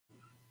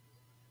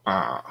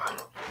Ah.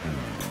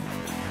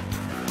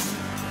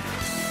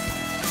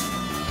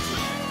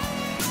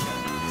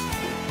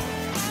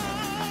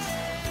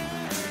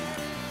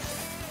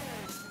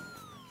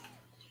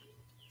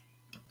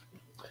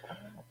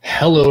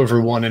 Hello,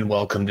 everyone, and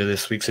welcome to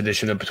this week's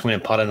edition of Between a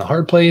Pot and a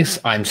Hard Place.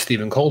 I'm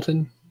Stephen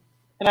Colton.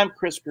 And I'm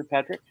Chris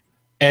Kirkpatrick.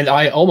 And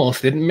I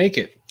almost didn't make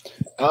it.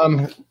 You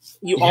almost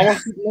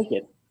didn't make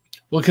it?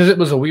 Well, because it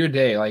was a weird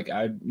day. Like,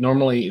 I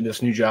normally,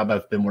 this new job,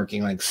 I've been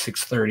working like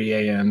 6:30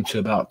 a.m. to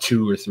about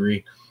 2 or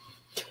 3.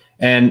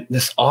 And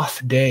this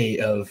off day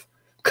of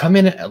come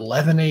in at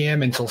 11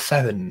 a.m. until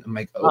 7. I'm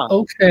like,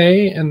 oh,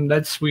 okay, and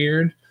that's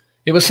weird.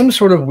 It was some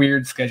sort of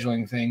weird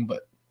scheduling thing,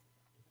 but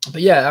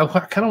yeah, I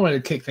kind of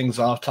wanted to kick things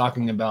off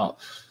talking about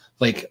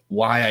like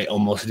why I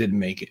almost didn't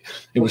make it.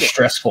 It was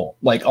stressful.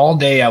 Like all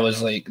day I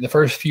was like, the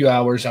first few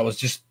hours I was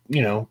just,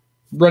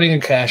 running a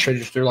cash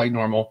register like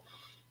normal.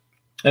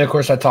 And of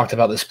course I talked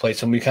about this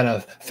place and we kind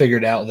of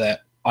figured out that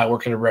I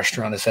work at a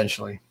restaurant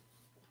essentially.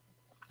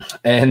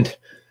 And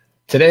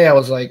today I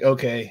was like,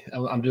 okay,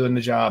 I'm doing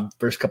the job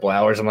first couple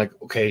hours. I'm like,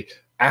 okay,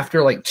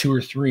 after like 2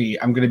 or 3,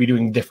 I'm going to be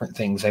doing different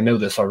things. I know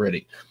this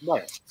already.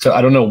 Right. So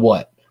I don't know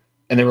what.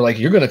 And they were like,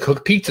 you're going to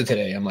cook pizza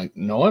today. I'm like,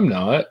 no, I'm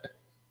not.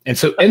 And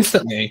so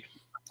instantly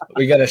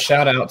we got a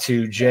shout out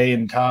to Jay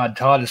and Todd.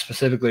 Todd is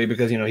specifically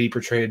because, he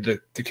portrayed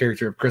the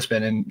character of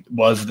Crispin and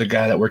was the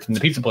guy that worked in the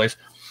pizza place.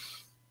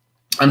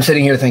 I'm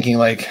sitting here thinking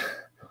like,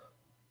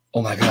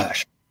 oh my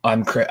gosh,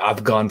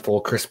 I've gone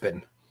full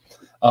Crispin.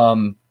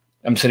 I'm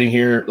sitting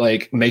here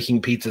like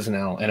making pizzas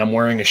now and I'm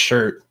wearing a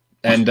shirt.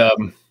 And,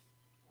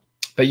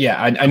 but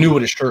yeah, I knew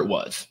what a shirt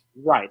was.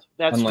 Right.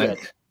 That's good.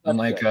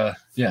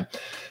 Yeah.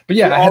 But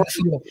yeah, I had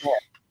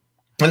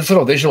this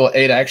little visual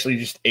aid. I actually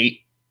just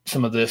ate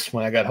some of this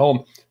when I got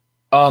home.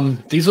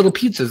 These little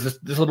pizzas,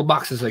 this little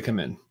boxes they come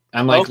in.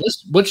 I'm like,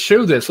 let's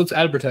show this. Let's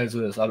advertise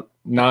this.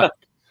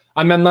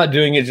 I'm not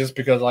doing it just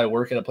because I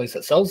work at a place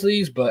that sells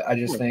these, but I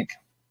just think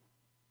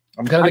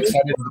I'm kind of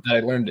excited that I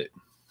learned it.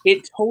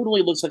 It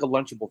totally looks like a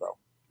Lunchable, though.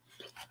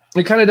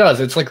 It kind of does.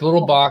 It's like a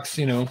little box,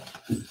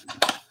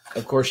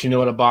 Of course, you know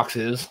what a box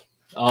is.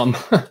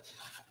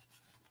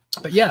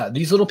 But yeah,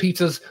 these little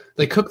pizzas,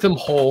 they cook them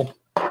whole.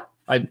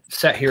 I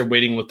sat here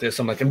waiting with this.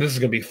 I'm like, and this is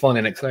going to be fun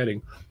and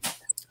exciting.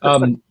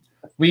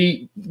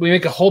 We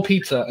make a whole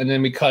pizza, and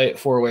then we cut it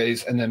 4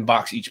 ways, and then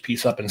box each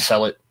piece up and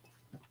sell it.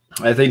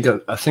 I think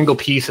a single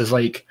piece is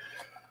like,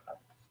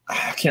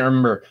 I can't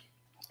remember.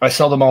 I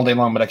sell them all day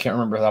long, but I can't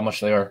remember how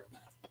much they are.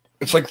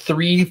 It's like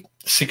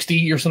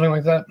 $3.60 or something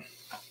like that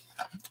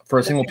for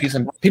a single piece.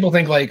 And people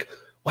think like,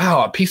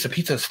 wow, a piece of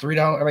pizza is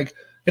 $3. I'm like,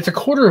 it's a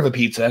quarter of a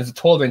pizza. It's a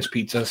 12-inch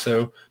pizza,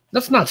 so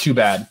that's not too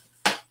bad.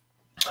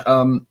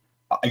 I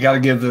got to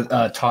give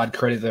Todd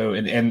credit, though,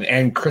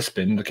 and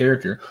Crispin, the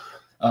character,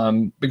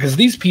 because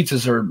these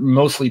pizzas are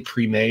mostly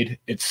pre-made.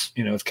 It's,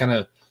 it's kind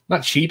of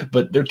not cheap,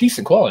 but they're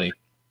decent quality.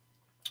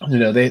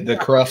 The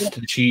crust,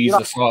 the cheese,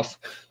 the sauce,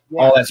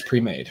 all that's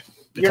pre-made.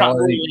 You're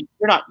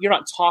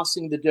not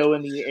tossing the dough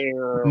in the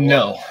air.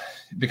 No,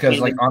 because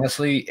like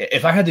honestly,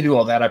 if I had to do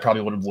all that, I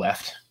probably would have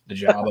left the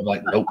job. I'm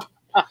like, nope.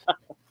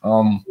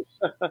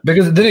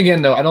 Because then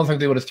again, though, I don't think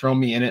they would have thrown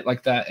me in it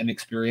like that and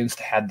experienced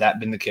had that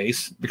been the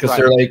case. Because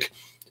they're like,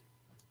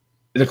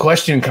 the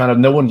question kind of,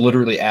 no one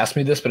literally asked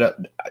me this, but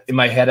in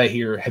my head I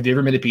hear, have you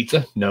ever made a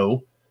pizza?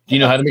 No. Do you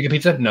know how to make a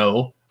pizza?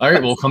 No. All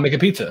right, well, come make a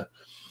pizza.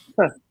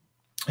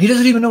 He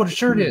doesn't even know what a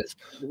shirt is.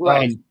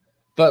 Right.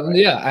 But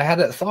yeah, I had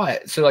that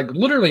thought. So like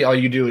literally all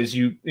you do is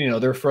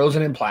they're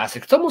frozen in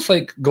plastic. It's almost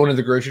like going to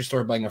the grocery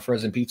store buying a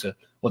frozen pizza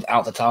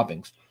without the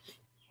toppings.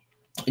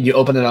 And you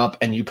open it up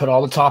and you put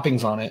all the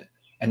toppings on it.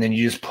 And then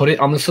you just put it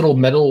on this little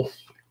metal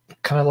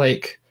kind of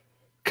like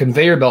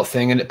conveyor belt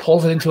thing, and it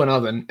pulls it into an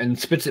oven and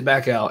spits it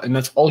back out. And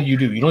that's all you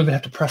do. You don't even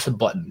have to press a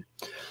button.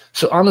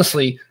 So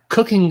honestly,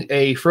 cooking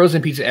a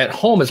frozen pizza at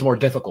home is more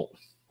difficult.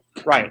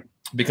 Right.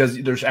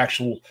 Because there's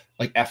actual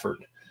like effort.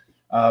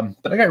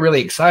 But I got really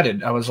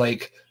excited. I was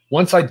like,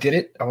 once I did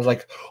it, I was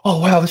like,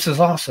 oh, wow, this is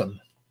awesome.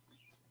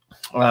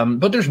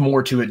 But there's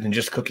more to it than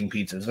just cooking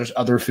pizzas. There's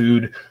other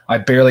food. I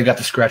barely got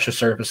to scratch the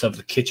surface of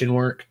the kitchen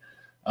work.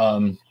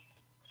 And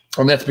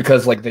that's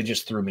because like they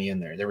just threw me in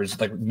there. There was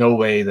like no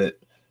way that,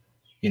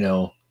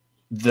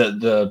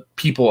 the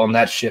people on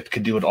that shift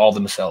could do it all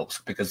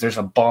themselves, because there's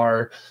a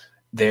bar,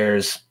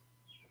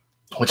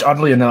 which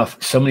oddly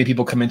enough, so many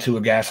people come into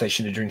a gas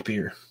station to drink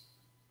beer.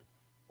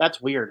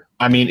 That's weird.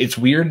 I mean, it's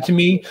weird to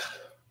me,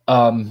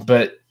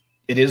 but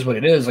it is what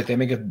it is. Like they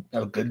make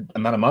a good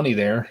amount of money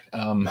there.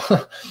 And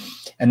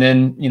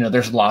then,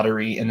 there's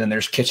lottery, and then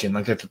there's kitchen,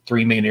 like the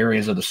 3 main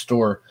areas of the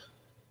store.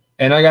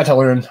 And I got to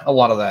learn a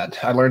lot of that.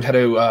 I learned how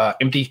to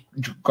empty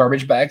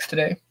garbage bags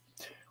today,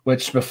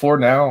 which before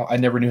now I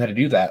never knew how to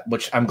do that,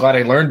 which I'm glad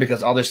I learned,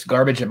 because all this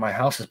garbage at my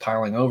house is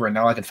piling over, and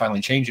now I can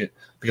finally change it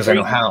because I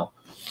know how.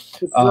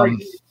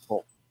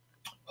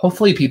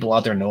 Hopefully people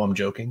out there know I'm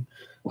joking.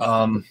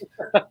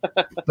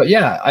 But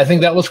yeah, I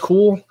think that was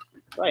cool.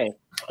 Right.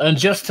 And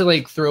just to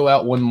like throw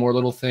out one more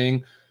little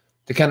thing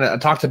to kind of, I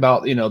talked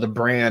about, the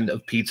brand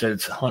of pizza.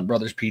 It's Hunt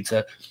Brothers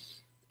Pizza.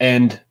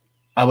 And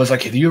I was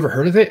like, have you ever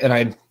heard of it? And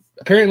I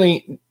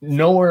apparently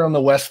nowhere on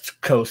the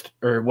West Coast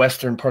or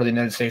Western part of the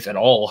United States at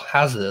all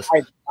has this.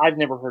 I've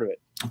never heard of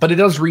it. But it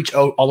does reach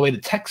all the way to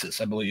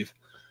Texas, I believe.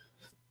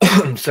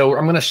 So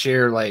I'm going to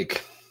share,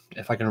 like,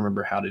 if I can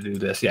remember how to do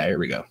this. Yeah, here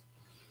we go.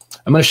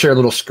 I'm going to share a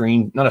little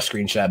screen, not a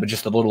screenshot, but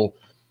just a little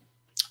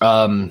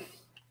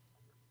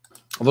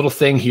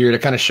thing here to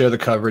kind of show the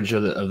coverage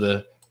of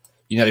the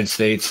United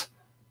States.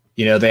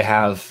 You know, they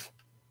have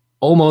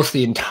almost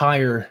the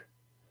entire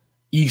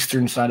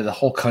eastern side of the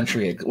whole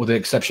country, with the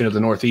exception of the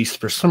Northeast,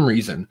 for some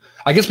reason.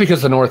 I guess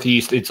because the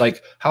Northeast, it's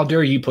like, how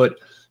dare you put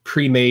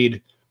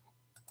pre-made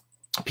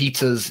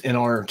pizzas in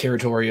our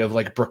territory of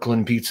like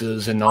Brooklyn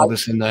pizzas and all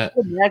this and that. I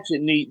would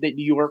imagine that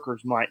New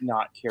Yorkers might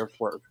not care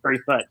for it very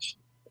much.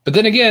 But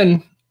then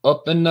again,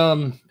 up in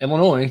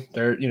Illinois,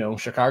 they're, you know,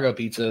 Chicago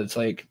pizza, it's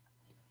like,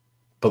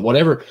 but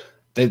whatever,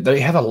 they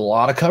have a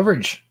lot of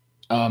coverage.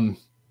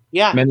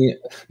 Yeah,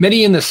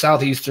 many in the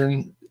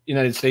southeastern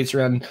United States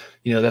around,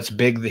 you know, that's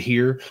big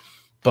here,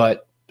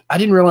 but I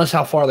didn't realize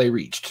how far they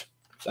reached.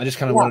 So I just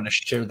kind of wanted to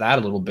share that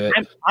a little bit.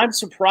 I'm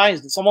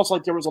surprised. It's almost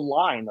like there was a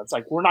line that's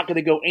like, we're not going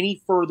to go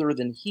any further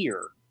than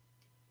here.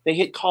 They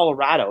hit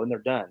Colorado and they're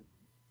done.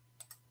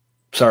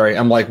 Sorry,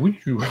 I'm like,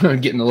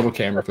 getting a little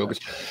camera focus.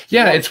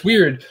 Yeah, it's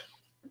weird.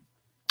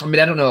 I mean,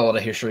 I don't know a lot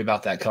of history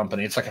about that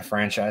company. It's like a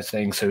franchise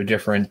thing, so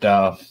different,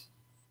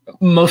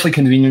 mostly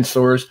convenience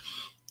stores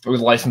with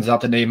license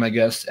out the name, I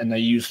guess, and they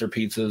use their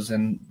pizzas,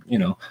 and, you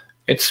know,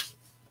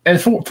 and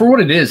for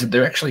what it is,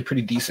 they're actually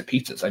pretty decent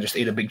pizzas. I just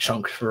ate a big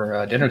chunk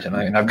for dinner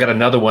tonight, and I've got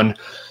another one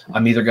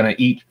I'm either going to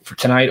eat for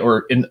tonight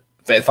or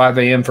at 5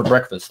 a.m. for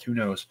breakfast. Who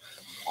knows?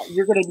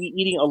 You're going to be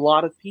eating a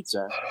lot of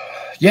pizza.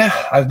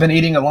 Yeah, I've been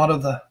eating a lot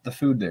of the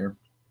food there,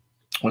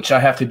 which I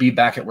have to be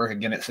back at work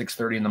again at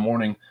 6:30 in the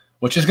morning,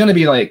 which is going to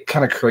be like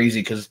kind of crazy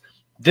because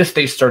this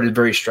day started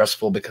very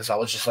stressful because I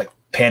was just like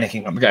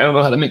panicking. I'm like, I don't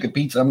know how to make a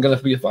pizza. I'm going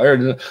to be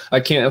fired. I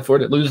can't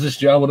afford to lose this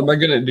job. What am I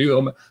going to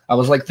do? I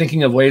was like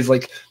thinking of ways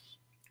like,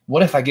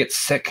 what if I get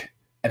sick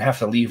and have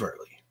to leave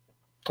early?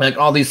 Like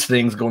all these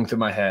things going through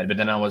my head. But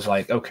then I was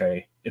like,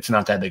 okay, it's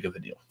not that big of a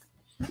deal.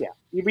 Yeah.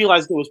 You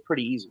realized it was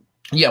pretty easy.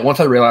 Yeah. Once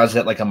I realized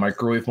that like a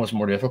microwave was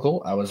more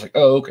difficult, I was like,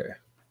 oh, okay.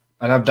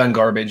 And I've done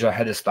garbage. I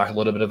had to stock a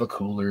little bit of a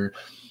cooler.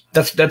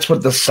 That's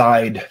what that's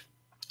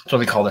what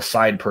they call the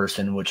side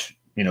person, which,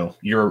 you know,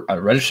 you're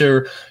a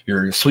register,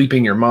 you're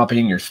sweeping, you're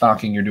mopping, you're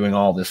stocking, you're doing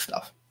all this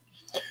stuff,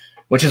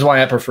 which is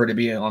why I prefer to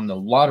be on the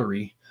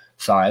lottery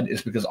side,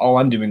 is because all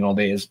I'm doing all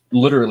day is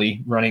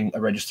literally running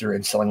a register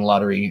and selling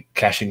lottery,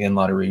 cashing in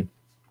lottery.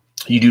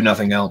 You do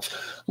nothing else.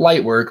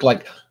 Light work,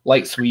 like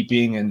light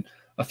sweeping and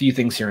a few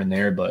things here and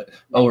there, but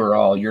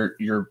overall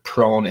you're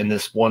prone in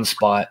this one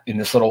spot in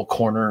this little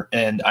corner,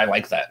 and I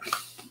like that.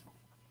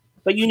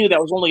 But you knew that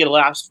was only going to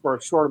last for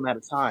a short amount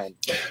of time.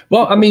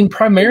 Well, I mean,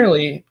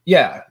 primarily,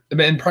 yeah.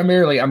 And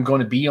primarily I'm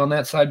going to be on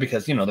that side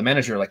because, you know, the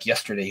manager, like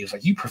yesterday, he was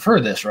like, you prefer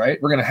this, right?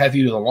 We're going to have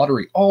you to the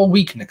lottery all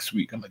week next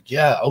week. I'm like,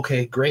 yeah,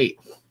 okay, great.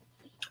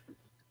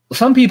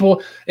 Some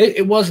people,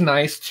 it was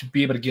nice to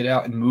be able to get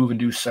out and move and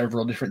do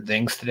several different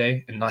things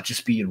today and not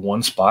just be in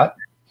one spot.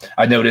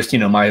 I noticed, you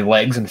know, my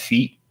legs and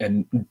feet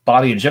and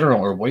body in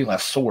general are way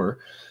less sore.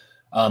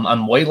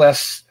 I'm way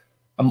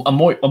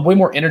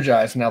more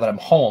energized now that I'm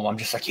home. I'm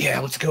just like, yeah,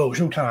 let's go,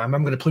 showtime.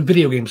 I'm going to play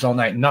video games all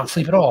night and not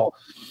sleep at all,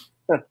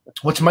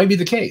 which might be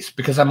the case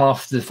because I'm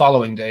off the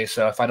following day.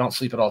 So if I don't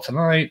sleep at all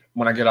tonight,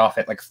 when I get off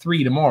at like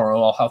 3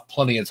 tomorrow, I'll have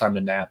plenty of time to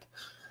nap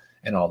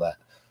and all that.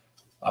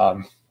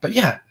 But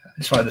yeah, I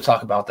just wanted to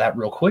talk about that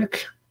real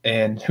quick.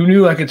 And who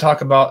knew I could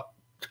talk about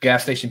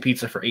gas station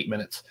pizza for 8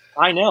 minutes?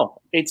 I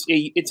know. It's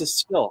a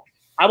skill.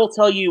 I will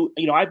tell you,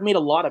 you know, I've made a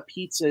lot of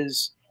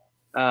pizzas.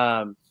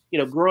 You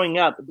know, growing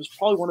up, it was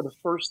probably one of the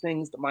first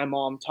things that my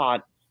mom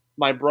taught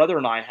my brother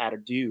and I how to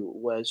do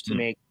was to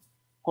make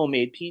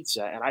homemade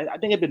pizza. And I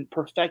think I've been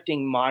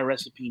perfecting my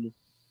recipe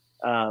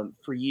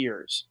for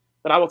years.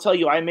 But I will tell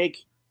you, I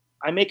make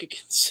a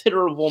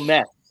considerable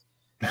mess.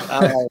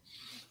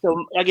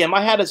 So again,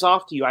 my hat is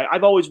off to you.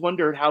 I've always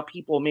wondered how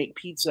people make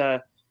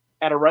pizza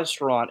at a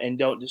restaurant and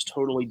don't just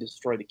totally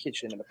destroy the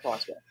kitchen in the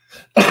process.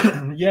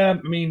 Yeah,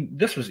 I mean,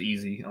 this was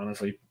easy,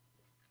 honestly.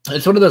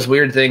 It's one of those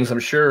weird things. I'm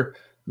sure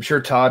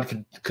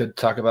Todd could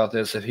talk about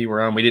this if he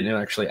were on. We didn't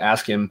actually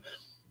ask him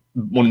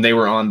when they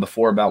were on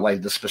before about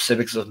like the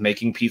specifics of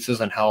making pizzas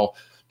and how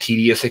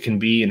tedious it can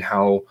be and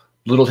how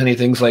little tiny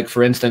things. Like,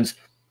 for instance,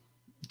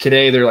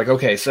 today they're like,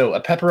 okay, so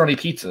a pepperoni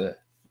pizza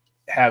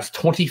has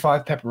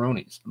 25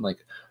 pepperonis. I'm like,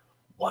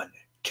 1,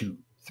 2,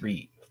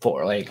 3,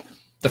 4. Like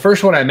the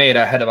first one I made,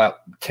 I had about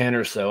 10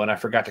 or so, and I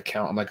forgot to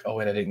count. I'm like, oh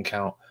wait, I didn't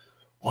count.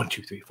 1,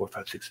 2, 3, 4,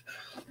 5, 6.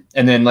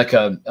 And then like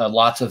a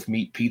lots of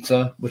meat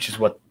pizza, which is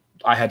what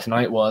I had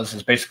tonight,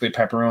 is basically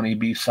pepperoni,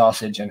 beef,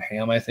 sausage, and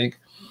ham, I think.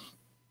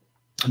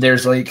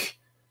 There's like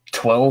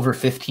 12 or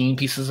 15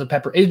 pieces of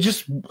pepper. It's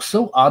just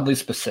so oddly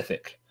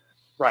specific.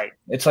 Right.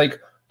 It's like,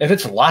 if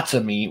it's lots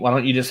of meat, why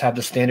don't you just have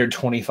the standard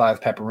 25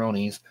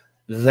 pepperonis,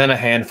 then a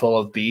handful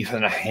of beef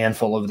and a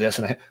handful of this?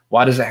 And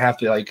why does it have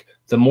to, like,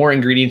 the more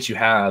ingredients you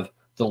have,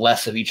 the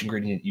less of each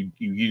ingredient you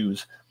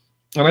use.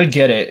 And I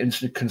get it,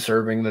 it's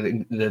conserving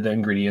the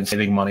ingredients,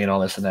 saving money and all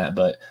this and that,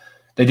 but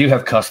they do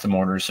have custom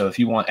orders. So if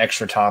you want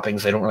extra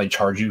toppings, they don't really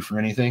charge you for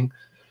anything.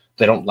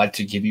 They don't like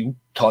to give you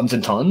tons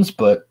and tons,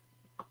 but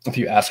if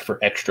you ask for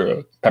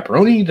extra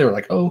pepperoni, they're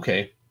like, oh,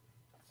 okay.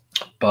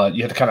 But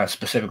you have to kind of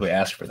specifically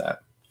ask for that.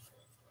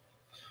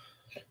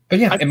 But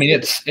yeah, I mean,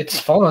 it's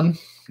fun.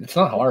 It's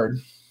not hard.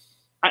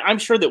 I'm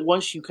sure that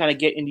once you kind of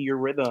get into your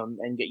rhythm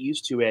and get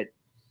used to it,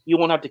 you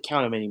won't have to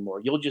count them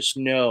anymore. You'll just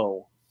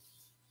know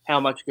how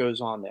much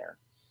goes on there.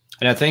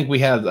 And I think we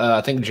have,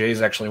 I think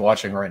Jay's actually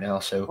watching right now.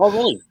 So, oh,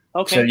 really?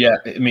 Okay. So yeah,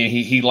 I mean,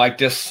 he liked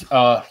this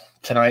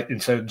tonight,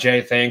 and so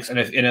Jay, thanks. And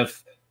if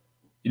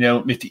you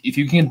know, if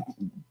you can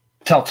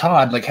tell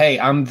Todd, like, hey,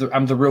 I'm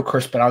the real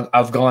Crispin.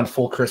 I've gone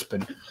full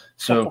Crispin.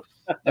 So,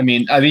 I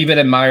mean, I've even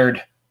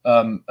admired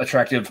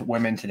attractive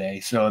women today.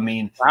 So, I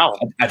mean, wow.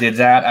 I did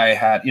that. I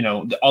had, you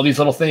know, all these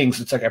little things.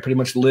 It's like I pretty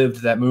much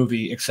lived that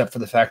movie, except for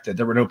the fact that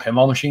there were no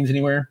pinball machines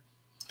anywhere.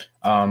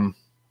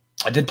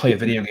 I did play a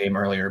video game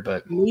earlier,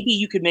 but maybe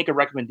you could make a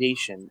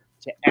recommendation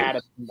to add a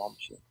pinball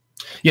machine.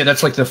 Yeah,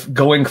 that's like the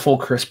going full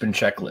Crispin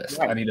checklist.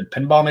 Right. I need a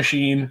pinball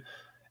machine,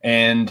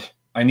 and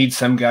I need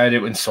some guy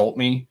to insult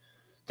me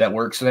that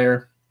works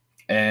there,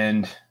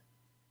 and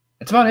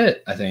that's about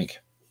it, I think.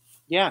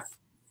 Yeah.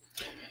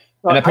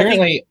 Well, and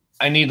apparently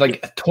I need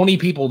like 20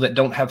 people that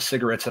don't have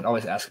cigarettes that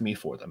always ask me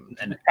for them.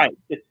 And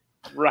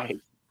right.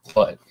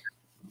 But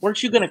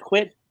weren't you going to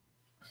quit?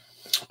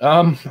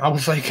 I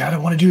was like, I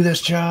don't want to do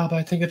this job.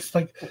 I think it's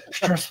like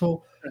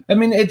stressful. I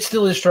mean, it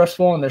still is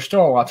stressful, and there's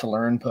still a lot to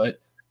learn, but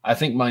I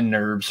think my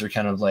nerves are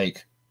kind of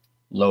like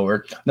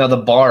lower. Now the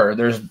bar,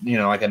 there's, you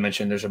know, like I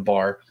mentioned, there's a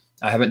bar.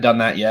 I haven't done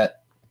that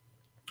yet.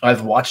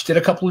 I've watched it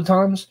a couple of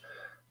times,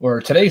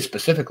 or today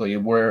specifically,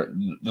 where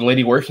the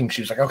lady working,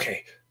 she was like,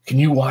 okay, can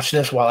you watch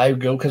this while I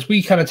go? Because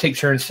we kind of take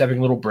turns having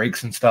little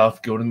breaks and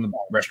stuff, go to the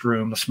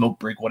restroom, the smoke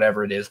break,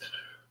 whatever it is.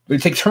 We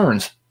take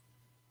turns.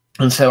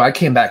 And so I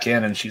came back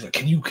in, and she's like,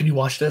 can you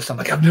watch this? I'm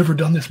like, I've never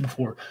done this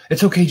before.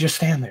 It's okay, just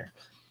stand there.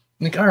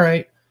 I'm like, all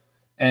right.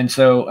 And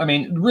so, I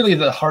mean, really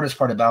the hardest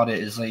part about it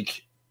is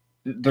like,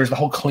 there's the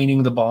whole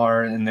cleaning the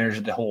bar, and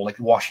there's the whole like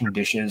washing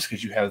dishes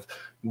because you have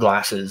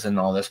glasses and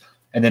all this,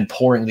 and then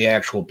pouring the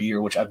actual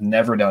beer, which I've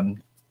never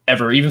done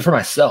ever, even for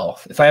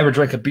myself. If I ever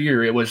drank a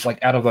beer, it was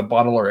like out of a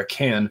bottle or a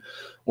can,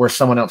 or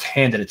someone else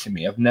handed it to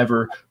me. I've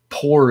never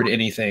poured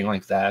anything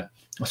like that,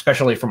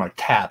 especially from a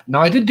tap. Now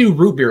I did do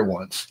root beer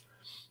once.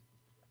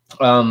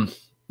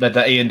 That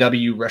the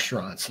A&W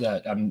restaurants,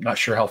 that I'm not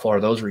sure how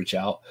far those reach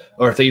out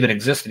or if they even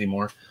exist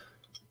anymore,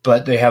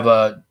 but they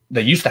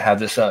used to have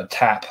this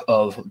tap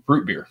of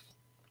root beer.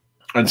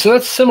 And so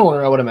that's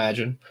similar, I would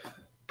imagine,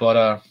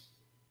 but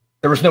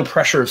there was no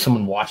pressure of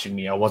someone watching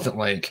me. I wasn't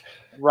like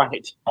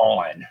right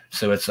on.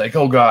 So it's like,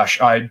 oh gosh,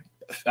 I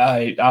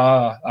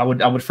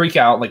would freak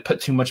out, like put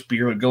too much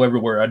beer, would go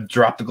everywhere. I'd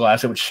drop the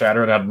glass, it would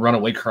shatter, and I'd run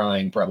away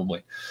crying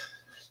probably.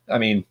 I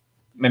mean,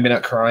 maybe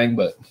not crying,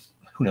 but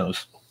who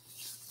knows?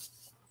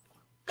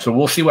 So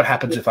we'll see what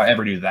happens if I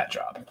ever do that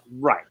job.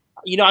 Right.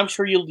 You know, I'm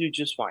sure you'll do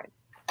just fine.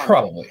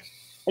 Probably.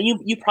 And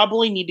you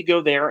probably need to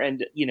go there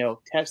and, you know,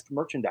 test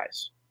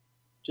merchandise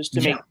just to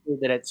make sure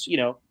that it's, you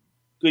know,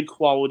 good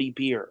quality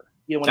beer.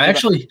 You know, I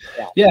actually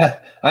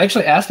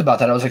asked about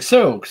that. I was like,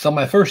 so on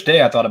my first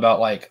day, I thought about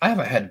like, I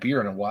haven't had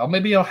beer in a while.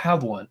 Maybe I'll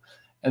have one.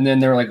 And then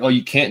they're like, oh,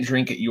 you can't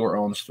drink at your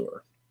own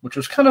store, which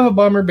was kind of a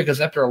bummer because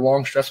after a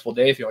long, stressful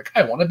day, if you're like,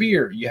 I want a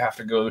beer, you have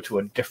to go to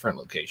a different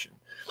location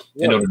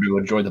in order to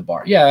enjoy the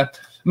bar. Yeah.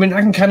 I mean,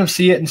 I can kind of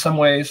see it in some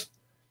ways.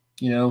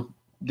 You know,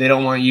 they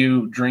don't want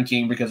you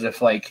drinking because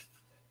if like,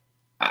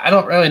 I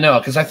don't really know,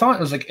 because I thought it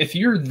was like, if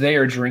you're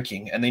there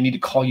drinking and they need to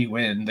call you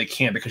in, they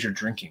can't because you're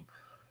drinking.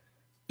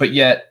 But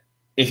yet,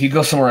 if you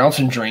go somewhere else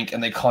and drink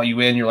and they call you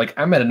in, you're like,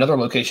 I'm at another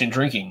location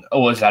drinking.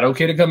 Oh, is that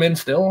okay to come in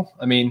still?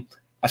 I mean,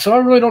 so I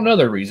really don't know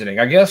their reasoning.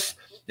 I guess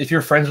if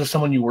you're friends with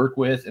someone you work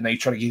with and they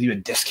try to give you a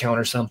discount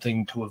or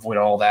something to avoid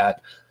all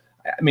that,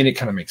 I mean, it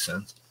kind of makes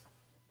sense.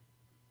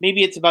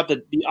 Maybe it's about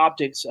the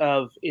optics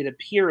of it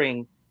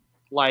appearing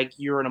like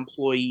you're an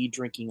employee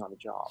drinking on the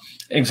job.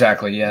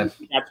 Exactly, yeah.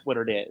 That's what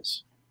it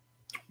is.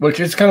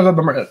 Which is kind of a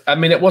bummer. I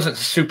mean, it wasn't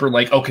super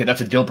like, okay,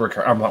 that's a deal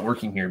breaker, I'm not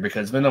working here,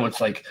 because then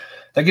it's like,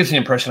 that gives the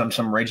impression I'm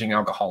some raging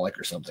alcoholic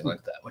or something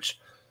like that, which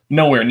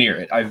nowhere near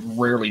it. I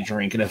rarely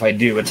drink, and if I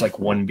do, it's like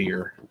one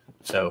beer.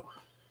 So,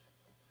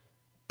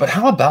 but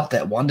how about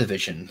that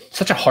WandaVision?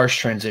 Such a harsh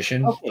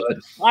transition. Okay.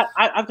 But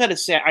I've got to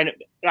say,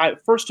 I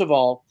first of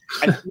all,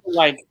 I feel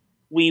like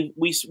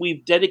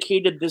we've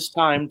dedicated this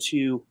time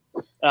to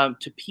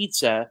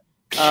pizza.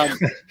 Do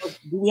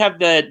we have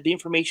the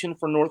information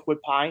for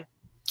Northwood Pie?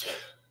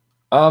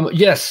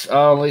 Yes.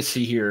 Let's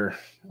see here.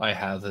 I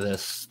have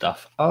this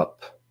stuff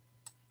up.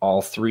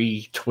 All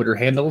 3 Twitter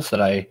handles that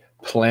I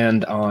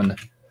planned on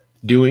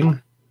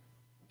doing.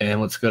 And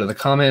let's go to the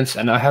comments.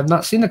 And I have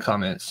not seen the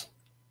comments.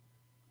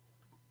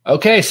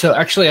 Okay, so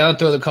actually, I'll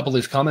throw a couple of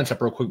these comments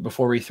up real quick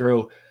before we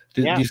throw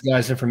these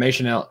guys'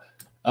 information out.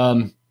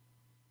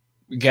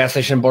 Gas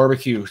station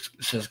barbecue,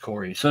 says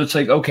Corey. So it's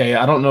like, okay,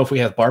 I don't know if we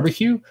have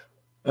barbecue.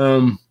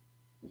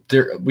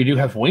 we do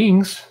have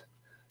wings.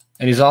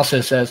 And he also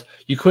says,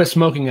 you quit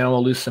smoking and I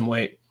will lose some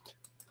weight.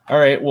 All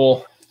right,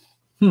 well,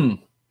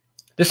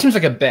 this seems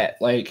like a bet.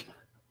 Like,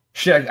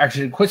 should I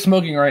actually quit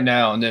smoking right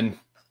now, and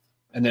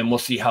then we'll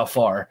see how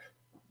far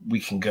we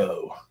can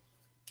go.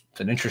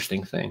 It's an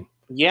interesting thing.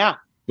 Yeah.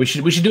 We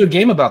should do a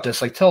game about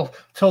this. Like, tell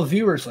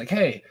viewers, like,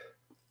 hey,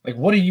 like,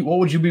 what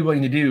would you be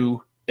willing to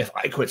do if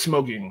I quit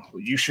smoking?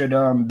 You should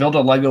build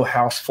a Lego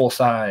house full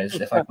size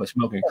if I quit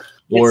smoking.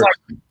 Or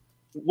like,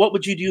 what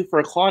would you do for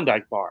a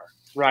Klondike bar,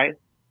 right?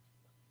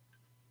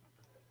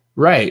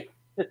 Right.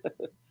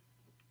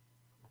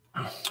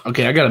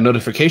 Okay, I got a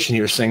notification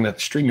here saying that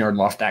StreamYard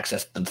lost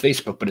access to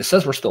Facebook, but it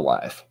says we're still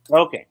live.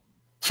 Okay.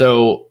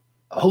 So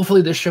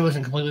hopefully this show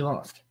isn't completely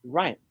lost.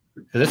 Right.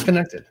 Because it's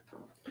connected.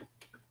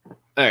 All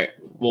right.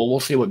 Well, we'll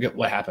see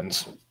what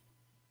happens.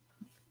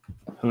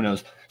 Who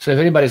knows? So if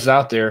anybody's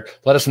out there,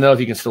 let us know if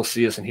you can still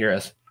see us and hear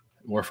us,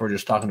 or if we're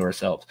just talking to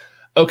ourselves.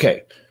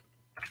 Okay.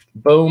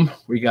 Boom.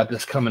 We got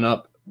this coming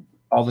up.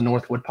 All the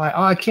Northwood Pie.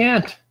 Oh, I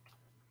can't.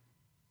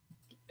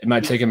 It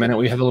might take a minute.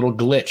 We have a little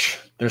glitch.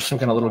 There's some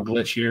kind of little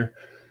glitch here.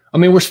 I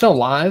mean, we're still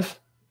live.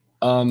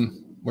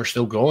 We're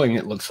still going,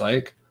 it looks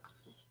like.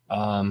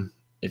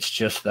 It's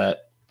just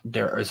that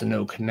there is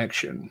no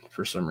connection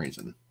for some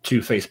reason to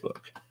Facebook.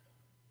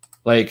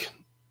 Like,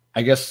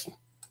 I guess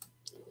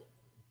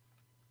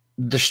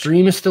the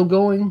stream is still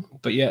going,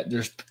 but yet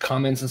there's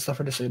comments and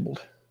stuff are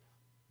disabled.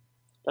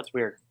 That's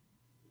weird.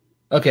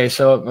 Okay,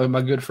 so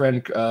my good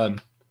friend,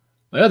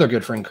 my other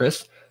good friend,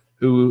 Chris,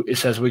 who it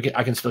says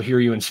I can still hear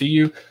you and see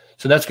you.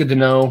 So that's good to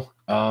know.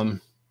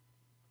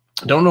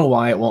 Don't know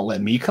why it won't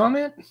let me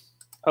comment.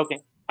 Okay.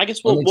 I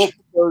guess we'll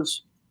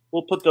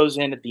put those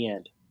in at the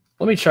end.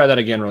 Let me try that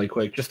again really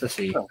quick just to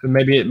see. Oh.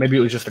 Maybe it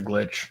was just a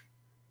glitch.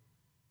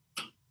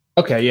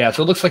 Okay, yeah,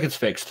 so it looks like it's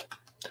fixed.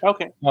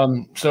 Okay.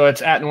 So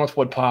it's at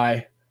Northwood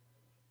Pie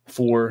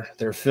for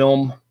their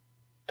film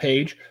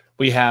page.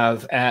 We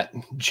have at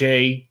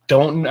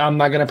I'm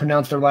not going to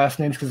pronounce their last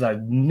names because I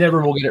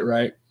never will get it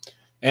right.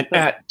 And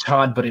at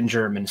Todd, but in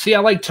German. See, I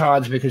like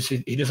Todd's because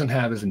he doesn't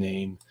have his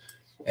name,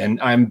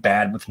 and I'm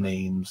bad with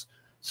names.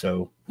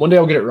 So one day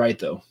I'll get it right,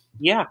 though.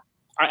 Yeah,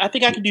 I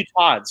think I can do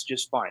Todd's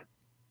just fine.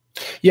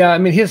 Yeah, I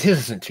mean his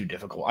isn't too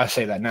difficult. I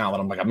say that now, but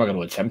I'm not going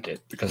to attempt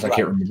it because I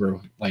can't remember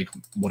like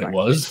what it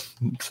was.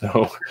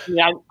 So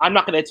yeah, I'm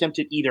not going to attempt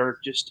it either.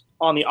 Just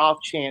on the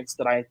off chance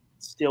that I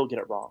still get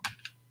it wrong.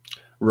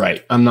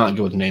 Right, I'm not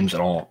good with names at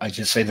all. I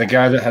just say the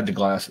guy that had the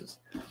glasses.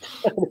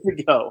 There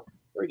we go.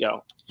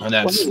 And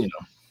that's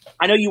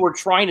I know you were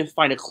trying to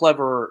find a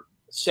clever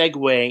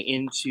segue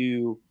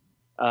into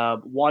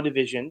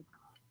WandaVision.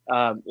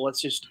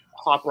 Let's just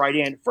hop right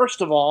in.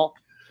 First of all,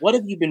 what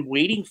have you been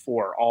waiting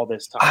for all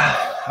this time?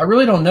 I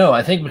really don't know.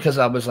 I think because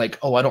I was like,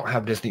 oh, I don't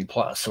have Disney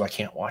Plus, so I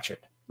can't watch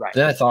it. Right.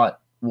 Then I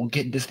thought, well,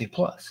 get Disney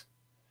Plus.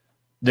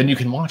 Then you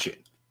can watch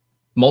it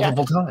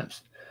multiple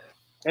times.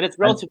 And it's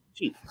relatively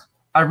cheap.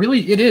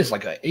 It is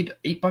like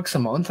 $8 a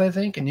month, I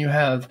think, and you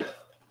have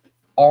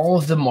all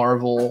of the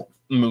Marvel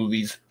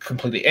movies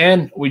completely.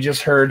 And we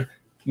just heard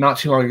not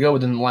too long ago,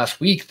 within the last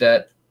week,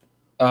 that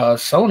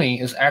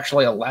Sony is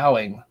actually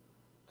allowing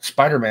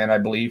Spider-Man, I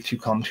believe, to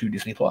come to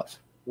Disney Plus.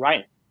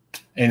 Right.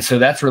 And so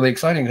that's really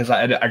exciting because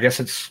I guess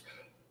it's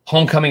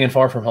Homecoming and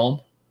Far From Home.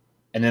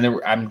 And then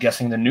I'm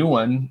guessing the new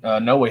one,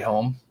 No Way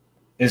Home,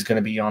 is going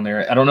to be on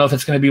there. I don't know if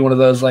it's going to be one of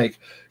those, like,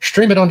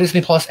 stream it on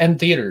Disney Plus and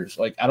theaters.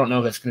 Like, I don't know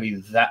if it's going to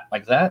be that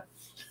like that.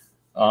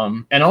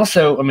 And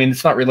also, I mean,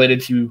 it's not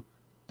related to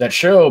that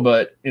show,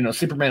 but,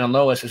 Superman and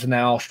Lois is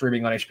now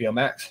streaming on HBO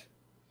Max.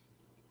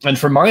 And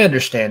from my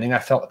understanding, I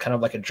felt kind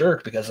of like a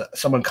jerk because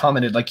someone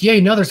commented, like, yay,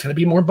 no, there's going to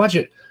be more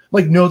budget. I'm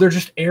like, no, they're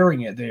just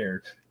airing it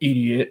there,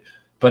 idiot.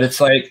 But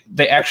it's like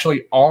they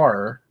actually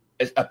are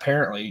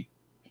apparently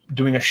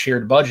doing a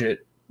shared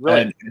budget.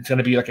 Really? And it's going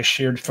to be like a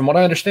shared, from what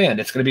I understand,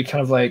 it's going to be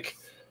kind of like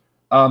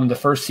the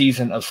first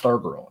season of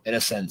Stargirl, in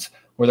a sense,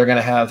 where they're going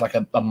to have like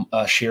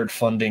a shared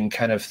funding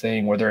kind of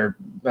thing where they're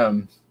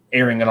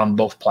airing it on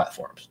both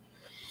platforms.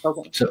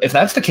 Okay. So if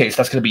that's the case,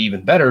 that's going to be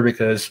even better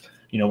because,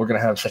 we're going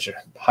to have such a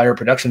higher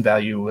production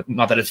value.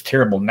 Not that it's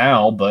terrible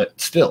now, but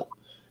still.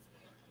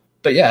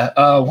 But yeah,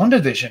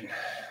 WandaVision.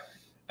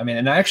 I mean,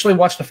 and I actually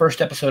watched the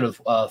first episode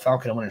of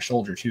Falcon and Winter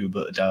Soldier too,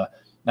 but I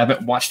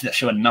haven't watched that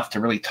show enough to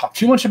really talk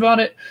too much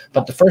about it.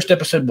 But the first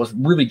episode was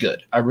really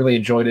good. I really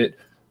enjoyed it.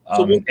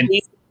 So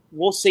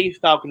we'll save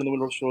Falcon and the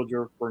Winter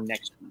Soldier for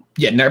next week.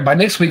 Yeah, by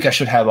next week I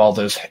should have all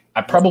those.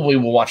 I probably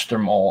will watch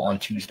them all on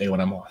Tuesday when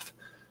I'm off.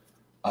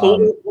 So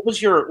what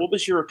was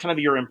your kind of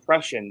your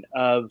impression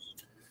of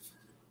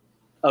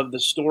the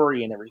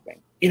story and everything?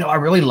 I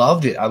really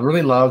loved it.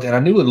 And I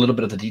knew a little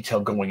bit of the detail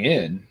going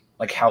in,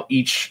 like how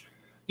each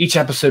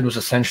episode was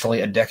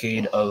essentially a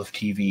decade of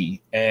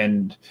TV.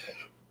 And,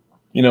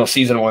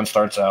 season 1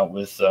 starts out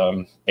with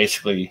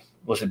basically,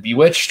 was it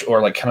Bewitched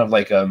or like kind of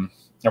like, or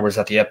was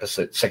that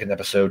the second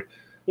episode?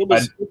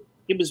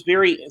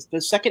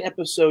 The second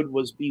episode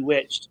was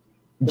Bewitched.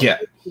 The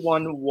first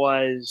one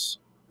was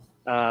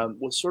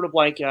sort of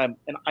like an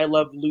I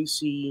Love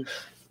Lucy.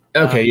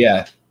 Okay,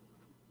 yeah.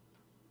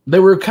 They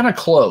were kind of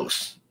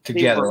close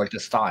together, were. like the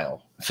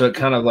style. So it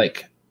kind of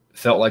like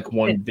felt like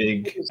one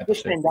big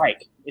Dick Van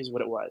Dyke is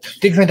what it was.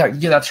 Dick Van Dyke.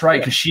 Yeah, that's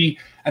right. Because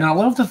and I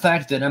love the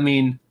fact that, I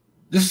mean,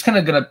 this is kind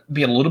of going to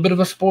be a little bit of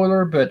a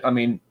spoiler, but I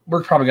mean,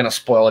 we're probably going to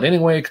spoil it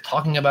anyway,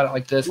 talking about it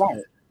like this.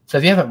 Right. So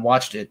if you haven't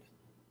watched it,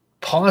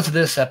 pause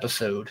this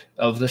episode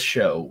of the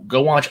show,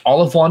 go watch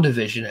all of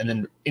WandaVision, and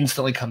then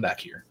instantly come back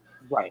here.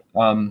 Right.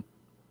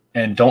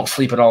 And don't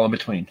sleep at all in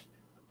between.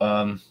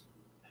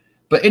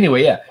 But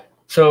anyway, yeah.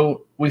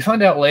 So we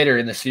find out later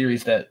in the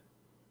series that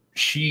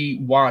she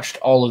watched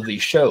all of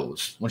these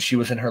shows when she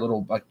was in her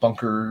little like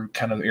bunker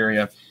kind of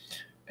area,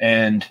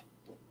 and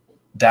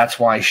that's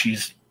why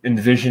she's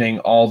envisioning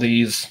all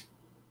these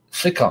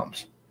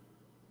sitcoms.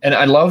 And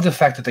I love the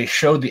fact that they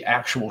showed the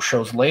actual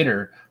shows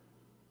later,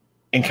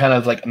 and kind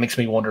of like it makes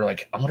me wonder,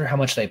 like, I wonder how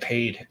much they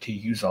paid to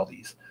use all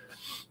these,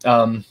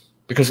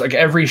 because like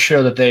every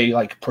show that they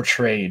like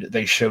portrayed,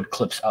 they showed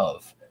clips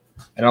of.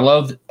 And I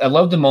loved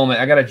the moment.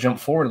 I got to jump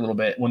forward a little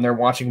bit when they're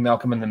watching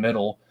Malcolm in the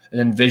Middle, and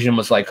then Vision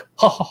was like,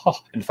 ha ha ha,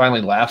 and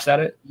finally laughs at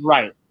it.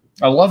 Right.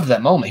 I loved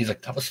that moment. He's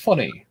like, that was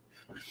funny.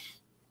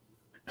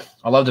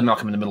 I loved the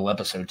Malcolm in the Middle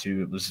episode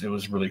too. It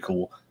was really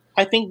cool.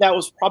 I think that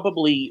was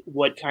probably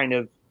what kind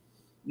of,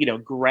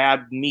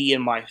 grabbed me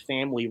and my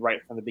family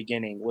right from the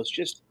beginning. Was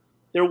just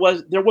there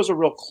was a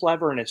real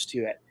cleverness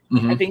to it.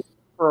 Mm-hmm. I think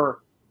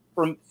for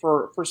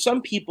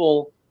some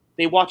people,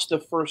 they watched the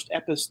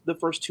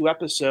first two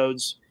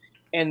episodes,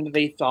 and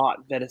they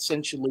thought that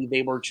essentially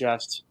they were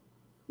just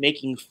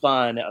making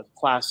fun of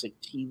classic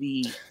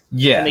TV.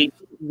 Yeah. And they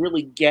didn't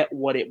really get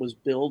what it was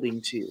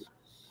building to.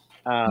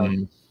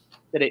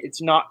 That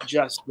it's not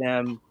just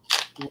them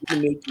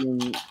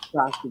making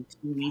classic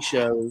TV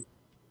shows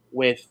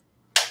with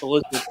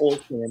Elizabeth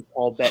Olsen and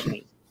Paul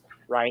Bettany,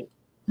 right?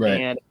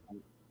 Right. And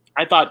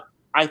I thought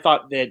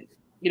that,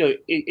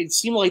 it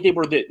seemed like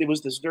it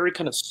was this very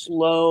kind of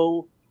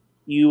slow,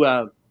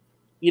 you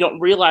don't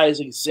realize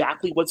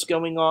exactly what's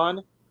going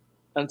on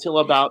until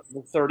about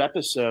the third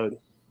episode.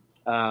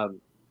 That's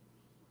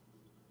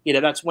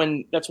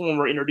when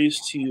we're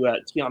introduced to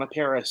Tiana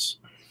Paris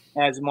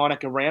as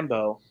Monica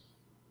Rambeau.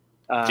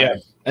 Yeah,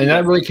 and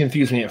that really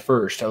confused me at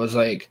first. I was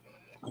like,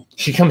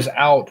 she comes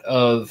out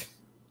of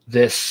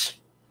this,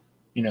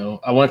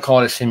 I want to call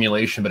it a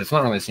simulation, but it's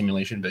not really a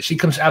simulation. But she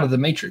comes out of the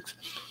Matrix,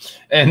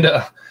 and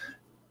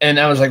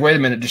I was like, wait a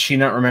minute, does she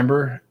not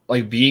remember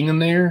like being in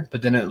there?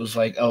 But then it was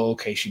like, oh,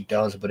 okay, she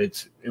does, but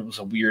it was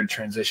a weird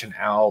transition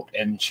out,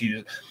 and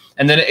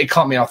then it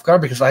caught me off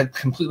guard because I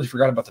completely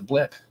forgot about the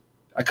blip.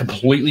 I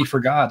completely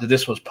forgot that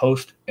this was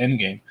post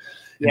Endgame,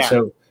 and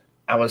so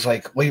I was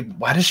like, wait,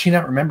 why does she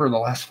not remember the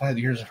last 5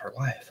 years of her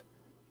life?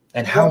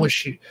 And how was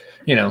she,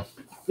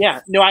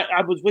 Yeah, no,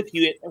 I was with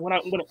you.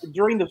 When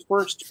during the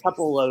first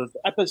couple of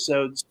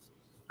episodes,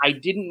 I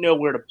didn't know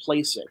where to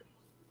place it.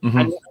 Mm-hmm.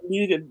 I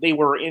knew that they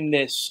were in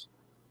this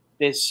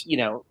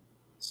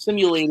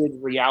simulated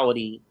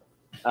reality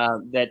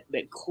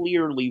that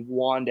clearly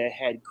Wanda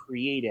had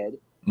created.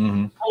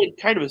 Mm-hmm. I had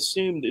kind of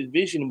assumed that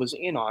Vision was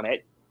in on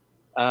it.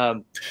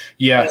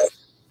 Yeah.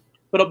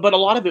 But a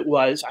lot of it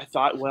was, I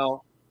thought,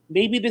 well,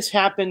 maybe this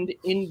happened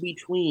in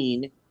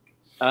between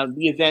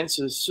the events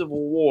of Civil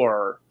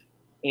War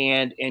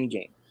and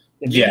Endgame.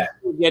 Yeah.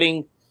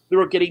 We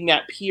were getting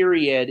that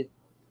period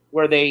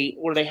where they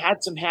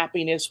had some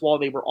happiness while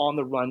they were on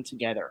the run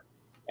together.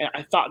 And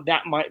I thought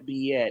that might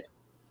be it.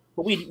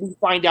 But we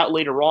find out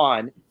later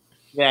on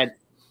that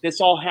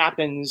this all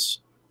happens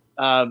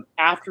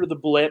after the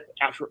blip,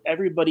 after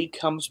everybody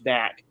comes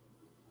back.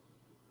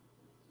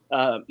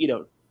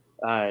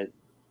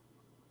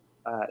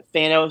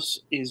 Thanos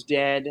is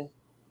dead.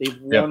 They've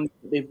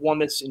won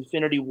this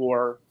Infinity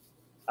War.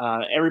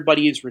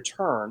 Everybody is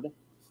returned,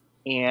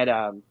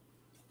 and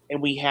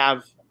we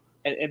have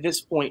at this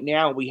point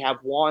now we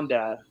have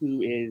Wanda,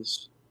 who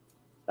is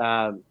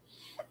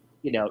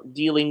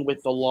dealing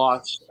with the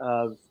loss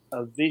of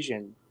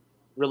Vision,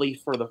 really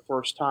for the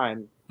first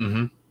time.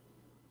 Mm-hmm.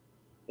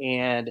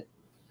 And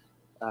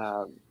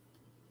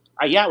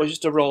it was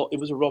just a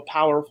real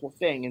powerful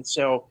thing. And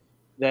so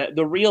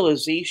the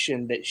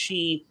realization that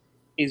she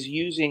is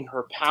using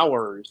her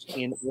powers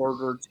in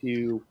order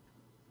to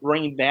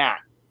bring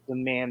back the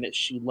man that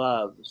she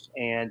loves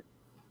and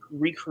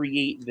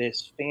recreate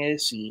this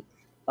fantasy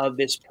of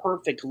this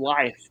perfect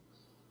life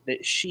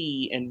that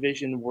she and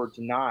Vision were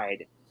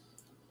denied.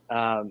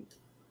 It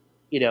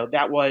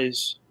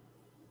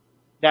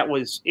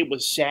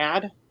was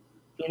sad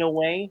in a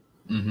way,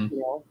 mm-hmm.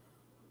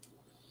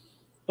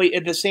 But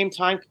at the same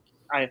time,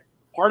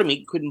 part of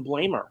me couldn't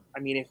blame her. I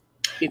mean,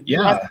 if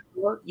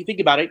you think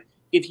about it,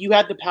 if you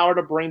had the power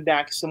to bring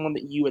back someone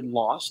that you had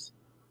lost,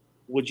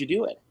 would you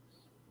do it?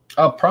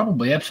 Oh,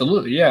 probably,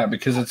 absolutely, yeah.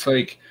 Because it's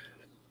like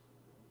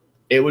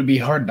it would be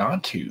hard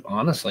not to,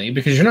 honestly,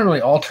 because you're not really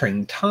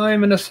altering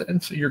time in a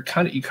sense. You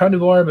kind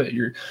of are, but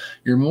you're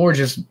more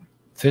just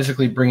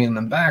physically bringing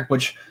them back,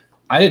 which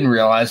I didn't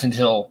realize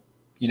until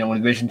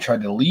when Vision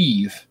tried to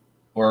leave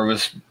or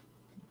was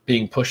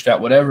being pushed out,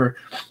 whatever,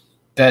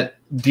 that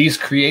these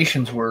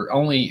creations were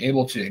only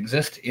able to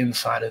exist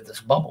inside of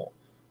this bubble.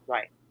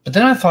 Right. But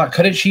then I thought,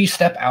 couldn't she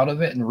step out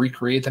of it and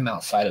recreate them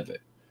outside of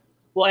it?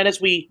 Well, and as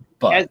we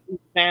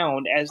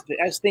found,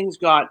 as things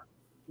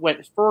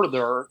went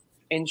further,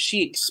 and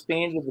she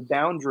expanded the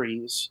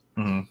boundaries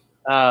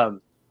of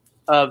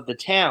the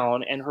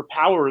town, and her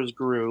powers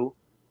grew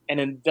and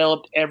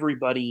enveloped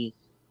everybody,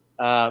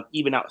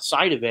 even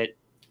outside of it.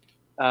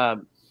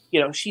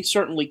 She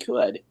certainly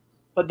could.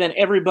 But then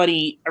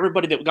everybody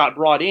that got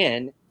brought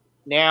in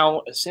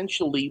now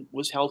essentially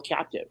was held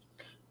captive.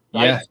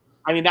 Right? Yeah.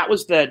 I mean, that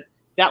was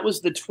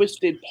the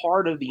twisted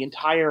part of the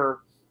entire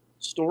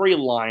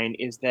storyline,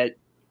 is that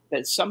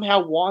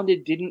somehow Wanda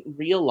didn't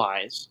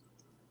realize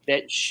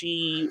that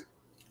she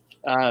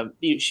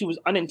was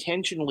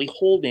unintentionally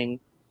holding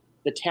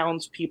the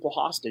townspeople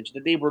hostage,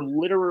 that they were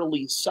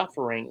literally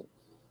suffering,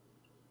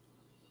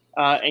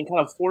 and kind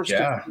of forced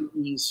to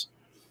be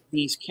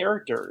these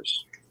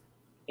characters.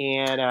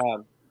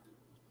 And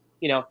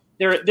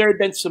there had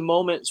been some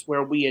moments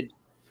where we had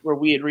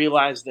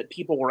realized that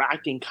people were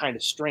acting kind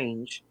of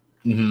strange,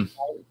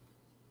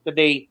 that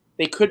they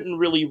couldn't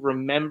really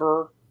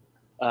remember,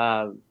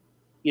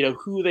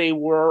 who they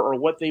were or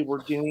what they were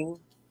doing.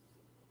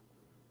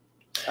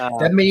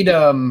 That made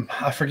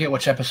I forget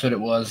which episode it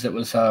was. It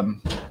was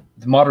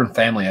the Modern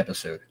Family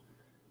episode,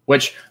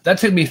 which that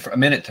took me for a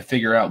minute to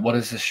figure out what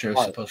is this show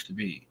supposed to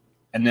be.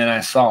 And then I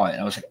saw it and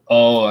I was like,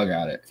 oh, I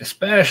got it.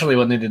 Especially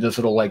when they did this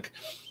little like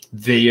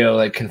video,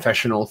 like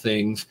confessional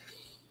things.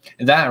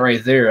 And that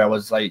right there, I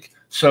was like,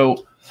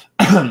 so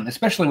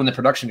especially when the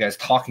production guy's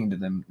talking to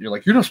them, you're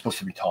like, you're not supposed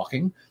to be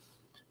talking.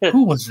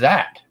 Who was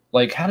that?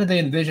 Like, how did they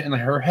envision in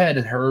her head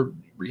and her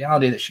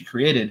reality that she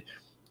created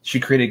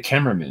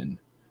cameramen?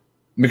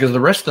 Because the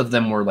rest of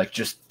them were like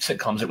just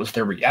sitcoms. It was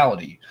their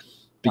reality.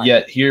 But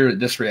yet here,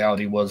 this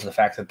reality was the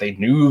fact that they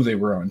knew they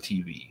were on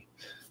TV.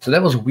 So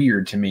that was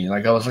weird to me.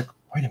 Like, I was like,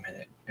 wait a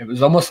minute. It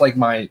was almost like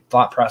my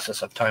thought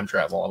process of time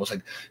travel. I was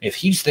like, if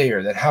he's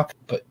there, then how?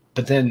 But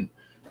then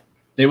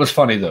it was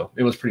funny, though.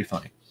 It was pretty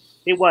funny.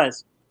 It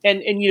was.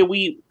 And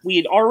we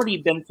had already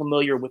been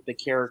familiar with the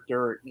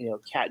character,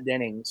 Kat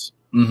Dennings,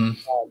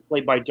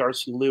 played by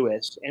Darcy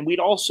Lewis. And we'd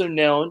also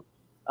known,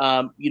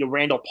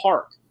 Randall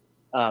Park,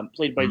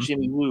 played by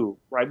Jimmy Woo,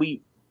 right?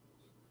 We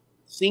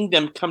seeing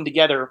them come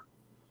together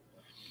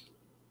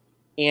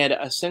and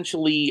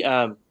essentially,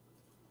 kind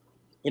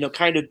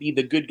of be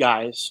the good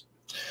guys.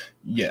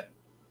 Yeah.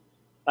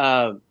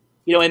 And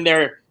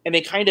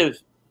they kind of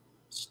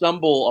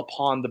stumble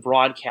upon the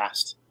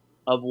broadcast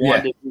of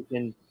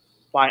WandaVision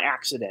by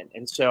accident.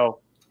 And so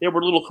there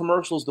were little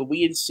commercials that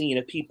we had seen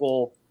of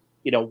people,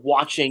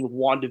 watching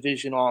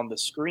WandaVision on the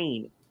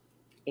screen.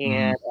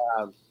 And,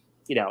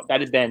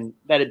 that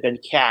had been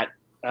Kat,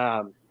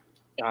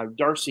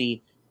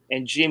 Darcy,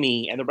 and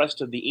Jimmy, and the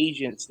rest of the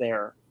agents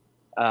there,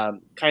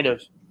 kind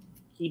of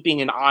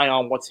keeping an eye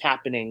on what's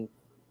happening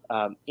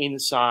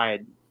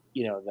inside,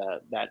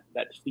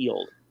 that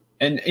field.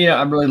 And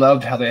I really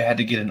loved how they had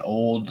to get an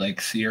old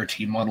like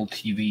CRT model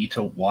TV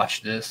to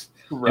watch this.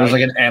 Right. It was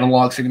like an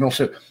analog signal.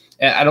 So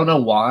I don't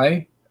know why.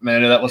 I mean, I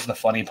know that was the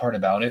funny part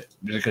about it,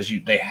 because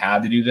they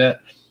had to do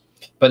that.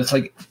 But it's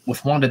like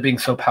with Wanda being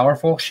so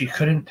powerful, she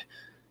couldn't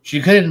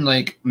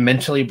like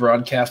mentally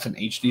broadcast an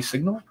HD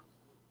signal.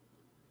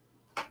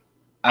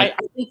 I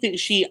think that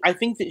she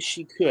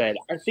could.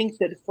 I think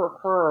that for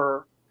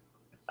her,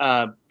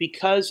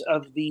 because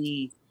of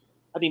the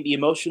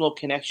emotional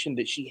connection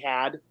that she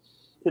had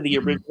to the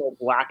original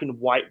black and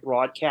white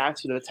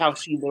broadcast, that's how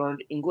she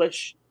learned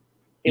English.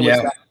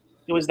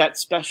 It was that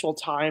special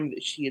time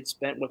that she had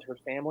spent with her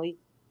family,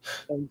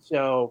 and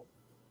so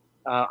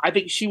I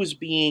think she was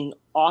being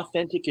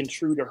authentic and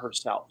true to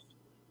herself.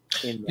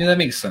 That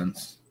makes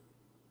sense.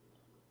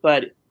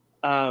 But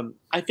I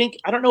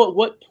don't know at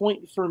what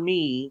point for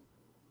me,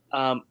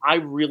 I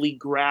really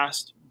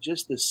grasped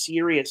just the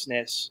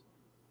seriousness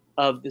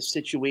of the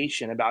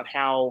situation, about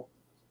how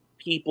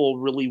people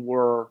really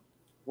were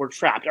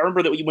trapped. I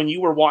remember that when you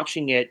were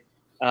watching it,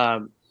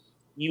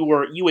 you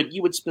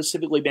would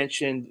specifically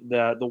mention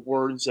the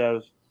words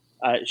of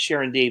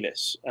Sharon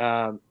Davis,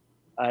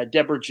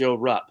 Deborah Jo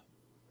Rupp,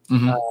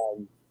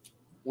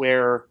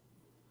 where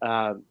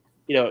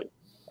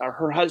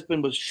her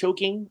husband was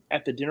choking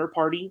at the dinner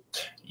party.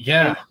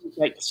 Yeah, and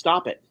like,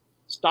 stop it,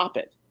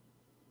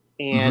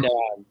 and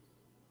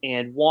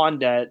and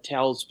Wanda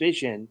tells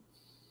Vision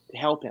to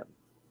help him,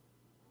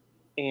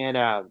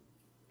 and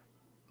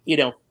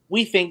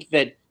we think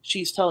that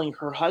she's telling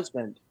her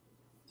husband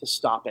to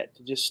stop it,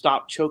 to just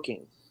stop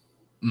choking.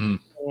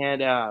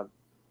 And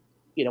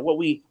what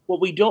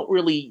we don't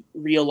really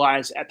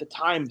realize at the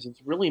time is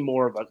it's really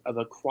more of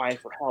a cry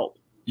for help.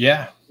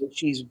 Yeah,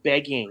 she's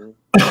begging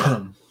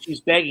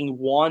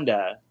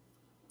Wanda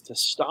to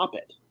stop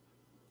it.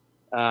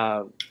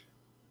 I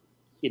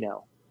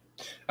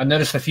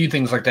noticed a few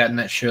things like that in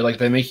that show. Like,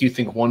 they make you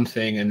think one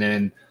thing, and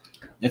then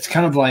it's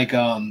kind of like,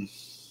 oh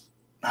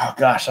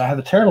gosh, I have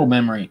a terrible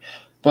memory.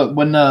 But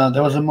when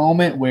there was a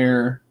moment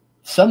where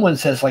someone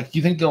says, like,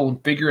 you think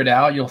they'll figure it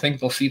out? You'll think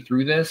they'll see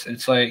through this?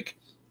 It's like,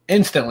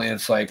 instantly,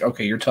 it's like,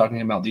 okay, you're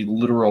talking about the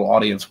literal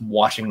audience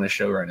watching the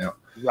show right now.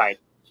 Right.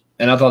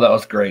 And I thought that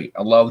was great.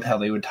 I loved how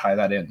they would tie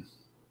that in.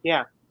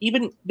 Yeah,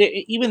 even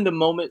the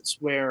moments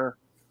where,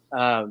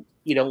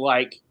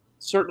 like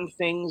certain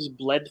things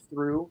bled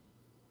through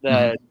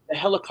the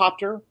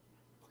helicopter,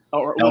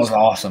 or That was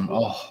awesome.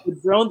 Oh, the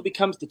drone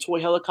becomes the toy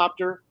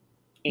helicopter,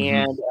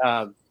 and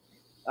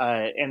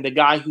the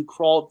guy who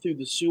crawled through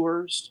the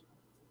sewers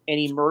and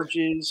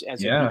emerges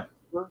as a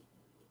beekeeper,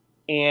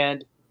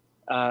 and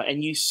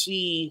you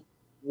see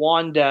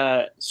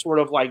Wanda sort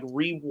of like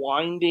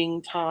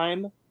rewinding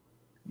time.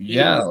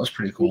 Yeah, that was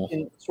pretty cool.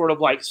 Sort of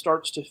like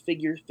starts to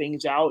figure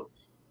things out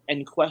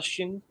and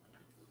question.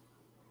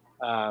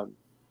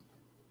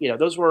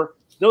 Those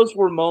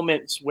were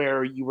moments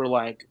where you were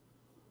like,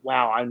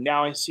 "Wow,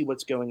 I see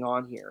what's going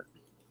on here."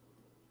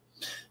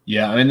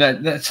 Yeah, I mean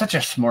that's such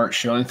a smart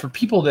show, and for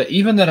people that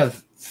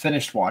have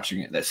finished watching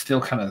it that still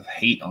kind of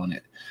hate on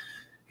it,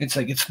 it's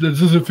like this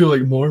doesn't feel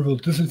like Marvel.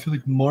 It doesn't feel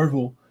like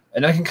Marvel,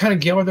 and I can kind of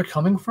get where they're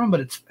coming from,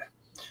 but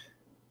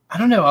I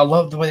don't know. I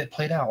love the way it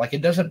played out. Like,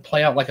 it doesn't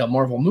play out like a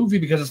Marvel movie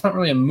because it's not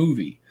really a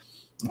movie.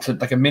 It's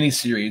like a mini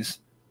series.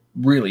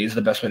 Really, is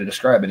the best way to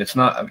describe it. It's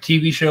not a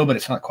TV show, but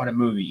it's not quite a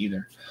movie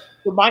either.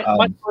 So my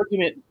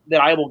argument that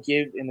I will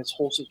give in this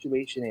whole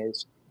situation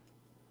is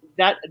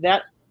that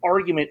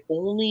argument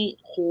only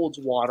holds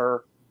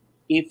water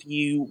if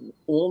you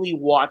only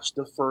watch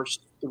the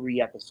first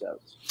 3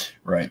 episodes.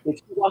 Right.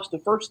 If you watch the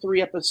first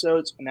 3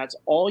 episodes and that's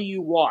all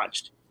you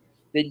watched,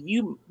 then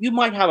you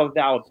might have a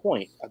valid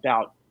point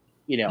about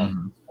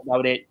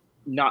about it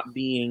not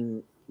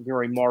being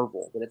very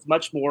Marvel, but it's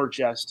much more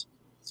just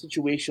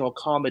situational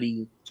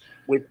comedy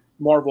with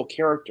Marvel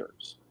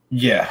characters.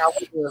 Yeah.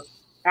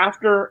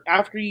 However,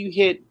 after you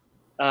hit,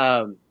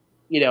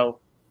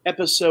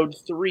 episode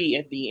 3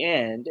 at the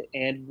end,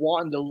 and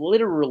Wanda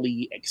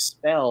literally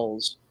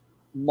expels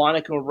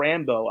Monica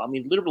Rambeau. I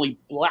mean, literally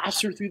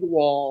blasts her through the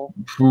wall,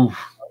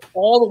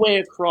 all the way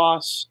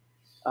across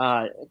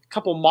a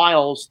couple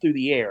miles through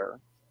the air,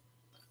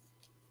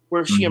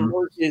 where she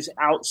emerges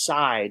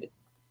outside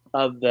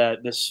of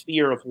the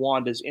sphere of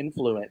Wanda's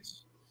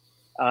influence,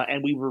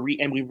 and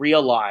we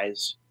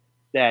realize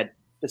that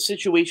the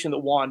situation that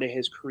Wanda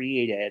has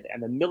created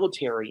and the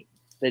military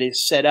that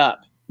is set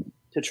up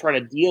to try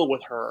to deal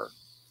with her,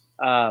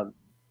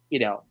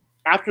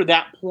 after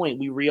that point,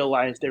 we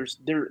realize there's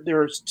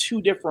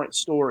 2 different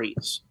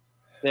stories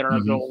that are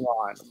going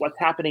on: what's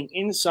happening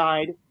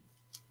inside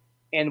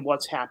and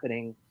what's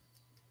happening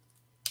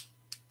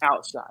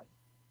outside.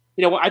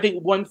 I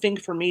think one thing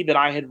for me that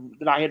I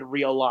had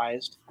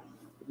realized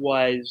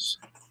was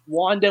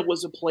Wanda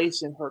was a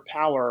place in her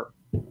power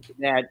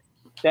that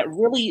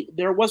really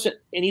there wasn't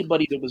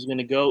anybody that was going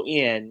to go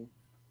in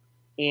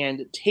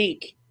and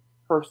take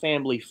her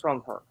family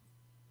from her,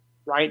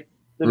 right?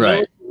 The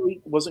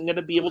military wasn't going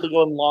to be able to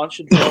go and launch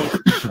a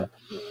drone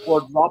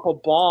or drop a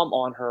bomb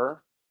on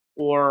her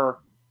or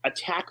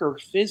attack her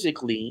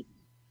physically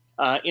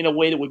in a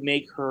way that would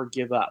make her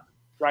give up,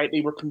 right?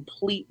 They were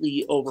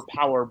completely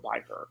overpowered by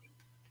her.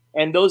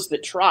 And those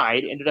that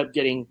tried ended up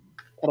getting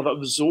kind of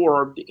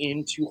absorbed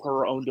into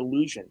her own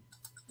delusion,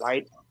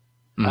 right?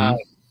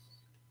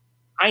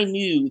 I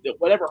knew that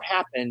whatever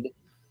happened,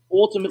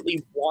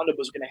 ultimately Wanda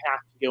was going to have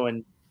to go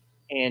and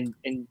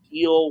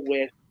deal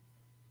with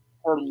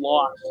her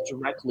loss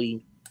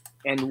directly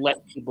and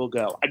let people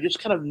go. I just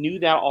kind of knew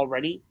that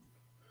already.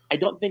 I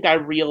don't think I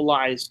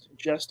realized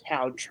just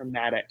how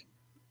traumatic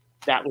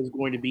that was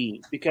going to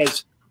be,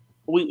 because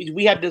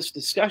we had this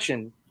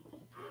discussion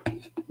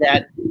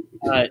that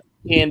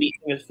in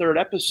the 3rd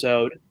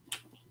episode,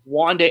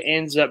 Wanda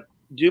ends up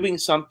doing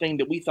something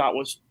that we thought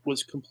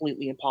was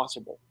completely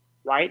impossible,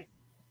 right?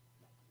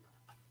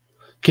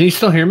 Can you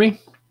still hear me?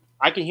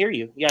 I can hear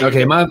you. Yeah.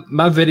 Okay,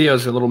 my video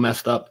is a little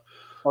messed up.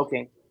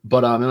 Okay.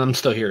 But I'm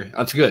still here.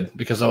 That's good,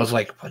 because I was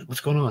like,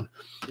 what's going on?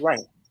 Right.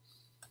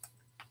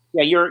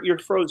 Yeah, you're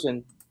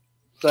frozen,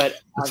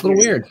 but it's a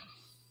little weird.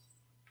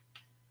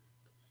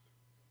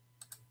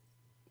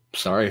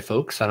 Sorry,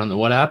 folks. I don't know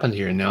what happened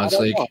here. Now it's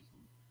like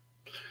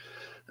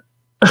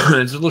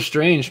it's a little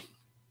strange.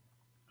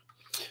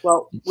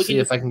 Well, we'll see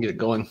if I can get it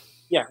going.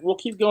 Yeah, we'll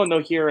keep going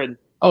though here, and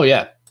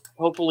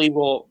hopefully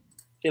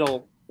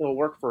it'll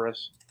work for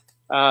us.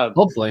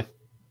 Hopefully.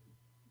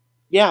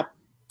 Yeah,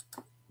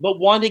 but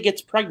Wanda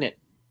gets pregnant.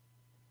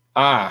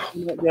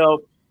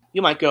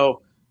 You might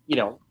go,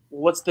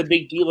 what's the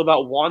big deal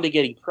about Wanda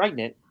getting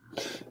pregnant?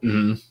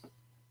 And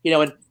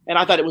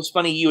I thought it was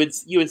funny you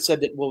had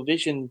said that, well,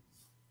 Vision,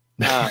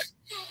 you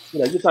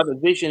thought that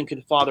Vision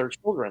could father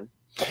children.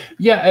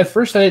 Yeah, at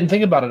first I didn't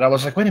think about it. I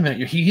was like, wait a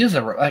minute, he is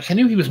I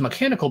knew he was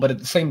mechanical, but at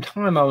the same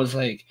time I was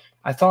like,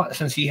 I thought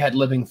since he had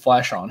living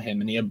flesh on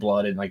him and he had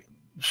blood and like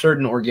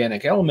certain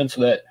organic elements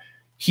that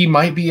he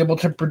might be able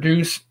to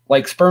produce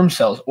like sperm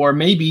cells, or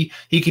maybe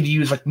he could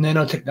use like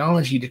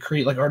nanotechnology to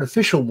create like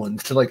artificial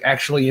ones to like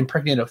actually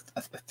impregnate a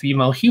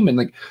female human.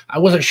 Like, I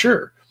wasn't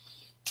sure,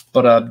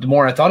 but the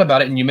more I thought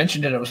about it and you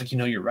mentioned it, I was like,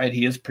 you're right.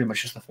 He is pretty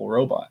much just a full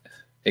robot.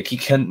 Like, he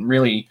couldn't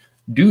really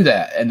do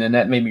that. And then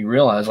that made me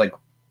realize like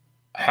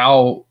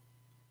how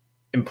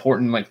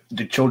important like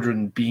the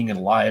children being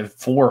alive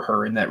for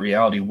her in that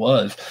reality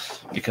was,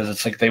 because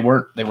it's like they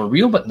were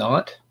real but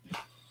not.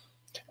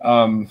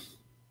 And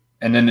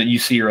then you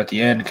see her at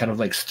the end kind of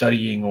like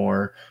studying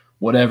or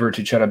whatever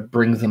to try to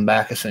bring them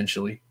back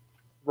essentially.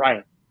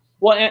 Right.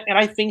 Well, and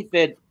I think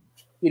that,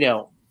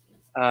 the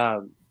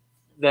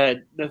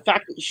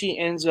fact that she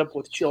ends up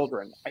with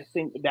children, I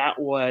think that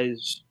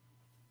was,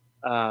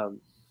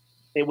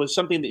 it was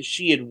something that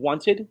she had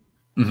wanted.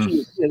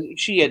 Mm-hmm.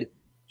 She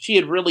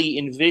had really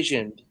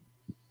envisioned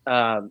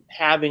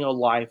having a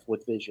life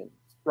with Vision,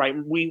 right?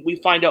 We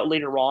find out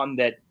later on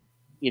that,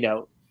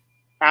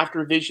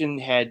 after Vision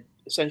had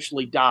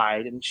essentially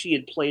died and she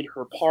had played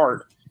her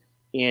part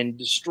in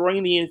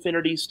destroying the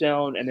Infinity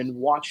Stone and then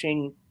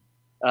watching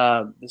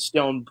the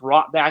stone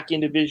brought back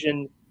into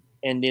Vision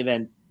and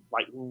then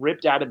like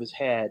ripped out of his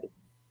head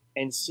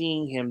and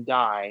seeing him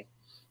die.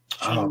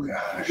 She goes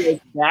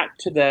back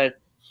to the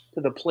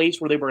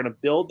place where they were going to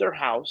build their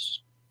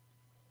house,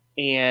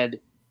 and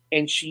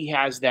she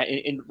has that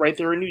in right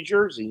there in New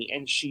Jersey,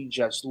 and she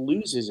just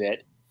loses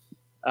it.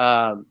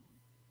 Goes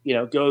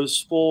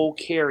full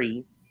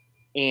Carrie,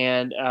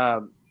 and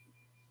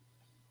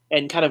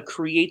kind of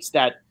creates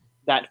that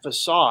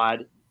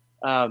facade,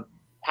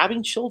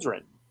 having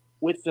children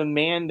with the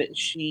man that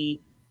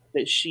she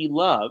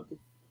loved,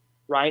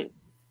 right?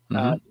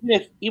 Mm-hmm.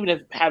 Even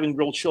if having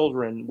real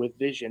children with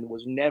Vision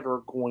was never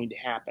going to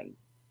happen,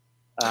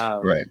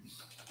 Right.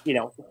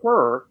 For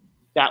her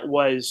that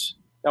was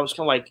kind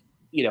of like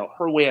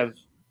her way of,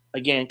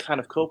 again, kind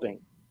of coping.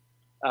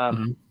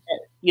 Mm-hmm.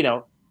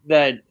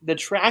 The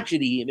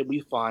tragedy that we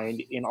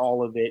find in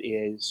all of it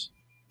is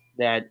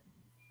that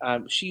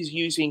she's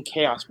using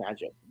chaos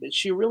magic that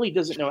she really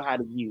doesn't know how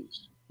to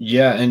use.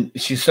 Yeah, and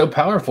she's so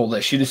powerful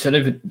that she just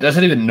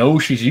doesn't even know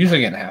she's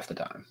using it half the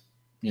time.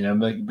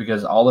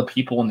 Because all the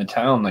people in the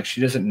town, like,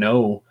 she doesn't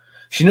know.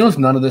 She knows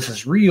none of this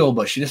is real,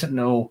 but she doesn't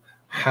know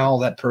how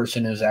that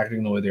person is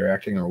acting the way they're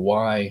acting or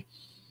why.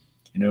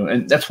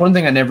 And that's one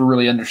thing I never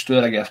really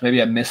understood, I guess.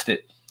 Maybe I missed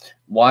it.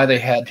 Why they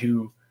had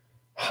to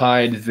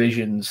hide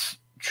Vision's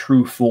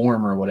true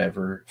form or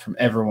whatever from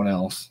everyone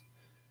else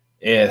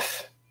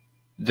if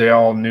they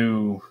all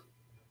knew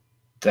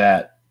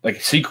that,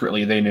 like,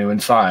 secretly they knew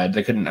inside.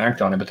 They couldn't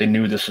act on it, but they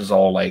knew this was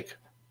all, like,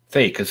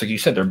 fake. Because, like you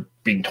said, they're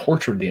being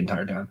tortured the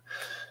entire time.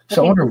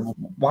 So I wonder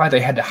why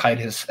they had to hide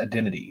his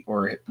identity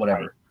or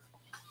whatever.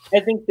 I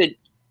think that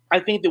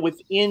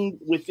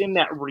within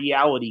that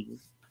reality,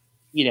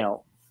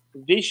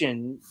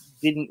 Vision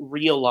didn't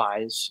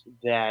realize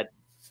that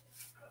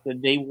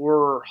they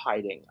were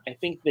hiding. I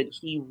think that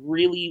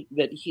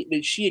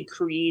she had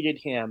created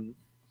him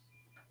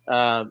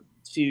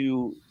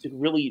to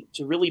really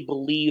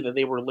believe that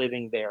they were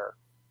living there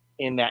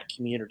in that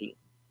community.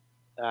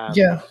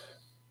 Yeah.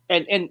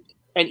 And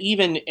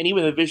even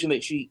the Vision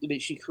that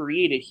she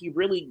created, he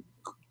really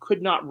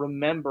could not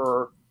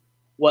remember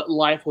what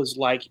life was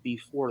like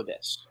before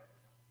this.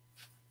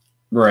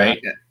 Right.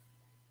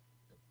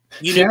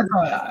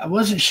 I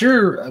wasn't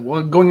sure.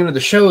 Well, going into the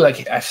show,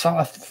 like, I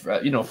saw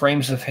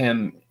frames of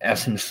him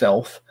as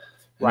himself,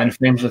 and then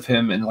frames of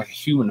him in like a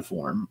human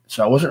form.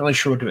 So I wasn't really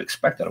sure what to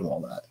expect out of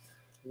all that.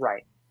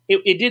 Right.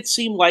 It did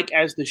seem like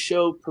as the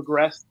show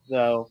progressed,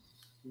 though,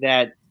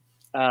 that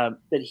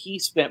he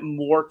spent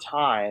more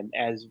time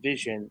as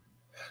Vision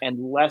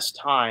and less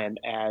time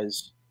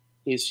as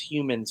his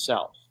human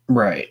self.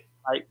 Right.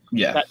 Right.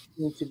 Yeah. That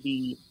seemed to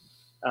be,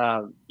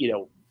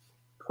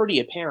 pretty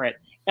apparent.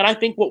 And I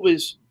think what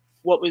was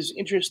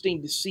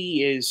interesting to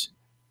see is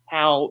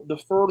how the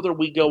further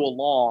we go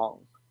along,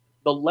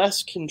 the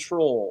less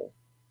control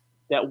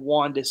that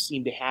Wanda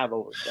seemed to have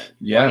over things.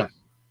 Yeah. Right?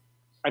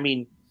 I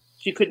mean,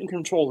 she couldn't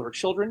control her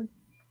children,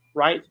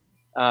 right?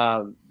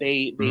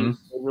 They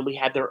really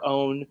had their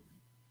own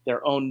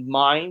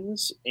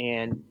minds,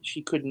 and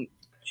she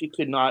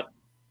could not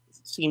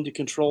seem to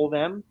control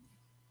them.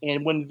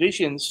 And when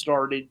Vision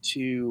started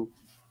to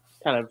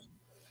kind of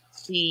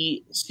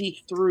see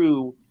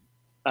through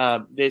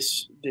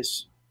this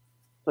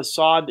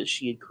facade that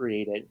she had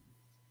created,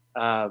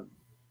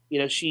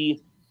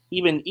 she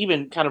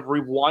even kind of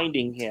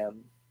rewinding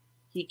him,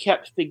 he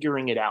kept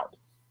figuring it out.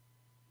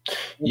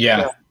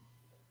 Yeah.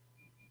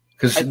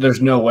 Because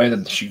there's no way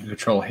that she could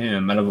control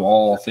him. Out of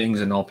all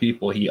things and all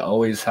people, he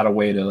always had a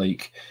way to,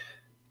 like,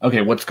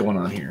 okay, what's going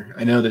on here?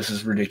 I know this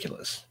is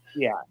ridiculous.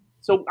 Yeah.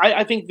 So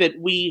I think that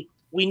we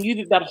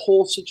knew that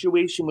whole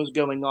situation was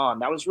going on.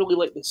 That was really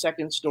like the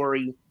second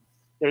story,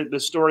 the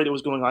story that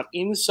was going on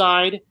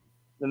inside.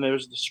 Then there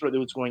was the story that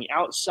was going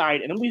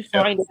outside. And then we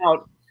find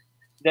out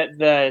that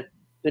the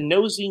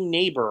nosy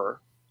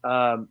neighbor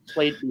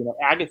played,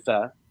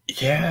 Agatha.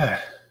 Yeah.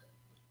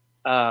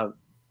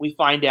 We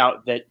find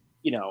out that,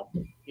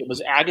 it was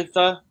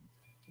Agatha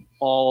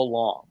all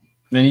along.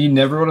 And you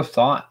never would have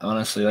thought,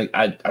 honestly. Like,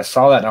 I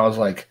saw that and I was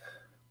like,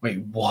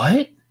 wait,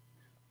 what?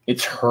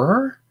 It's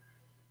her?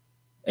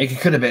 It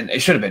should have been,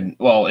 it should have been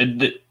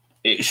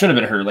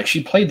her. Like,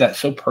 she played that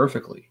so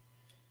perfectly.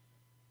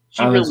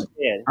 She really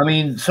did. I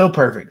mean, so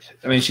perfect.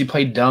 I mean, she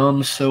played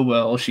dumb so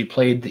well. She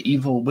played the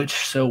evil witch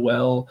so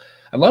well.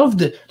 I love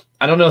the.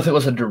 I don't know if it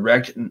was a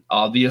direct and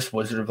obvious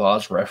Wizard of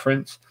Oz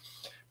reference,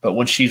 but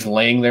when she's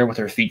laying there with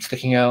her feet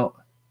sticking out,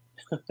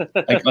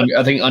 like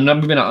I think I'm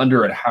not even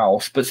under a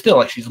house, but still,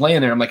 like she's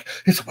laying there. I'm like,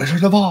 it's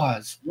Wizard of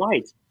Oz.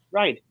 Right,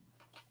 right.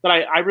 But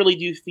I really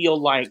do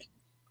feel like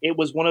it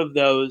was one of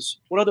those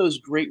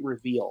great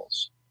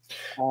reveals.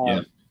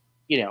 Yeah.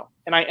 You know,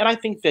 and I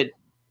think that,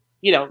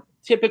 you know,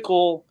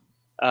 typical,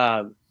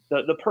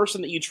 the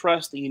person that you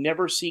trust that you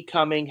never see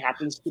coming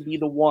happens to be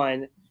the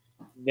one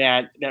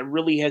that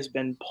really has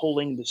been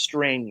pulling the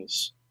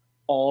strings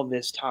all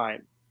this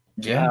time.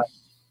 Yeah.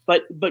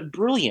 But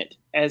brilliant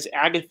as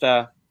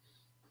Agatha,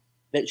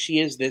 that she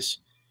is this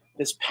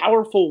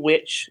powerful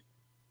witch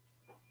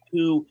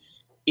who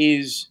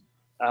is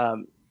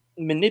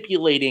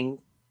manipulating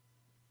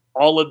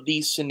all of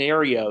these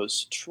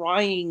scenarios,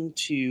 trying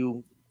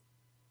to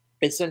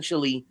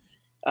essentially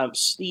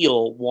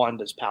steal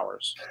Wanda's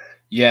powers.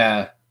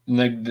 Yeah. And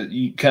like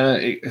you kind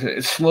of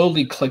it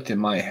slowly clicked in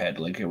my head.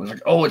 Like it was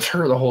like, oh, it's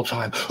her the whole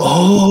time.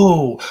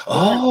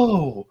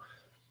 Oh.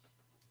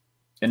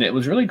 And it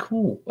was really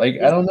cool. Like,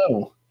 I don't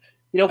know.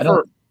 You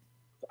know,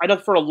 I know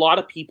for a lot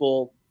of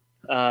people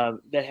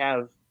that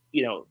have,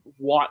 you know,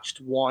 watched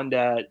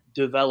Wanda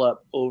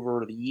develop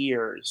over the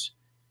years,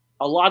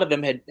 a lot of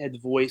them had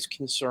voiced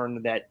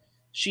concern that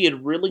she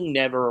had really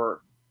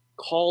never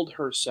called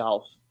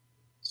herself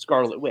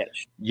Scarlet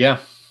Witch. Yeah.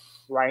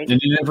 Right? And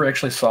you never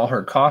actually saw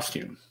her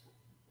costume.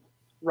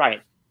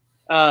 Right.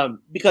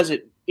 Because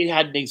it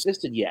hadn't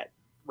existed yet.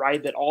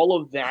 Right? That all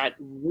of that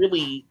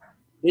really,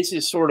 this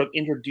is sort of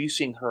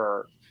introducing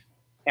her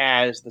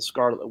as the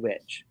Scarlet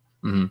Witch.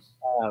 Mm-hmm.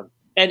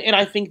 And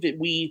I think that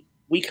we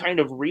kind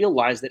of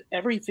realize that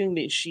everything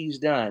that she's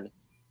done,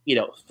 you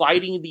know,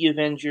 fighting the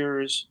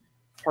Avengers,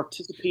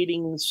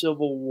 participating in the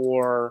Civil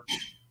War,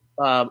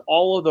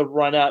 all of the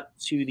run up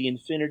to the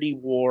Infinity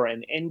War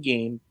and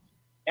Endgame,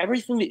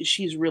 everything that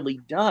she's really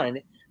done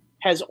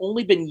has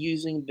only been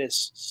using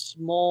this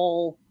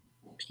small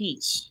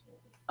piece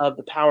of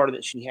the power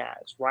that she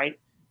has, right?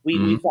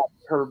 We thought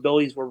her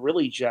abilities were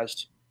really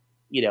just,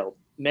 you know,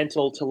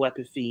 mental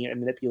telepathy and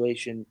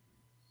manipulation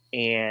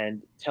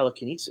and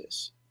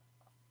telekinesis.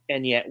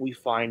 And yet we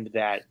find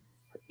that,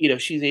 you know,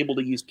 she's able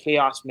to use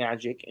chaos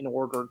magic in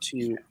order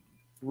to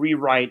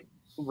rewrite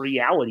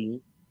reality,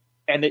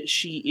 and that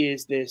she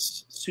is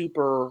this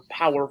super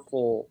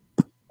powerful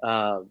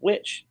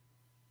witch.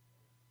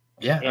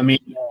 Yeah, and, I mean,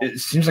 it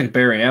seems like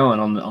Barry Allen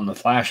on the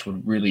Flash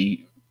could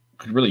really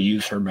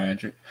use her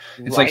magic.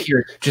 It's like,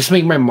 here, just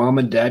make my mom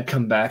and dad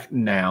come back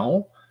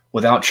now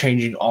without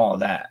changing all of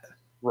that.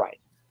 Right.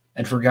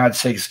 And for God's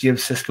sakes, give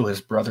Cisco his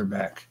brother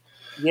back.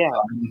 Yeah.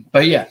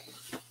 But yeah,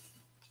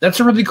 that's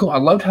a really cool. I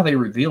loved how they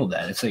revealed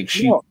that. It's like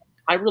she. Yeah,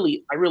 I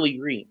really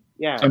agree.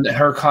 Yeah. And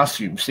her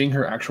costume, seeing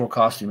her actual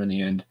costume in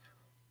the end,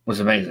 was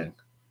amazing.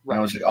 Right. I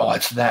was like, oh,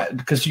 it's that,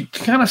 because you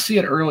kind of see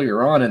it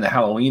earlier on in the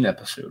Halloween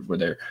episode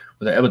where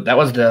that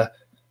was the.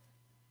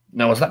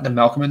 Now, was that the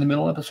Malcolm in the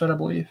Middle episode, I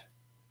believe?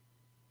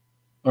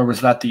 Or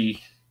was that the.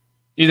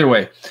 Either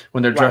way,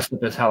 when they're dressed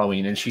up as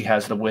Halloween and she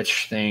has the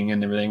witch thing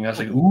and everything, I was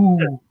like,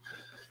 ooh.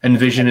 And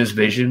Vision is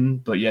Vision,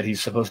 but yet he's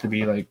supposed to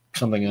be like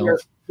something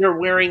else. They're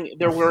wearing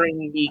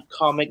the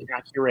comic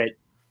accurate,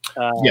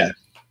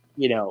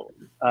 you know,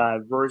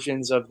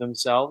 versions of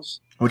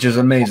themselves, which is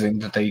amazing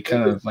that they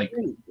kind of like.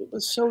 It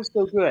was so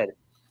good.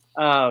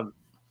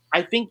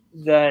 I think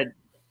that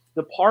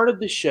the part of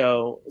the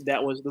show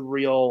that was the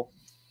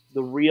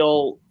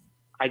real,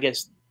 I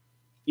guess,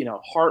 you know,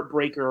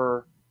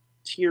 heartbreaker,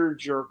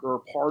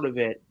 tearjerker part of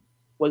it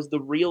was the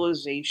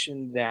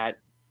realization that.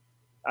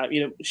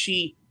 You know,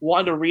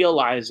 Wanda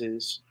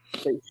realizes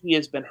that she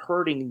has been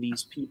hurting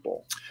these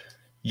people.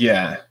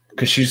 Yeah,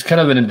 because she's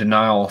kind of in a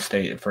denial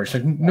state at first.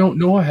 Like,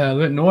 no, I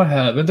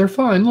haven't. They're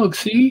fine. Look,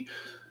 see?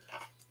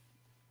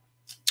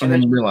 And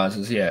then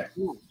realizes,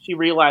 she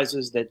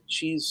realizes that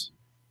she's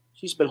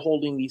been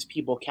holding these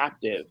people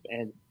captive,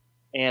 and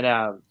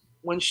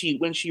when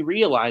she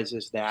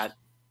realizes that,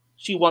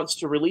 she wants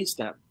to release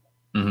them,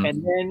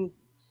 and then,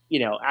 you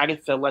know,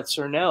 Agatha lets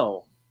her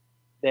know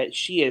that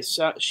she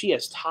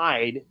has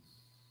tied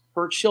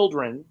her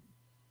children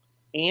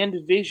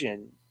and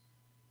Vision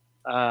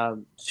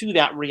to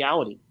that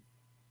reality.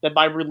 That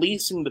by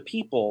releasing the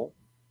people,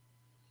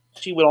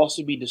 she would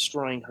also be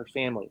destroying her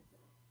family.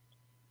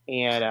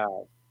 And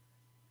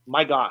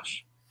my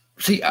gosh.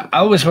 See, I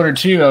always wondered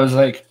too. I was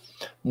like,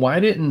 why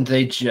didn't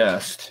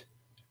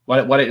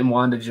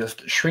Wanda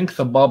just shrink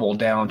the bubble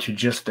down to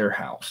just their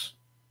house?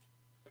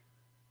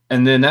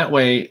 And then that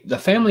way, the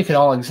family could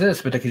all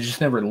exist, but they could just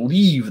never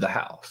leave the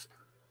house.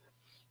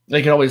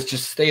 They could always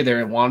just stay there,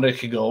 and Wanda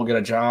could go get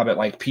a job at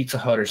like Pizza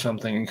Hut or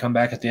something and come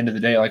back at the end of the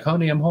day like,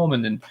 honey, I'm home.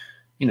 And then,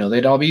 you know,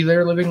 they'd all be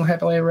there living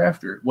happily ever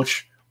after,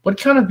 which would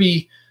kind of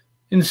be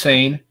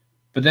insane.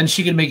 But then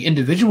she could make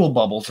individual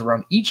bubbles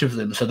around each of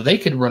them so that they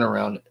could run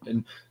around.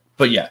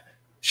 But yeah,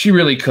 she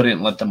really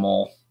couldn't let them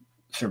all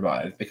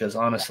survive because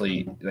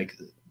honestly, like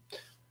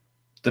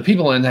the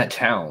people in that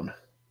town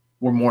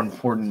were more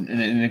important,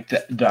 and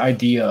the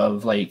idea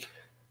of like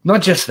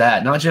not just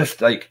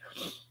like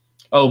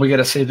oh, we got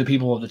to save the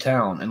people of the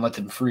town and let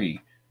them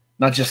free.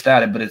 Not just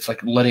that, but it's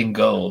like letting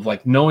go of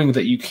like knowing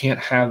that you can't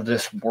have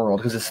this world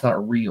because it's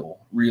not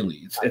real,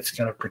 really. It's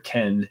kind of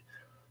pretend,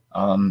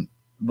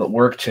 but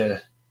work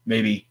to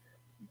maybe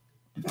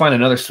find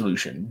another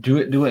solution. Do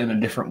it in a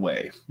different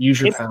way.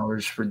 Use your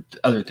powers for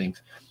other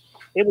things.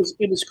 It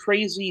was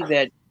crazy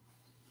that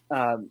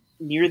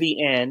near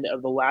the end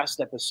of the last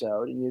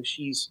episode,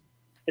 she's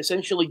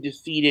essentially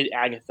defeated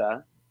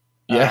Agatha,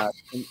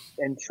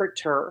 and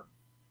tricked her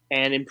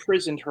and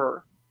imprisoned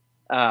her.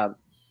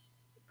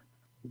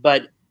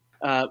 But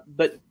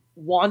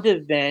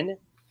Wanda then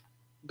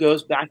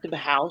goes back to the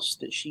house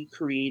that she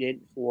created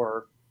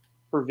for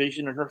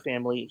Vision and her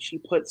family. She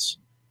puts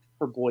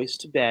her boys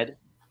to bed,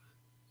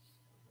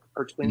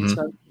 her twin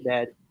sons to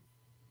bed,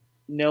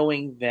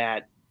 knowing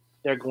that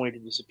they're going to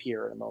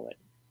disappear in a moment.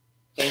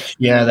 And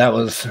that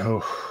was.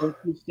 And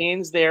she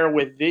stands there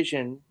with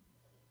Vision,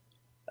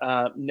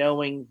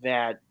 knowing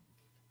that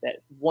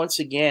once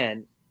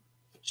again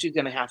she's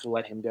going to have to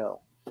let him go.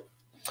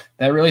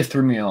 That really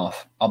threw me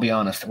off. I'll be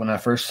honest. When I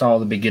first saw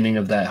the beginning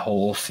of that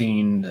whole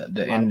scene,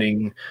 the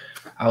ending,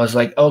 I was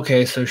like,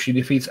 okay, so she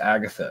defeats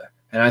Agatha.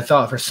 And I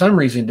thought for some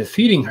reason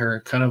defeating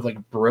her kind of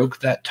like broke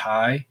that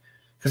tie.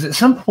 Because at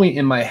some point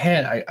in my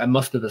head, I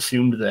must have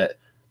assumed that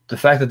the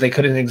fact that they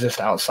couldn't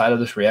exist outside of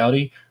this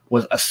reality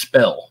was a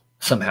spell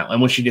somehow. And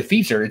when she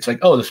defeats her, it's like,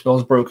 oh, the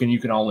spell's broken. You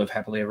can all live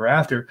happily ever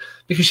after.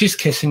 Because she's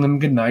kissing them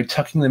goodnight,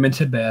 tucking them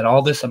into bed,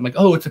 all this. I'm like,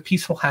 oh, it's a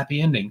peaceful,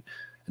 happy ending.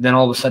 And then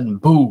all of a sudden,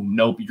 boom,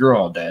 nope, you're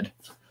all dead.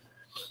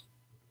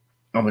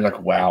 I'm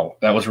like, wow,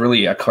 that was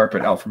really a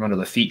carpet out from under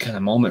the feet kind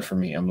of moment for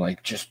me. I'm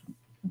like, just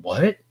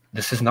what?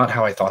 This is not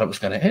how I thought it was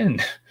going to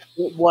end.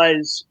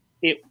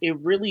 It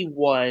really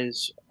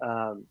was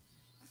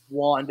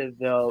Wanda,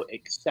 though,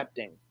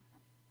 accepting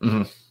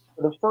for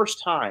the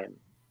first time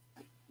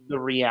the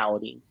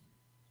reality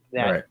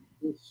that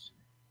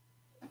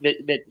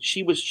that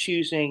she was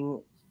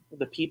choosing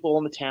the people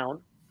in the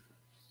town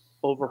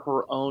over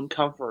her own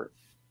comfort,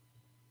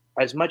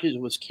 as much as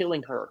it was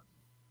killing her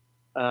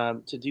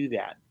to do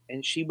that.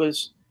 And she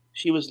was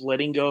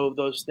letting go of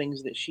those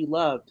things that she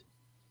loved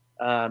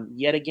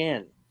yet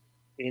again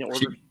in order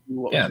to do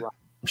what was right.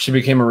 She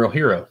became a real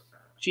hero.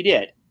 She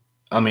did.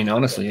 I mean,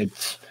 honestly,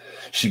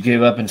 she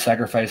gave up and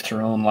sacrificed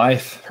her own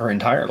life, her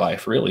entire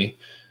life, really,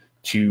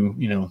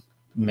 to,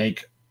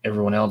 make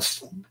everyone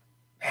else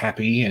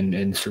happy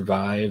and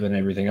survive and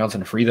everything else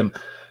and free them.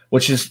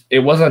 It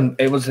was an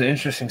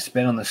interesting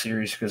spin on the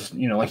series because,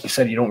 like you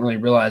said, you don't really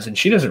realize, and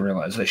she doesn't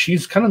realize that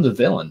she's kind of the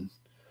villain.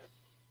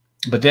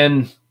 But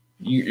then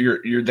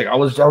I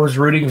was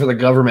rooting for the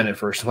government at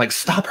first. I'm like,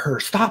 stop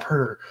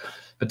her.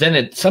 But then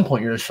at some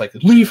point you're just like,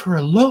 leave her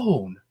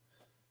alone.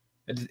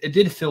 It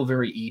did feel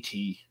very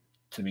E.T.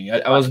 to me.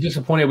 I was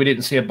disappointed we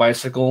didn't see a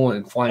bicycle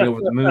and flying over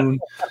the moon,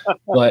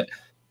 but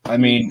I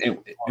mean,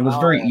 it was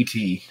very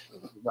E.T.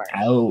 Right.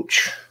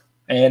 Ouch,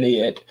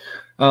 idiot.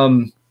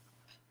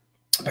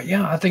 But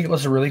yeah, I think it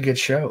was a really good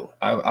show.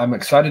 I'm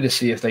excited to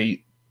see if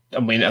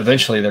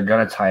eventually they're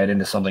going to tie it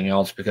into something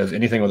else, because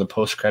anything with a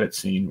post-credit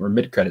scene or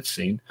mid-credit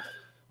scene,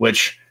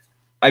 which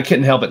I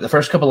couldn't help it. The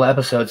first couple of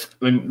episodes,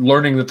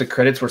 learning that the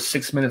credits were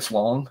 6 minutes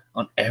long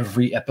on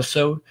every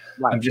episode,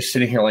 I'm just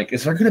sitting here like,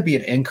 is there going to be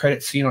an end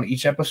credit scene on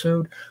each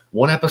episode?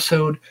 One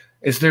episode?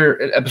 Is there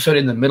an episode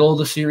in the middle of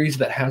the series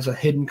that has a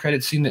hidden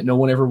credit scene that no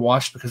one ever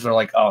watched because they're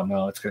like, oh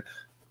no, it's good.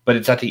 But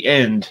it's at the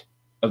end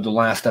of the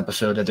last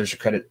episode that there's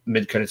a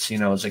mid-credit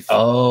scene. I was like,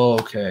 oh,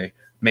 okay.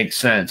 Makes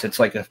sense. It's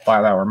like a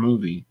 5-hour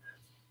movie,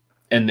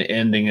 and the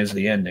ending is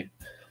the ending.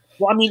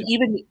 Well, I mean,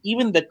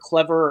 even the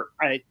clever.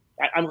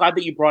 I'm glad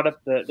that you brought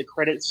up the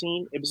credit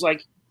scene. It was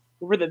like,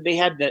 remember that they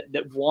had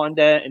that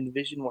Wanda and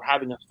Vision were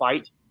having a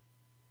fight,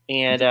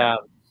 and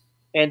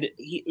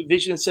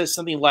Vision says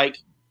something like,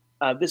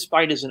 "This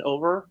fight isn't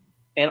over,"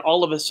 and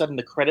all of a sudden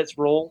the credits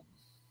roll.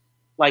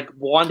 Like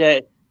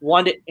Wanda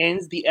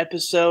ends the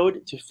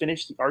episode to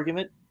finish the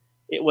argument.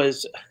 It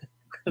was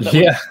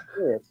that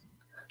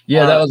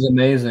was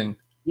amazing.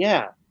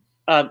 Yeah,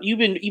 you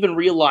even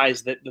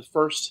realize that the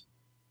first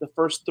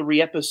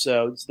 3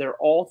 episodes, they're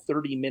all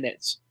 30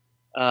 minutes,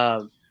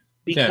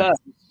 because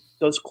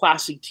those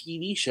classic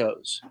TV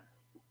shows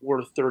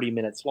were 30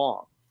 minutes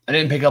long. I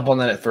didn't pick up on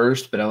that at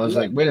first, but I was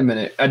like, wait a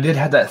minute. I did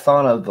have that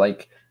thought of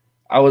like,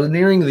 I was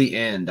nearing the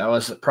end. I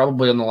was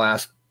probably on the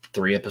last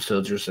 3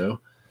 episodes or so.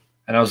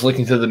 And I was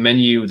looking through the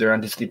menu there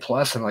on Disney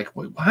Plus. And I'm like,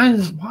 wait,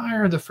 why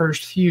are the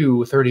first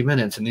few 30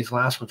 minutes and these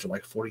last ones are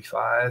like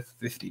 45,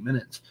 50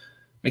 minutes?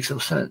 Makes no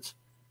sense.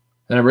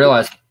 Then I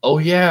realized, oh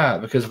yeah,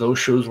 because those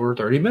shows were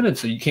 30 minutes,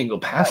 so you can't go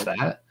past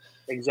that.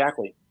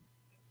 Exactly.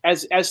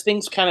 As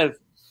things kind of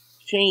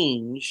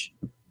change,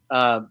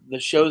 the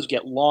shows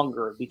get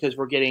longer because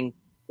we're getting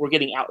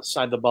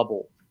outside the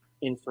bubble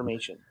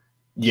information.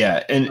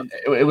 Yeah, and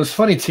it was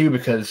funny too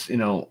because I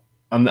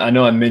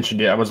know I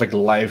mentioned it. I was like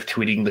live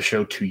tweeting the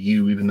show to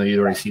you, even though you'd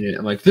already seen it.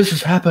 I'm like, this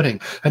is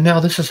happening, and now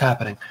this is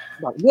happening.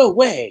 Like, no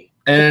way.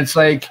 And it's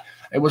like,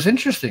 it was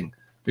interesting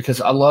because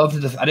I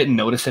loved I didn't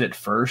notice it at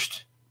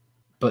first,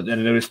 but then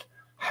I noticed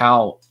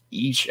how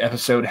each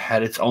episode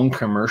had its own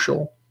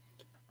commercial,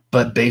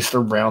 but based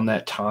around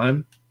that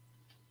time.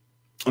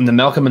 And the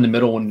Malcolm in the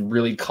Middle one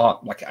really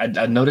caught, like,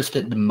 I noticed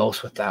it the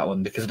most with that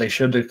one because they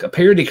showed a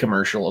parody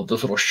commercial of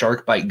those little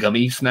shark bite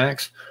gummy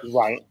snacks.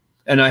 Right.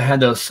 And I had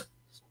those,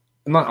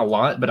 not a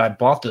lot, but I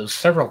bought those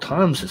several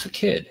times as a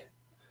kid.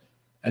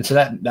 And so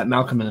that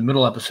Malcolm in the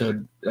Middle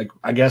episode, like,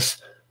 I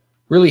guess,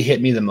 really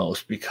hit me the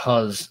most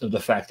because of the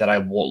fact that I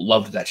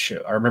loved that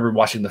show. I remember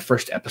watching the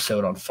first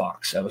episode on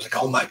Fox. I was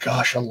like, oh my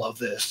gosh, I love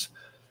this.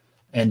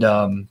 And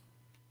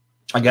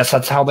I guess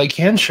that's how they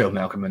can show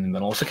Malcolm in the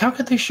Middle. It's like, how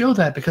could they show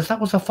that? Because that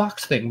was a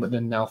Fox thing. But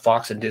then now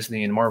Fox and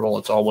Disney and Marvel,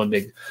 it's all one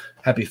big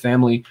happy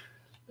family.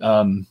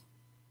 And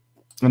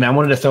I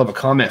wanted to throw up a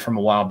comment from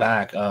a while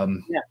back.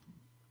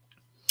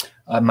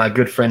 My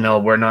good friend,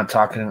 we're not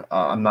talking.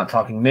 I'm not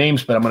talking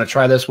names, but I'm going to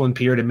try this one.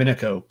 Pierre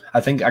Domenico.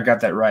 I think I got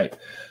that right.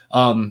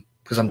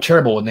 Because I'm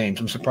terrible with names.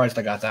 I'm surprised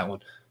I got that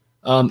one.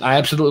 I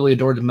absolutely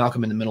adored the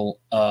Malcolm in the Middle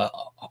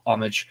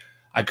homage.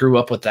 I grew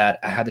up with that.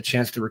 I had the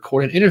chance to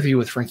record an interview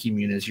with Frankie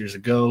Muniz years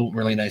ago.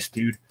 Really nice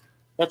dude.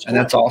 That's cool. And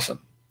that's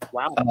awesome.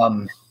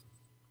 Wow.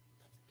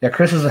 Yeah,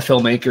 Chris is a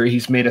filmmaker.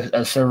 He's made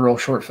several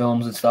short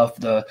films and stuff.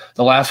 The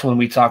last one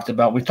we talked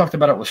about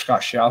it with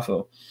Scott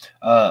Schiaffo.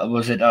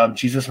 Was it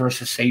Jesus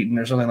versus Satan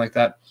or something like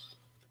that?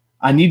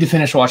 I need to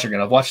finish watching it.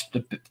 I've watched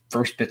the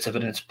first bits of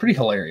it, and it's pretty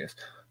hilarious.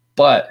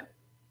 But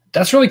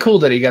that's really cool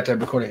that he got to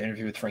record an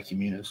interview with Frankie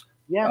Muniz.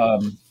 Yeah.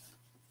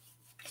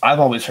 I've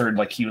always heard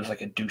like he was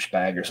like a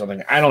douchebag or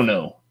something. I don't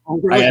know. Oh,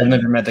 really? I've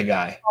never met the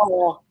guy.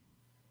 Oh.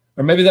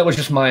 Or maybe that was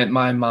just my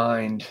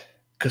mind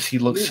because he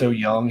looks so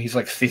young. He's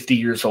like 50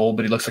 years old,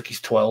 but he looks like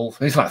he's 12.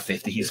 He's not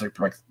 50. He's like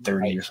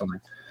 30 or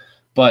something.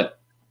 But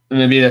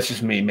maybe that's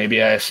just me.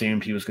 Maybe I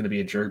assumed he was going to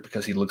be a jerk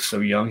because he looks so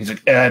young. He's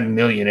like, I'm a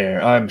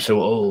millionaire. I'm so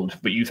old,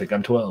 but you think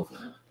I'm 12.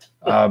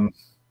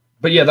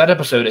 But yeah, that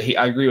episode,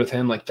 I agree with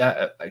him. Like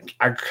that,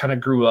 I kind of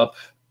grew up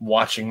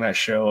watching that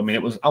show. I mean, I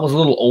was a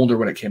little older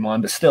when it came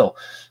on, but still,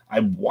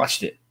 I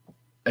watched it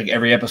like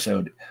every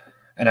episode,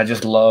 and I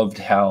just loved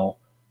how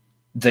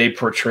they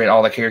portrayed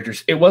all the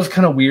characters. It was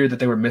kind of weird that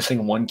they were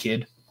missing one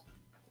kid,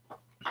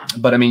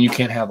 but I mean, you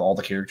can't have all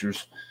the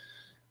characters.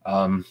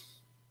 But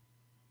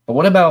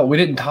what about, we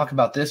didn't talk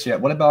about this yet.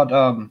 What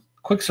about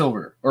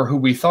Quicksilver, or who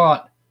we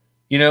thought,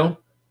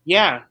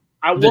 Yeah.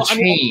 the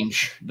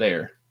change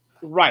there.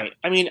 Right.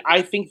 I mean,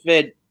 I think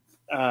that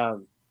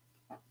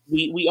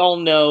we all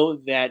know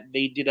that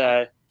they did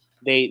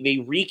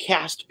they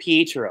recast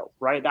Pietro,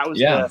 right? That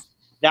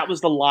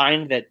was the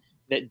line that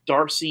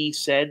Darcy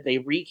said. They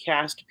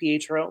recast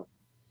Pietro.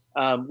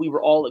 We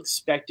were all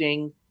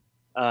expecting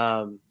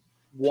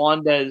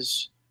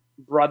Wanda's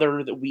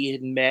brother that we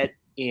had met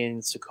in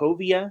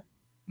Sokovia,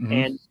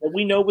 and that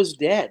we know was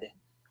dead.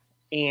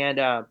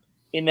 And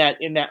in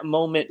that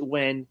moment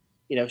when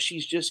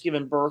she's just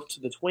given birth to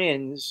the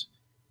twins,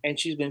 and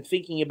she's been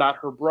thinking about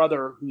her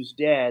brother who's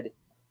dead,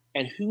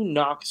 and who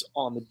knocks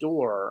on the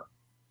door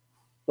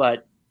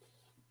but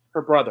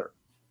her brother.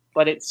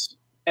 But it's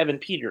Evan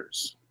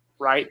Peters,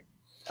 right?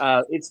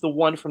 It's the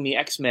one from the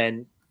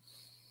X-Men,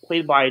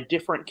 played by a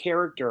different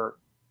character.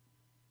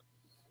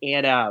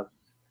 And,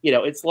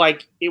 it was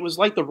like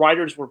the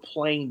writers were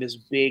playing this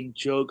big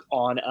joke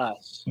on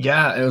us.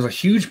 Yeah, it was a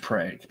huge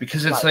prank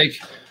because it's like,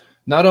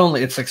 not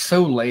only, it's like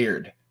so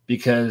layered.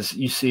 Because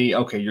you see,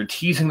 okay, you're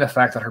teasing the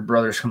fact that her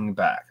brother's coming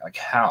back. Like,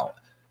 how?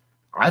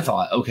 I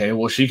thought, okay,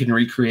 well, she can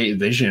recreate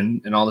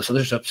Vision and all this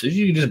other stuff, so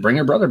you can just bring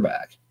her brother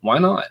back. Why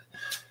not?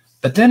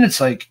 But then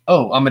it's like,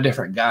 oh, I'm a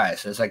different guy.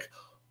 So it's like,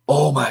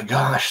 oh my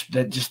gosh,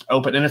 that just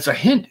opened. And it's a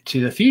hint to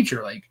the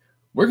future. Like,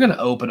 we're going to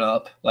open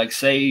up, like,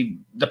 say,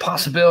 the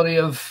possibility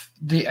of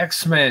the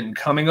X-Men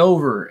coming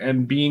over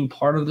and being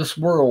part of this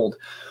world,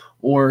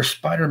 or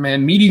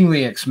Spider-Man meeting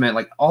the X-Men.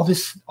 Like, all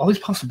these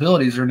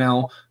possibilities are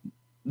now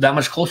that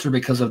much closer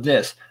because of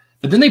this.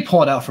 But then they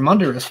pull it out from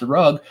under us, the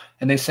rug,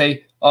 and they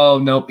say, oh,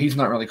 no, he's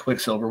not really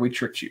Quicksilver. We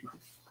tricked you.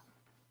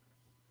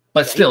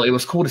 But still, it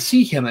was cool to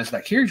see him as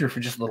that character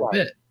for just a little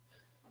bit.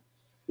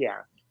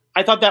 Yeah.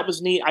 I thought that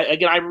was neat. I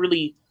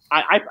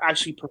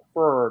actually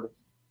preferred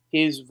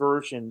his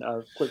version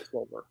of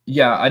Quicksilver.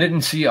 Yeah, I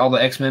didn't see all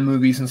the X-Men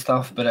movies and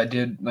stuff, but I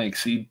did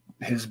see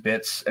his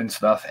bits and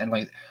stuff.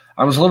 And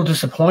I was a little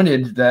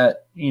disappointed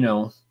that,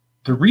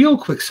 the real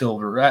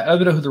Quicksilver, I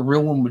don't know who the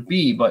real one would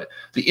be, but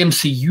the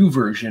MCU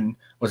version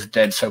was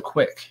dead so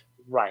quick.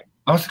 Right.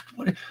 I was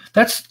like,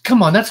 that's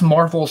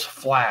Marvel's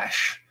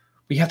Flash.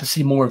 We have to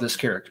see more of this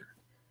character.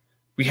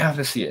 We have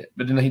to see it.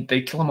 But then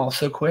they kill him all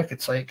so quick.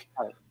 It's like,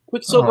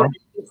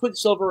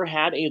 Quicksilver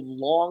had a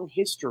long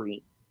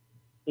history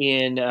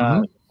in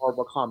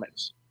Marvel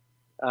Comics.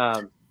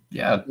 That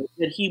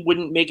he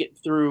wouldn't make it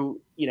through,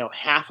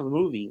 half of the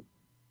movie.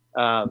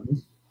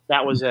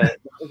 That was a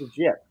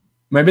jip.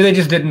 Maybe they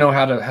just didn't know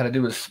how to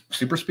do his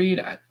super speed.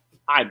 I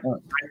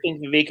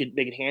think that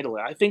they could handle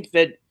it. I think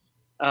that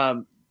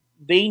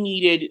they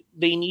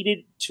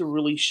needed to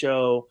really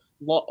show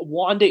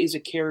Wanda is a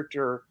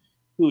character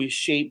who is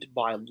shaped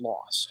by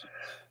loss,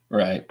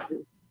 right?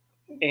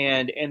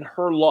 And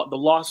the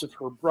loss of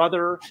her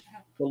brother,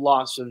 the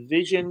loss of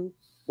Vision,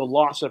 the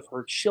loss of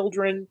her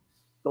children,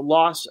 the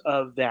loss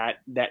of that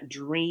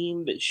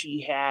dream that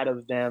she had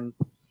of them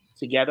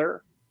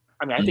together.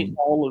 I mean, I think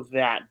all of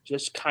that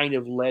just kind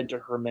of led to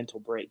her mental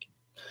break.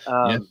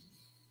 Yeah.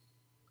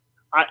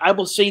 I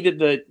will say that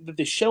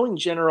the show in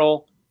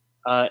general,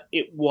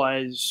 it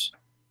was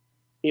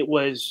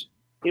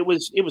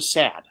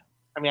sad.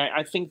 I mean,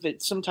 I think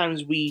that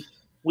sometimes we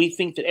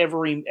think that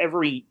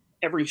every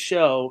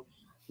show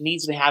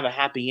needs to have a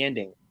happy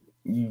ending.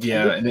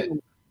 Yeah,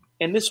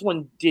 and this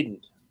one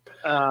didn't.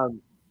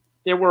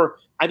 There are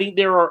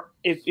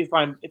if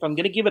I'm going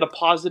to give it a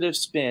positive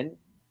spin,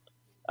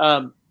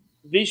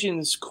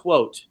 Vision's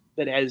quote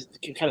that has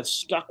kind of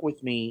stuck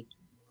with me,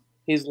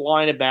 his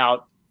line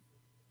about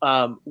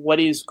what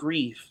is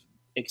grief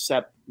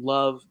except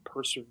love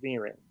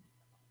persevering.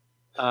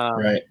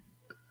 Right.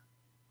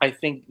 I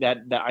think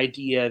that the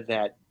idea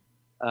that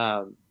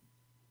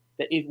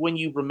that when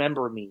you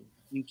remember me,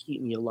 you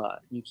keep me alive.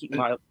 You keep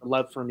my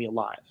love for me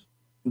alive.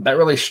 That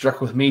really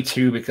struck with me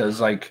too, because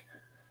like,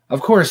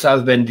 of course,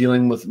 I've been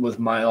dealing with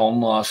my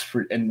own loss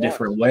in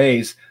different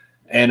ways,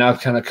 and I've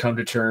kind of come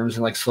to terms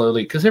and like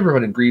slowly, because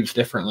everybody grieves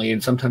differently,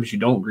 and sometimes you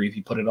don't grieve,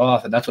 you put it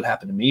off, and that's what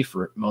happened to me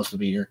for most of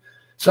the year.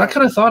 So I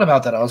kind of thought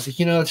about that. I was like,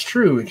 it's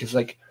true, because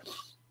like,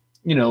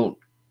 you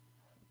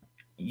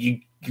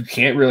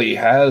can't really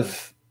well,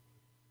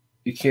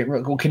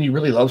 can you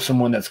really love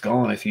someone that's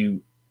gone if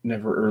you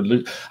never or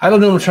lose? I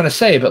don't know what I'm trying to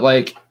say, but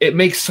like, it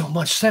makes so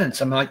much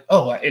sense. I'm like,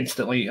 oh, I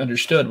instantly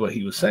understood what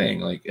he was saying,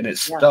 like, and it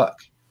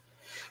stuck.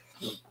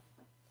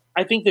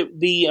 I think that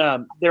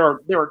there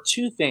are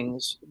two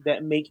things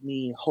that make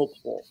me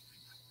hopeful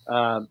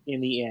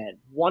in the end.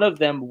 One of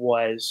them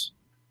was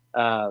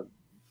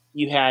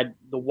you had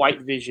the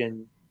White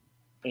Vision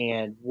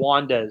and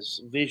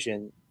Wanda's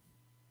Vision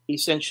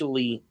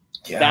essentially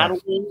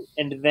battling,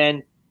 and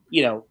then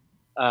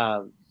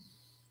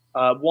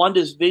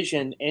Wanda's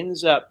Vision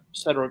ends up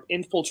sort of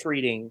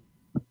infiltrating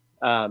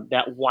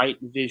that White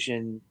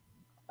Vision,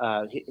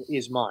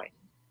 his mind,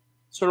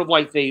 sort of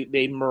like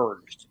they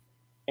merged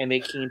and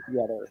they came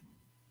together.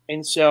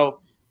 And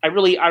so I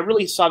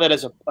really saw that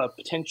as a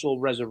potential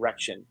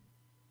resurrection.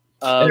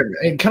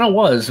 It kind of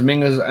was. I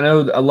mean,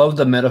 I love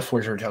the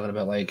metaphors you were talking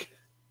about. Like,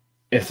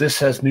 if this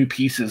has new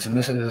pieces and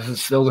this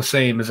is still the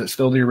same, is it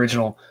still the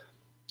original?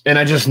 And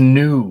I just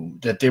knew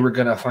that they were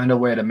going to find a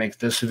way to make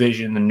this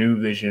Vision the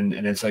new Vision.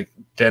 And it's like,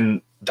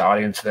 then the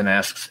audience then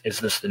asks, is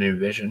this the new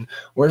Vision?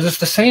 Or is this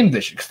the same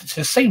Vision? Because it's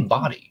the same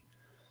body.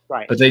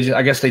 Right. But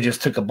I guess they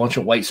just took a bunch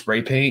of white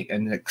spray paint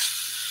and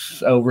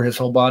over his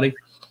whole body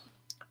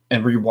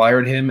and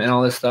rewired him and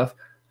all this stuff.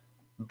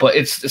 But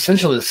it's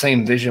essentially the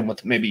same Vision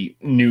with maybe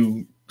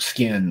new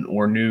skin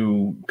or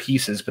new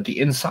pieces, but the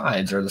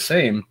insides are the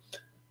same.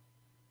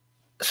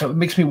 So it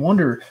makes me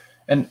wonder,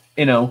 and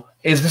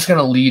is this going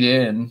to lead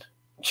in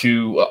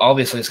to?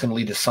 Obviously, it's going to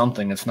lead to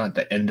something. It's not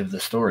the end of the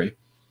story,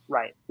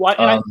 right? Well,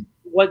 and I think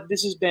what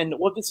this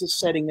is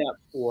setting up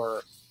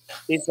for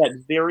is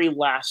that very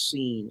last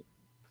scene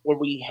where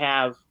we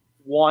have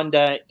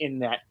Wanda in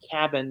that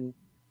cabin,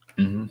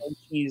 and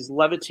she's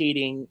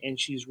levitating and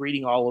she's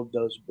reading all of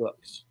those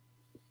books.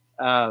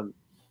 And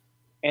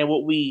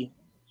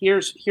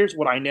here's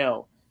what I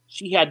know: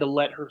 she had to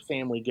let her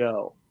family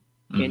go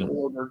in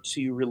order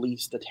to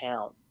release the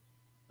town.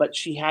 But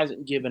she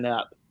hasn't given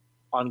up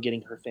on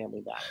getting her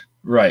family back.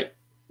 Right.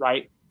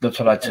 That's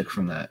what I took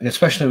from that. And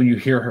especially when you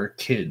hear her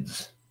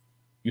kids,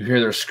 you hear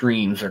their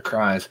screams, their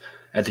cries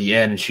at the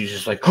end, and she's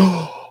just like,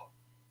 oh,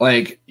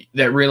 like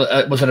that.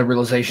 Was it a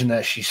realization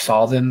that she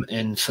saw them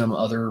in some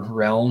other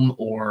realm,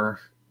 or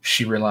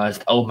she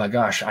realized, oh my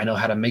gosh, I know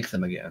how to make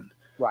them again.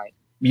 Right.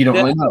 You don't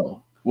really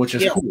know, which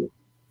is cool.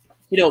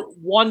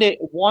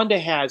 Wanda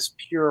has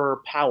pure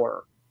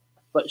power,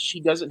 but she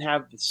doesn't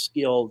have the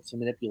skill to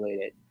manipulate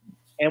it.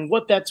 And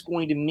what that's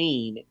going to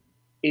mean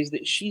is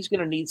that she's going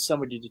to need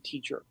somebody to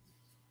teach her.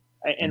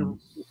 And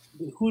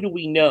who do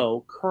we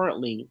know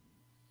currently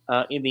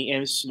in the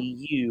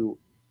MCU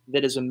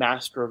that is a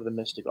master of the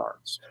mystic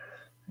arts?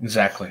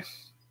 Exactly.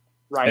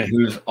 Right. And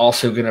who's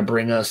also going to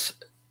bring us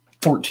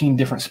 14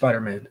 different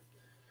Spider-Man.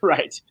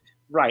 Right.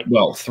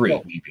 Well,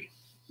 3 maybe.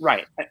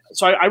 Right.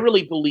 So I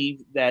really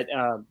believe that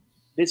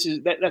that's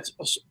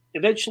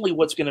eventually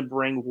what's going to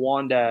bring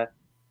Wanda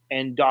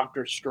and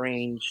Doctor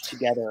Strange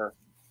together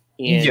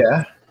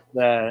in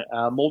the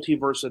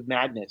multiverse of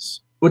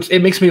madness. Which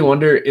it makes me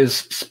wonder, is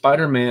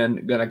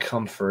Spider-Man going to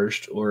come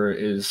first, or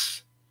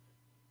is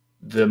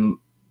the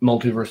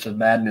multiverse of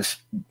madness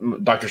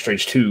Doctor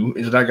Strange 2?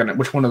 Is that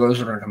which one of those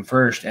are going to come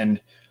first,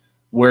 and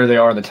where they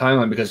are in the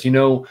timeline? Because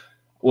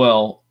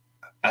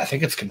I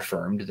think it's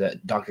confirmed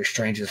that Doctor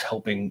Strange is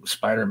helping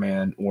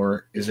Spider-Man,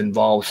 or is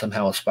involved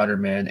somehow with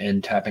Spider-Man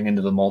and tapping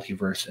into the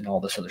multiverse and all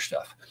this other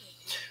stuff.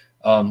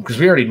 Because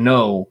we already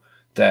know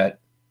that,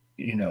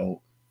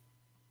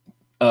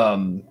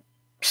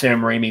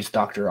 Sam Raimi's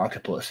Dr.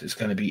 Octopus is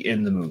going to be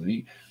in the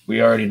movie.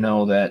 We already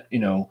know that,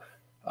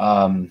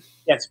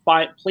 it's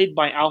played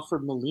by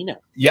Alfred Molina.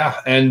 Yeah,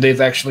 and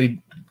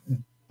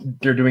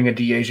they're doing a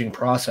de-aging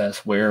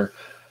process where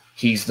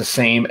he's the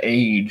same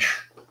age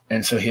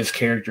and so his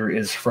character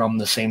is from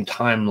the same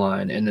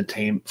timeline and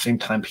the same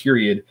time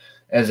period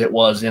as it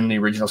was in the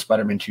original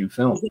Spider-Man 2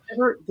 film.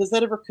 Does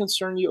that ever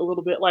concern you a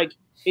little bit? Like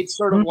it's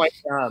sort of like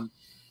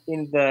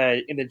in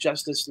the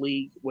Justice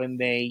League when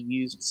they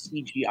used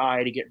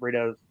CGI to get rid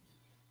of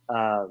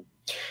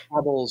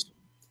Cable's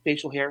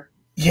facial hair.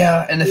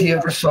 Yeah, and if you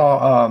ever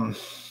saw,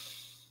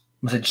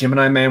 was it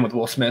Gemini Man with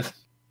Will Smith?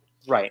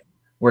 Right.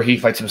 Where he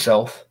fights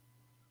himself.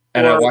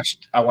 And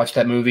I watched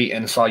that movie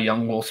and saw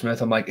young Will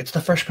Smith. I'm like, it's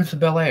the Fresh Prince of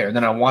Bel-Air. And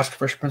then I watched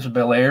Fresh Prince of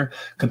Bel-Air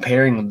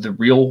comparing the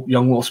real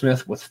young Will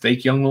Smith with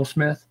fake young Will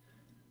Smith.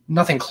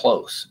 Nothing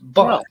close.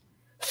 But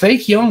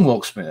fake young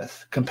Will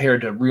Smith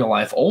compared to real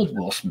life old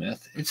Will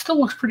Smith, it still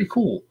looks pretty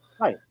cool.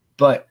 Right.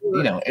 But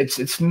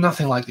it's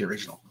nothing like the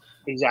original.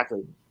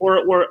 Exactly.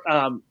 Or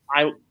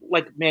I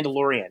like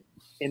Mandalorian.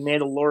 In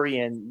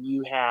Mandalorian,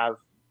 you have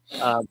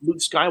Luke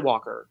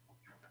Skywalker,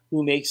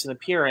 who makes an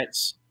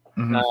appearance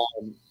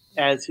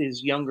as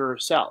his younger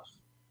self.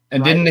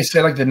 And didn't they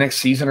say like the next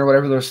season or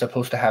whatever they're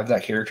supposed to have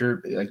that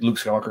character, like Luke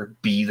Skywalker,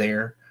 be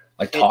there,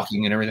 like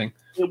talking and everything?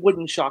 It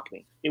wouldn't shock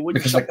me. It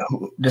wouldn't because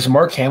does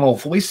Mark Hamill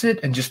voice it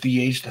and just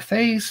de-age the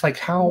face? Like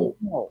how?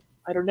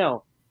 I don't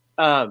know.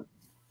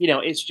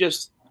 It's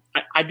just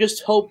I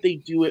just hope they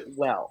do it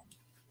well.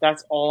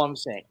 That's all I'm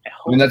saying.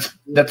 I mean,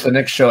 that's the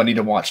next show I need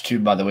to watch too.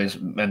 By the way, is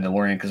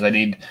Mandalorian because I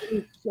need.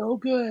 It's so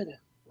good.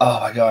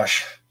 Oh my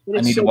gosh, I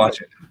need to watch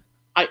it.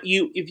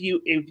 If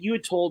you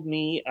had told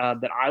me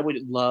that I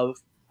would love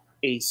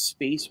a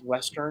space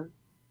western,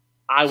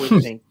 I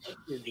would think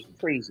you're just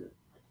crazy.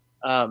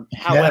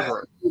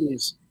 However,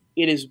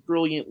 it is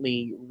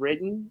brilliantly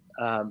written.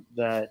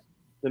 The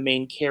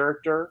main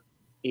character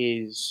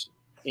is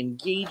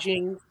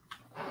engaging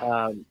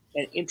and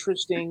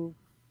interesting.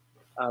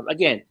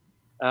 Again.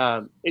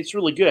 It's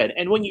really good,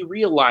 and when you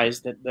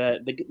realize that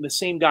the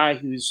same guy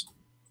who's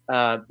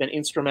been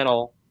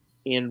instrumental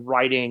in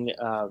writing,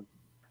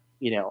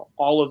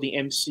 all of the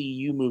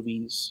MCU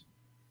movies,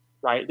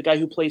 right? The guy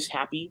who plays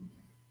Happy.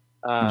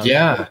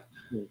 It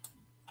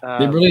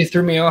really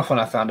threw me off when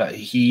I found out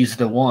he's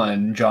the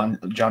one, John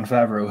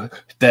Favreau.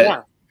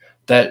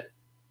 That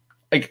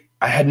like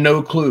I had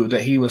no clue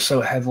that he was so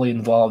heavily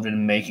involved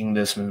in making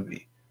this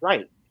movie.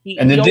 Right.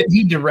 Did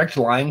he direct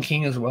Lion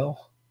King as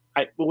well?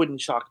 It wouldn't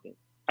shock me.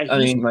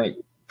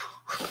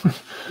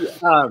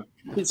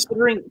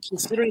 Considering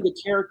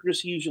the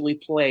characters he usually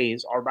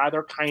plays are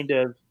rather kind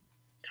of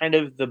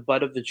the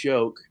butt of the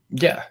joke.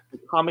 Yeah, the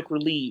comic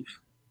relief.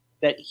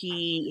 That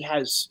he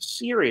has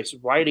serious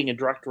writing and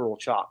directorial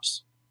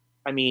chops.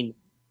 I mean,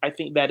 I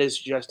think that is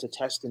just a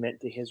testament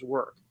to his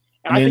work.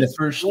 And the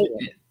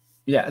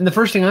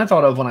first thing I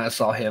thought of when I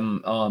saw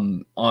him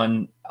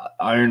on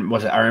Iron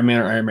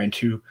Man or Iron Man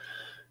 2,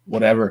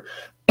 whatever.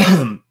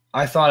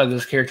 I thought of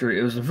this character.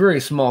 It was a very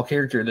small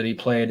character that he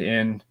played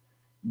in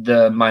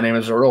the My Name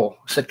is Earl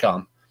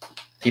sitcom.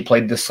 He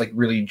played this like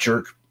really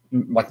jerk,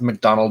 like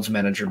McDonald's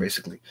manager,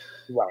 basically.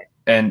 Right.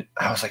 And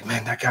I was like,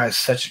 man, that guy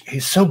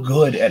he's so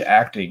good at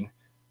acting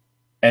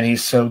and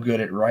he's so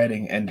good at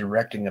writing and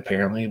directing,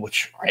 apparently,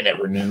 which I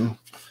never knew.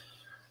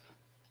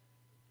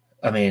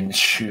 I mean,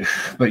 shoot.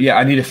 But yeah,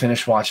 I need to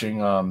finish watching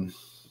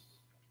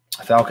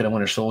Falcon and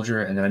Winter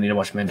Soldier, and then I need to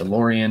watch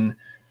Mandalorian.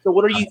 So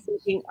what are you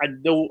thinking?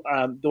 Do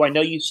I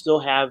know you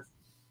still have,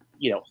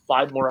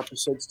 5 more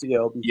episodes to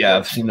go? Yeah,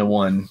 I've seen the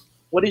one.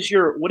 What is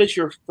your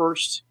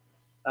first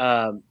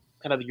kind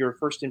of your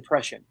first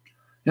impression?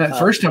 At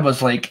first I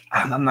was like,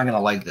 I'm not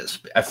gonna like this.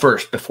 At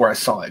first, before I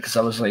saw it, because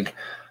I was like,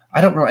 I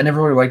don't know. I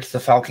never really liked the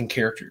Falcon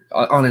character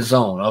on his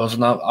own. I was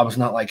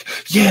not like,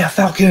 yeah,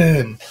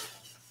 Falcon.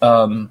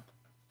 I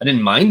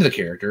didn't mind the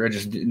character. I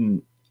just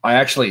didn't. I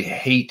actually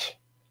hate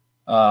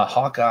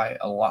Hawkeye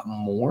a lot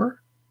more.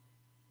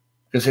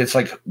 Because it's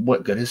like,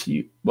 what good is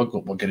he? What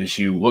good is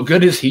you? What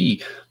good is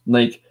he?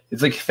 Like,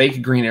 it's like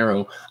fake Green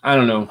Arrow. I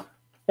don't know.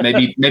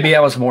 Maybe I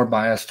was more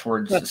biased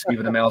towards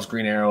Stephen Amell's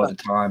Green Arrow at the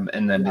time,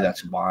 and then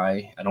that's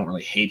why I don't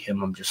really hate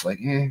him. I'm just like,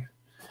 eh.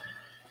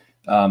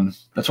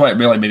 That's why it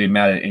really made me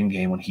mad at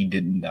Endgame when he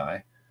didn't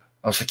die.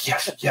 I was like,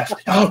 yes.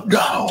 Oh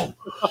no.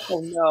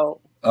 Oh no.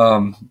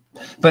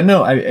 But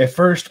no, at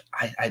first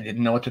I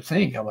didn't know what to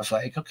think. I was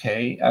like,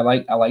 okay, I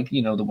like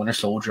the Winter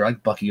Soldier, I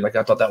like Bucky, like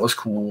I thought that was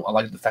cool. I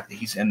like the fact that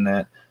he's in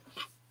that.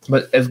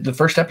 But as the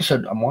first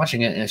episode, I'm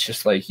watching it and it's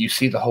just like you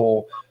see the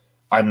whole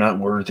I'm not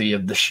worthy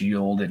of the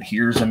shield, and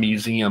here's a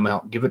museum,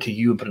 I'll give it to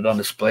you and put it on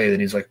display. Then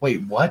he's like,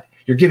 wait, what?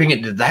 You're giving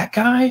it to that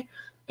guy?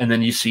 And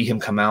then you see him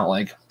come out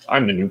like,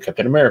 I'm the new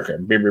Captain America.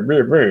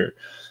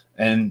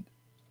 And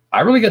I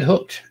really got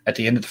hooked at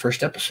the end of the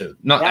first episode.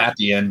 Not at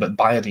the end, but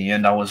by the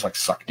end, I was like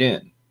sucked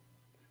in.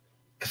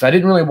 Because I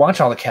didn't really watch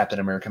all the Captain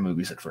America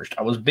movies at first.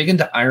 I was big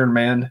into Iron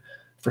Man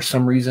for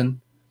some reason.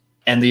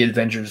 And the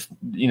Avengers,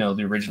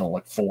 the original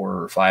like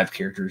 4 or 5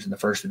 characters in the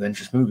first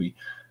Avengers movie.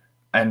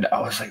 And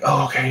I was like,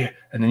 oh, okay.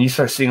 And then you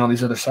start seeing all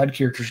these other side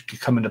characters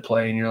come into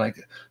play. And you're like,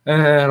 I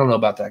don't know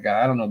about that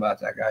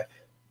guy.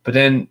 But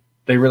then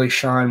they really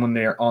shine when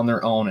they're on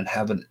their own and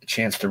have a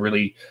chance to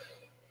really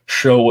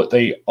show what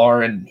they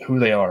are and who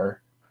they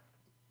are.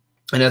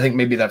 And I think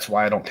maybe that's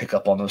why I don't pick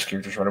up on those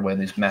characters right away in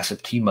these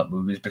massive team-up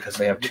movies, because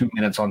they have 2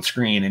 minutes on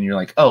screen, and you're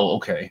like, oh,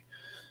 okay.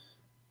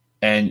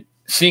 And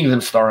seeing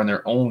them star in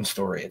their own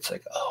story, it's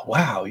like, oh,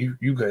 wow, you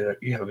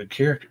have a good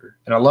character.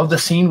 And I love the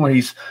scene where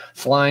he's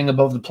flying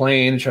above the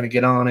plane and trying to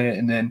get on it,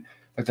 and then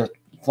like they're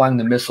flying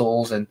the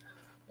missiles, and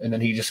then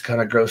he just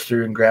kind of goes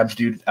through and grabs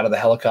dude out of the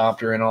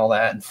helicopter and all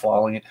that and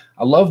following it.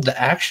 I love the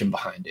action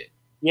behind it.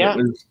 Yeah. It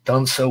was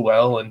done so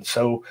well and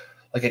so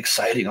like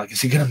exciting. Like,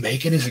 is he gonna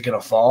make it? Is it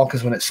gonna fall?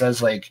 Because when it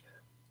says like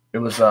it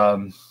was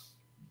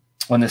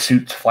when the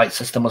suit's flight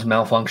system was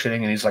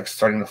malfunctioning and he's like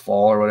starting to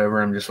fall or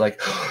whatever, I'm just like,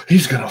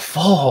 he's gonna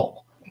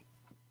fall.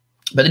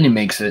 But then he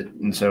makes it,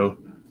 and so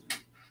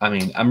I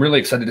mean, I'm really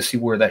excited to see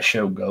where that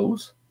show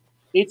goes.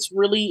 It's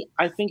really,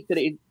 I think that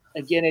it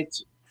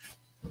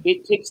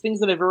takes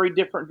things in a very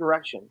different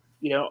direction.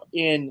 You know,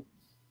 in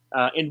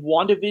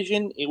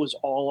WandaVision, it was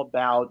all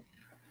about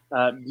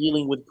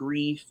dealing with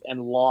grief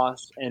and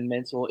loss and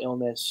mental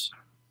illness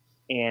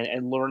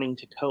and learning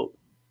to cope.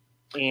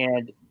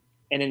 And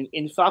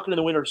in Falcon and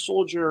the Winter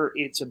Soldier,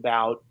 it's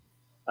about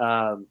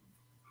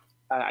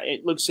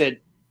it looks at,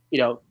 you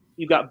know,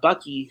 you've got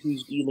Bucky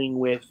who's dealing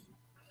with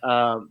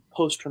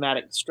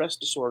post-traumatic stress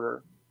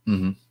disorder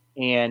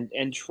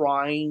and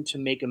trying to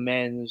make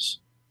amends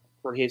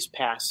for his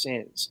past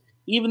sins,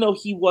 even though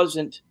he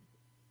wasn't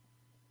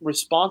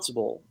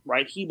responsible,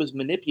 right? He was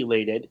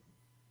manipulated.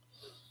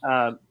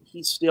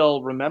 He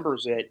still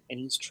remembers it, and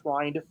he's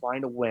trying to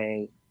find a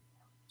way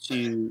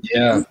to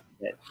do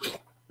it.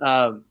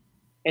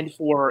 And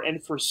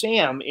for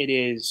Sam, it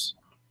is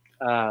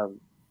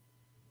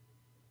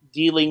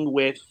dealing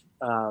with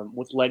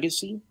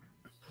legacy,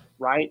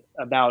 right?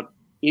 About,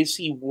 is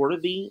he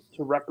worthy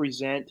to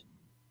represent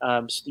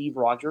Steve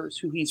Rogers,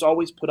 who he's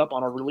always put up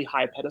on a really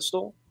high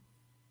pedestal?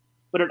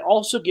 But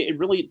it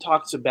really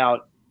talks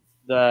about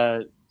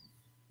the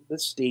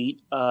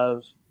state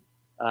of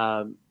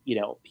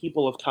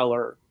people of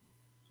color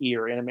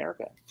here in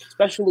America,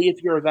 especially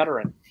if you're a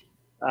veteran.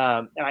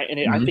 I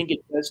think it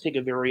does take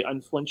a very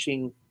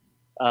unflinching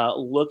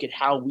look at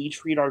how we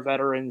treat our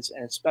veterans,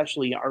 and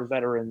especially our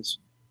veterans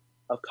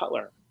of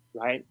color,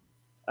 right?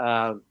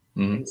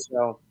 And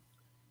so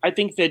I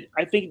think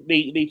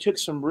they took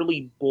some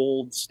really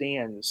bold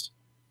stands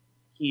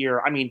here.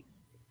 I mean,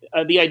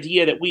 the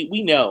idea that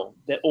we know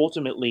that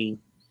ultimately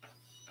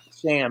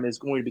Sam is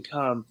going to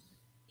become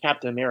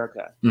Captain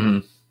America,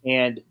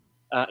 and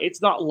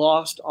it's not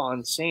lost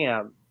on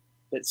Sam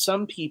that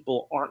some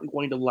people aren't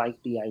going to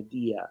like the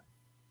idea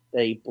that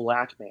a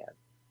black man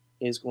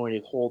is going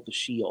to hold the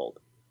shield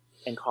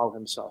and call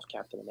himself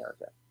Captain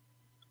America.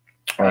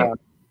 Right.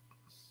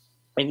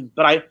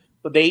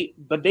 But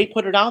they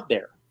put it out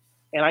there,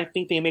 and I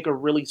think they make a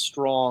really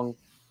strong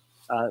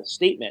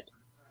statement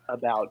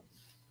about,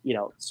 you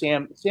know,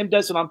 Sam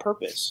does it on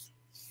purpose,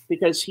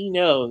 because he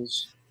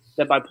knows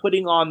that by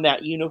putting on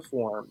that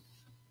uniform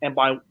and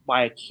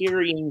by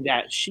carrying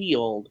that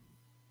shield,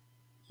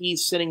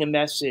 he's sending a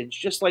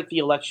message, just like the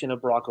election of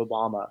Barack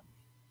Obama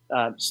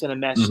sent a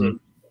message to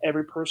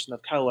every person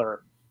of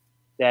color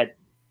that,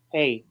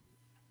 hey,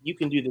 you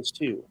can do this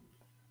too.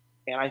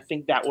 And I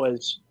think that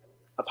was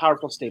a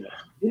powerful statement.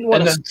 Didn't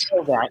want to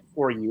spoil that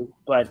for you,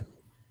 but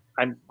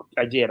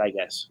I did, I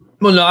guess.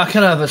 Well, no, I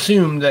kind of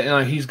assumed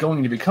that he's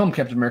going to become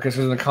Captain America, because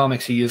in the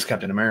comics he is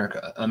Captain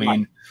America. I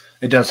mean,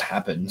 it does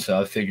happen,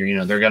 so I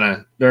figure they're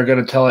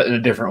gonna tell it in a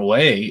different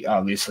way,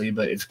 obviously,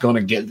 but it's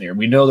gonna get there.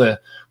 We know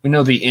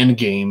the end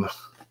game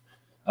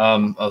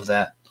of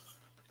that,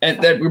 and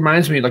that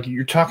reminds me, like,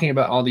 you're talking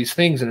about all these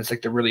things, and it's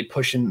like they're really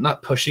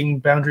not pushing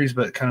boundaries,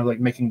 but kind of like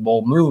making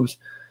bold moves.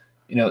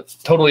 It's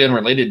totally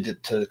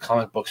unrelated to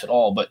comic books at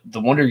all, but the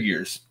Wonder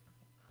Years.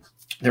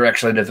 They're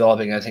actually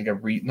developing, I think,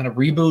 not a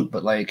reboot,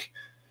 but like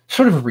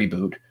sort of a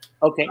reboot.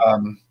 Okay.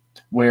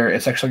 Where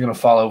it's actually going to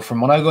follow,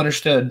 from what I've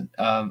understood,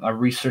 I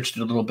researched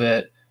it a little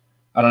bit.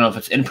 I don't know if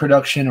it's in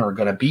production or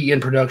going to be in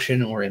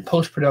production or in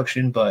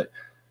post-production, but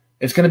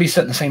it's going to be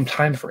set in the same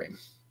time frame,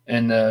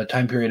 in the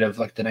time period of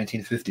like the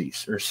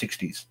 1950s or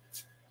 60s.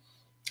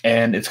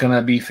 And it's going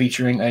to be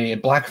featuring a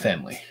black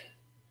family.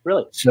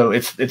 Really? So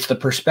it's the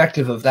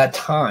perspective of that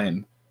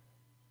time,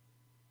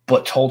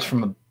 but told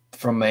from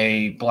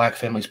a black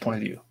family's point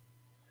of view.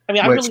 I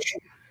mean,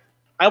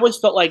 I always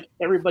felt like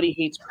Everybody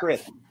Hates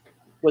Chris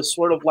was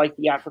sort of like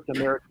the African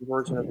American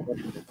version of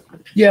it.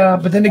 Yeah,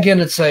 but then again,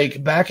 it's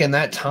like back in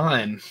that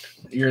time,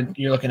 you're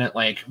looking at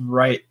like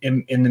right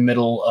in the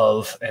middle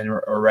of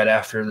or right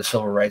after the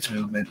civil rights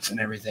movements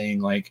and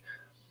everything, like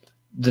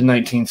the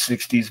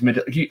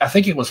 1960s, I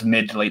think it was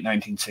mid to late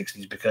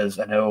 1960s, because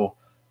I know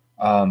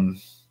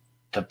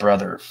the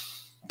brother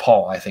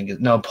Paul,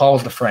 Paul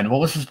was the friend. What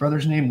was his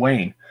brother's name?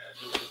 Wayne.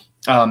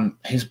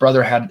 His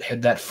brother had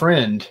that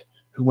friend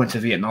who went to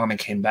Vietnam and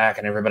came back,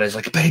 and everybody's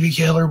like, "Baby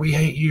killer, we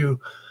hate you."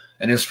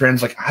 And his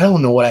friend's like, "I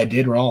don't know what I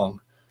did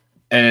wrong."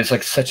 And it's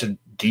like such a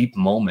deep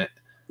moment.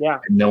 Yeah.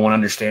 And no one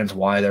understands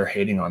why they're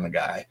hating on the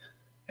guy.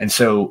 And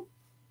so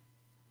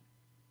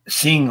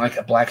seeing like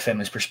a black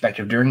family's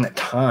perspective during that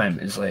time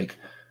is like,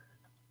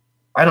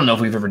 I don't know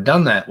if we've ever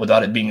done that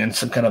without it being in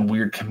some kind of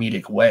weird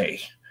comedic way,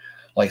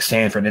 like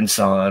Sanford and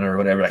Son or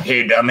whatever. Like,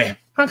 hey, dummy,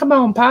 oh, come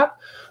on, Pop.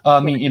 I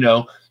mean, you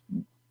know,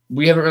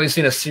 we haven't really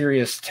seen a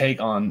serious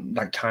take on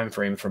like time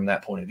frame from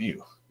that point of view.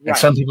 Right. And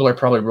some people are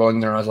probably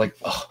rolling their eyes like,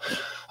 oh,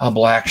 a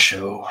black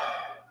show,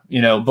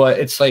 you know, but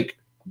it's like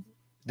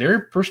their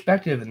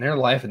perspective and their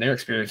life and their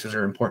experiences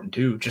are important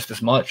too, just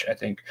as much, I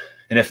think.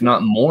 And if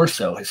not more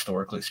so,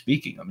 historically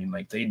speaking. I mean,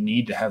 like, they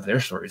need to have their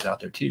stories out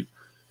there too.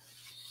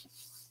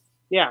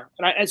 Yeah.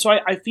 And so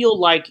I feel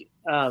like,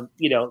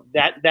 you know,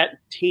 that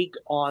take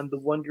on the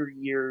Wonder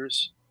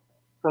Years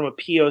from a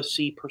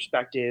POC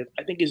perspective,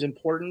 I think is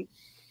important.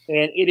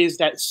 And it is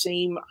that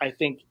same, I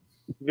think,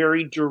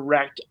 very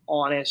direct,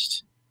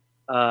 honest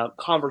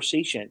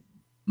conversation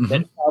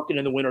that Falcon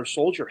and the Winter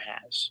Soldier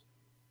has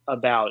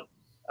about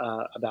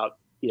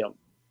you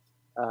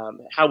know,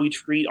 how we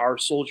treat our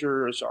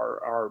soldiers,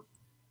 our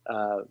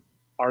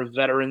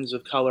veterans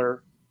of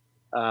color.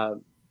 I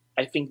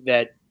think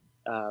that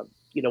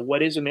you know,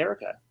 what is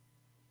America?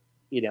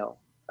 You know,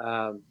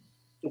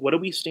 what do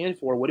we stand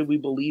for? What do we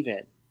believe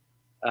in?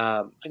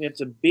 I think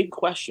it's a big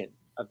question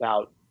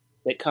about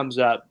that comes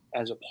up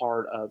as a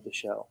part of the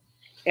show,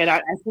 and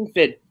I think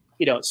that,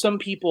 you know, some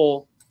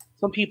people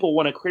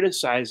want to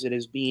criticize it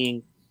as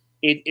being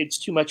it's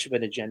too much of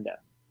an agenda,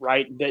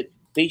 right? That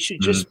they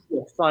should just be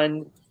a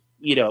fun,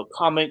 you know,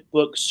 comic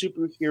book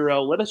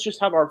superhero. Let us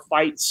just have our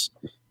fights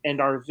and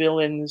our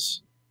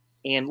villains,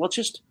 and let's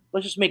just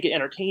make it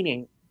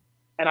entertaining.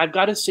 And I've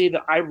got to say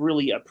that I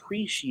really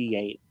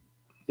appreciate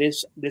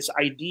this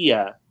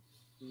idea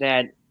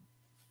that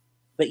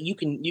you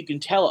can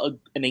tell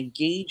an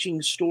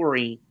engaging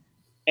story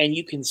and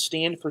you can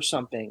stand for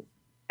something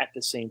at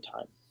the same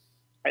time.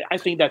 I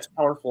think that's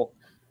powerful,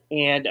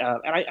 and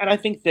I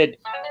think that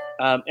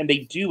and they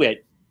do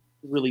it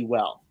really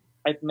well.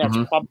 I think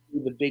that's probably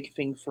the big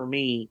thing for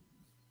me,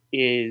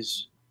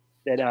 is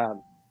that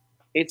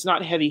it's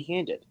not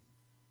heavy-handed.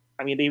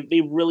 I mean, they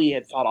really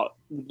had thought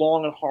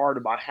long and hard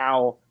about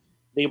how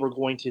they were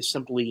going to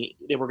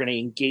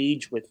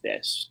engage with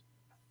this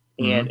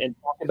and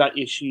talk about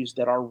issues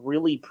that are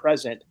really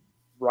present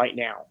right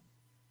now.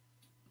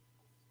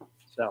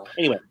 So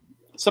anyway,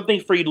 something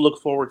for you to look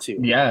forward to.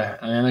 Yeah,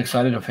 I'm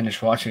excited to finish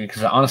watching it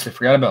because I honestly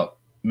forgot about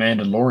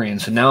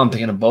Mandalorian. So now I'm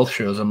thinking of both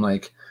shows. I'm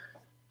like,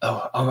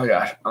 oh my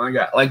gosh.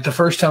 Like, the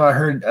first time I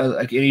heard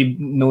like any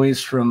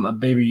noise from a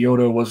Baby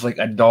Yoda was like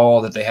a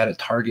doll that they had at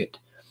Target.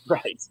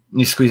 Right. And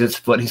you squeeze its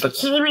foot and he's like,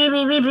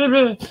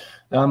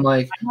 and I'm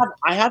like,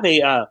 I have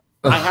a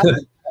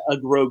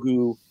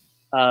Grogu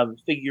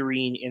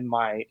figurine in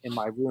my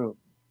room.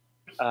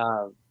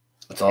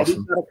 That's awesome.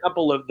 We've got a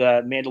couple of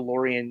the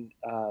Mandalorian,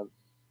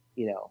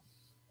 you know,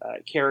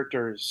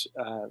 characters,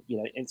 you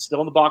know, and still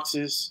in the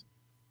boxes.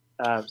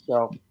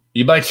 So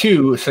you buy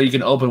two so you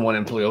can open one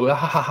and play. Ha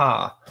ha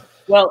ha.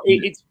 Well,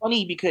 it's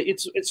funny because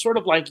it's sort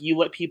of like you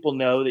let people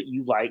know that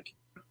you like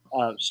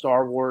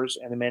Star Wars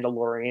and the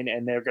Mandalorian,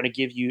 and they're going to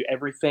give you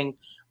everything.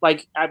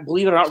 Like,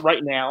 believe it or not,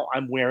 right now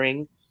I'm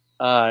wearing,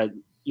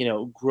 you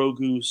know,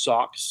 Grogu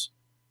socks.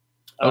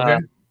 Okay.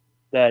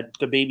 The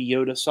Baby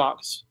Yoda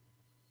socks,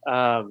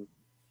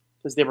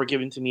 because they were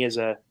given to me as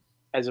a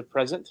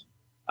present,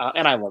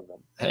 and I love them.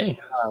 Hey.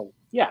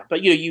 Yeah,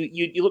 but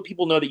you let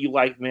people know that you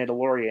like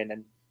Mandalorian,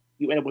 and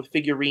you end up with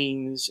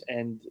figurines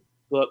and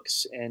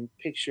books and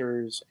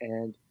pictures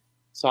and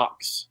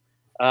socks.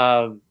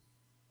 You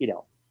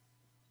know.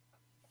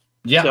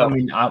 Yeah, so, I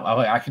mean,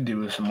 I could do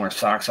with some more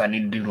socks. I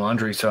need to do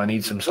laundry, so I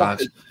need some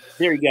socks.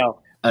 There you go.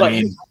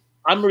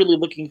 I'm really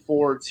looking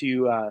forward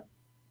to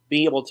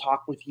being able to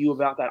talk with you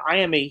about that. I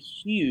am a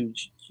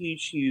huge,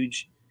 you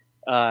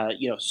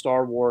know,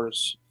 Star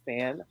Wars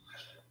fan,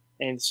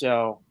 and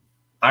so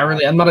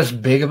I'm not as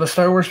big of a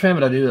Star Wars fan,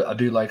 but I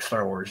do like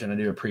Star Wars, and I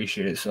do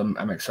appreciate it. So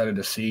I'm excited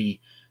to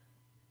see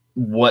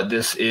what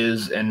this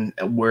is and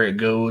where it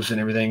goes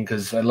and everything,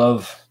 because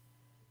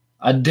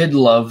I did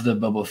love the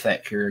Boba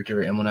Fett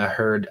character, and when I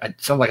heard, it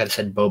sounded like I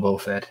said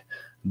Boba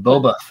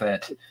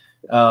Fett,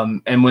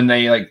 and when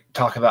they like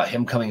talk about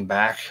him coming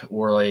back,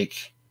 or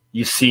like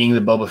you seeing the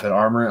Boba Fett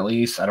armor, at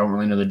least I don't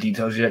really know the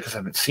details yet because I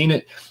haven't seen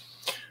it,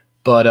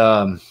 but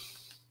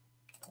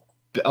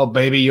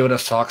Baby Yoda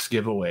socks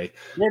giveaway.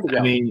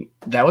 I mean,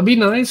 that would be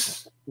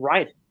nice,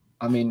 right?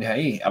 I mean,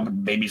 hey,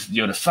 Baby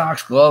Yoda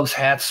socks, gloves,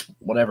 hats,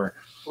 whatever.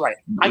 Right.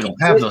 I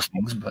don't have those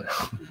things, but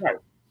right.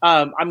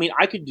 I mean,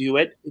 I could do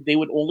it. They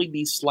would only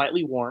be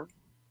slightly worn,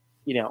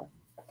 you know.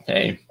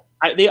 Hey,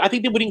 I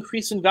think they would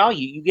increase in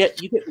value.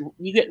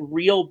 You get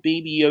real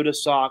Baby Yoda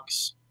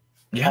socks,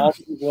 all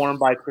worn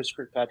by Chris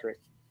Kirkpatrick.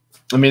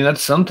 I mean,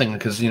 that's something,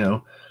 because, you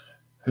know,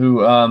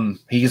 who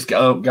he just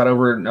got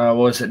over what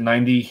was it,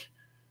 90,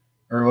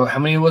 or how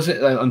many was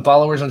it on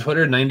followers on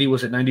Twitter? 90,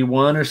 was it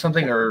 91 or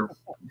something, or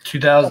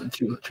 2,000,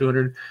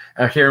 200? I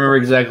can't remember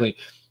exactly,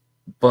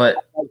 but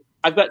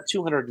I've got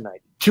 290.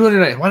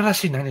 290. Why did I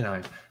say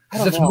 99?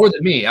 Because that's more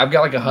than me. I've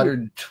got like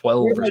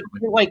 112 or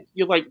something.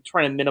 You're like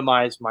trying to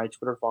minimize my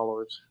Twitter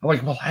followers. I'm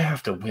like, well, I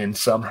have to win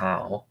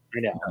somehow. I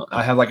know.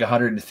 I have like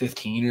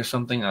 115 or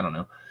something. I don't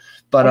know.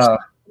 But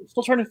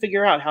still trying to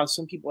figure out how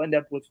some people end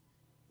up with,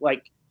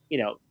 like,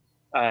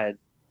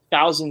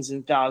 thousands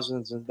and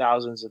thousands and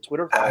thousands of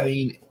Twitter followers. I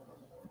mean,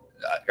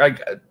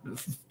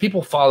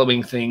 people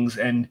following things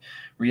and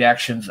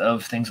reactions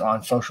of things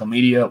on social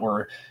media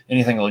or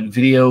anything like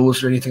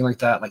videos or anything like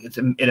that. Like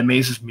it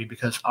amazes me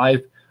because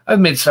I've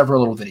made several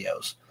little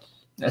videos,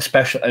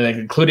 especially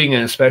including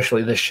and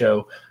especially this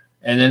show.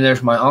 And then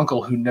there's my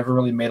uncle who never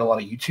really made a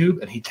lot of YouTube,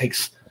 and he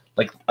takes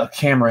like a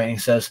camera and he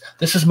says,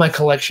 "This is my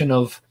collection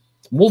of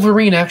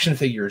Wolverine action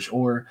figures,"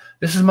 or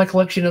 "This is my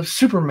collection of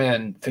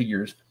Superman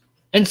figures."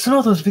 And some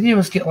of those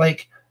videos get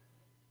like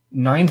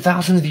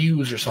 9,000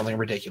 views or something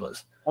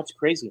ridiculous. That's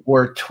crazy.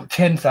 Or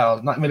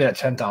 10,000, maybe not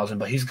 10,000,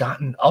 but he's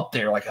gotten up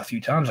there like a few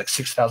times, like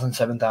 6,000,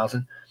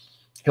 7,000.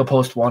 He'll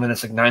post one and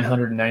it's like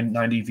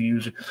 990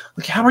 views.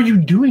 Like, how are you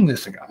doing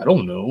this? Like, I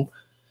don't know.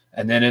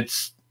 And then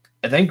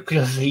I think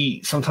because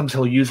sometimes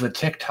he'll use the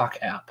TikTok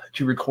app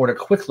to record a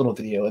quick little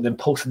video and then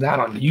post that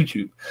on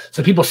YouTube.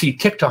 So people see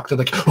TikTok, they're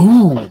like,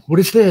 "Ooh, what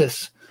is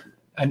this?"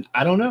 And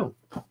I don't know.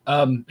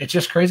 It's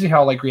just crazy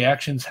how like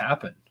reactions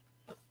happen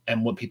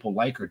and what people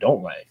like or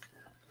don't like.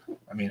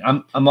 I mean,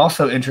 I'm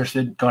also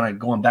interested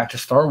going back to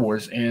Star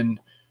Wars in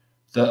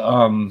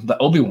the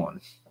Obi-Wan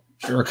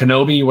or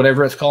Kenobi,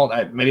 whatever it's called.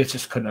 Maybe it's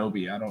just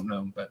Kenobi. I don't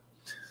know, but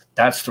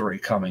that story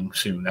coming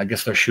soon. I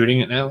guess they're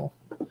shooting it now,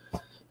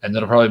 and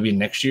that'll probably be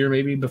next year,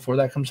 maybe before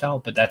that comes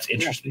out. But that's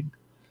interesting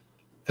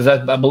because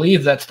I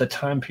believe that's the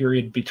time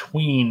period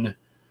between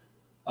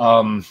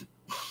Return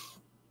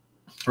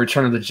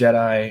of the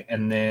Jedi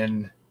and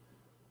then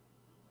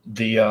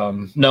the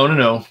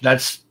no,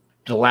 that's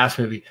the last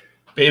movie.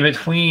 But in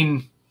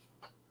between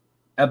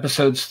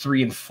episodes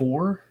 3 and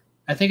 4,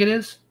 I think it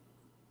is.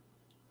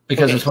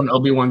 Because it's when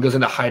Obi-Wan goes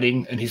into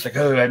hiding and he's like,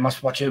 "Oh, I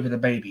must watch over the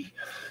baby."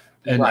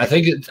 And right. I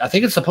think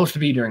it's supposed to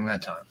be during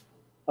that time.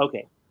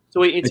 Okay.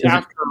 So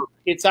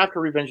it's after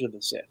Revenge of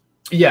the Sith.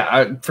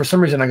 Yeah, for some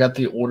reason I got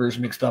the orders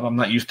mixed up. I'm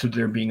not used to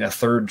there being a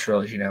third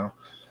trilogy now.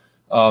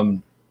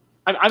 I'm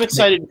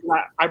excited.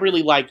 I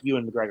really like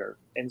Ewan McGregor,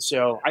 and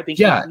so I think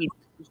he's done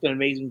an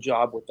amazing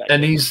job with that.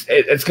 And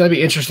it's going to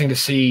be interesting to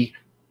see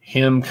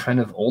him kind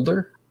of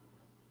older,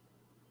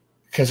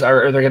 because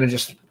are they going to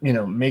just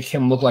make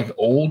him look like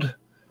old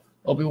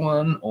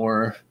Obi-Wan,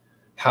 or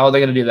how are they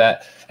going to do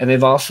that? And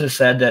they've also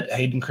said that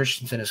Hayden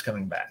Christensen is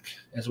coming back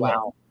as well.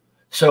 Wow.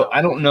 So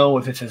I don't know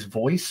if it's his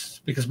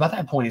voice, because by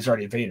that point he's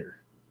already Vader.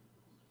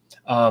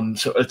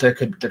 So if there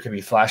could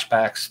be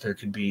flashbacks, there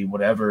could be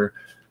whatever,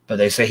 but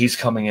they say he's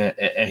coming in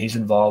and he's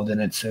involved in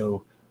it.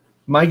 So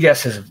my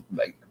guess is,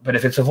 but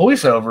if it's a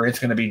voiceover, it's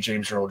going to be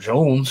James Earl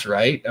Jones,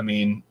 right? I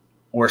mean,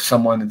 or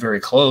someone very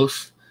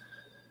close.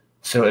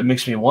 So it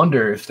makes me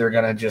wonder if they're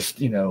going to just,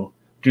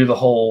 do the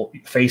whole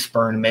face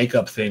burn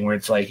makeup thing where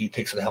it's like he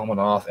takes the helmet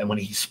off and when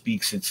he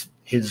speaks, it's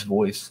his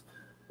voice.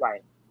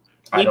 Right.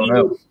 I don't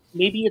know.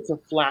 Maybe it's a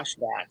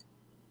flashback.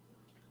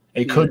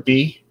 It could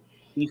be.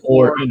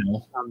 Before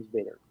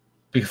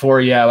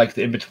Before, like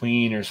the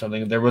in-between or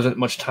something. There wasn't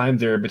much time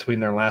there between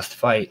their last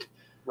fight.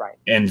 Right.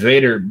 And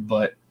Vader,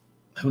 but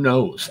who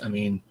knows? I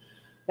mean,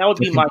 that would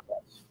be my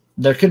guess.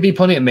 There could be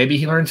plenty of, maybe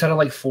he learns how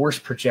to force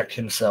project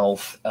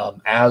himself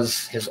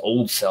as his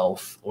old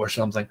self or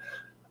something.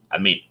 I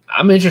mean,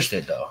 I'm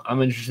interested though.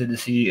 I'm interested to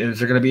see, is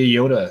there going to be a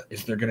Yoda?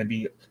 Is there going to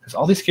be, because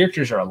all these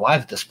characters are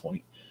alive at this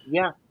point.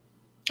 Yeah.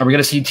 Are we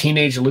going to see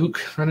teenage Luke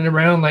running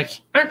around like,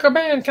 "Uncle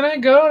Ben, can I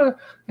go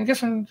and get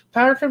some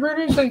power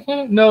converters?" Like,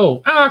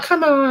 no. Oh,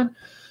 come on.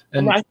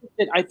 And I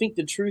think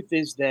the truth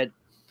is that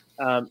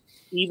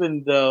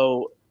even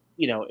though,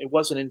 it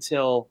wasn't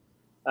until,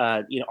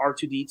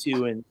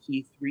 R2-D2 and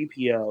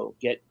C-3PO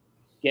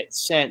get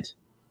sent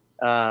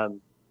to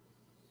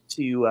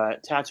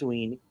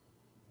Tatooine,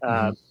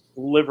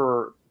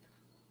 deliver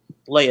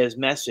Leia's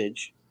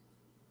message,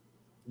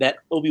 that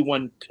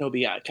Obi-Wan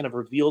Kenobi kind of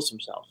reveals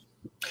himself.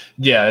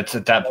 Yeah, it's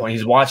at that point.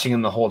 He's watching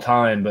him the whole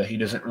time, but he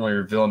doesn't really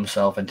reveal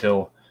himself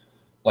until,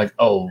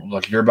 "Oh,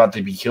 look, you're about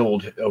to be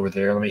killed over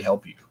there. Let me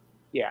help you."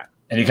 Yeah.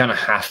 And he kind of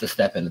has to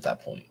step in at that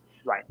point.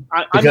 Right.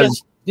 I'm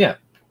guessing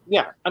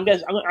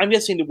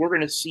that we're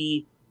going to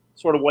see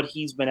sort of what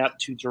he's been up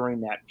to during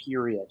that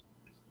period.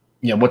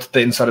 Yeah, what's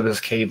the inside of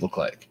his cave look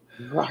like?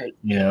 Right.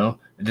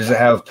 Does it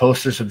have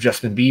posters of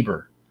Justin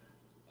Bieber?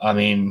 I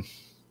mean,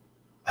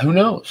 who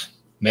knows?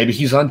 Maybe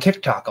he's on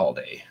TikTok all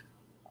day.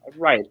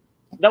 Right.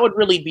 That would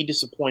really be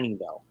disappointing,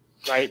 though,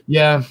 right?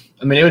 Yeah.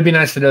 I mean, it would be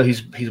nice to know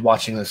he's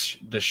watching this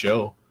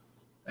show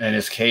in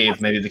his cave.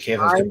 Maybe the cave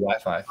has good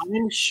Wi-Fi.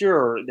 I'm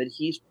sure that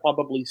he's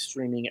probably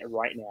streaming it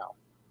right now.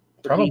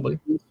 Probably.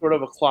 He's sort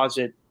of a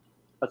closet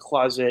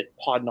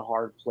pod in a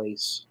hard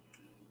place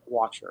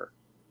watcher.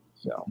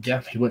 So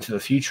yeah, he went to the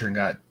future and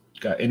got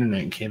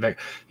internet and came back.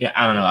 Yeah,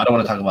 I don't know. I don't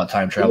want to talk about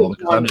time travel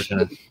because I'm just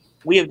gonna.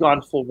 We have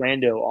gone full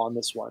rando on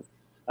this one.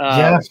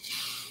 Yeah.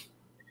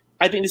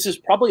 I think this is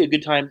probably a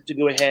good time to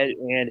go ahead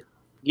and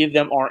give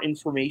them our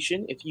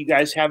information. If you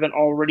guys haven't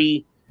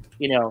already,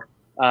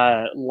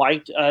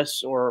 liked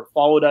us or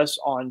followed us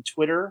on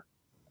Twitter,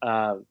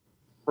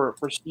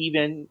 for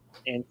Steven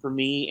and for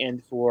me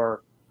and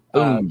for,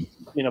 Pod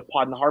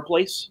in the Hard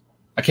Place.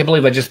 I can't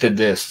believe I just did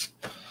this.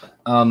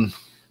 But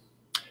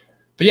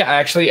yeah,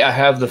 actually, I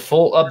have the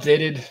full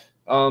updated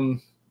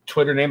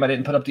Twitter name. I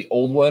didn't put up the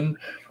old one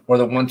or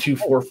the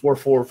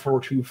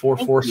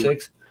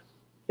 12444424446.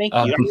 Thank you.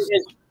 I mean,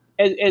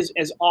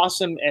 as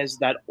awesome as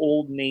that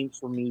old name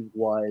for me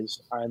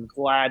was, I'm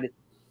glad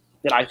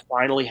that I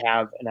finally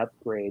have an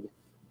upgrade.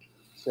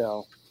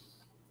 So.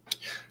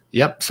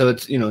 Yep. So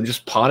it's,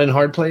 just Pod and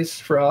Hard Place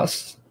for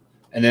us.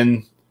 And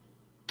then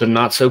the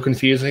not so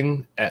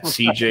confusing at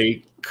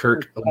CJ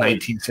Kirk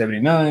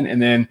 1979. And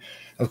then,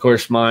 of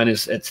course, mine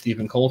is at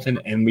Stephen Colton.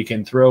 And we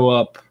can throw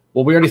up,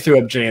 well, we already threw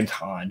up Jay and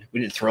Todd. We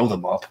didn't throw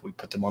them up. We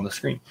put them on the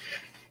screen.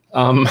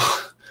 That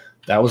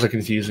was a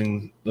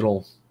confusing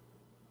little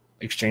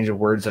exchange of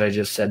words that I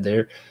just said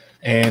there.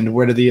 And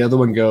where did the other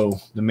one go?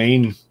 The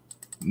main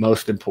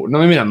most important, no,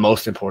 maybe not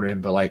most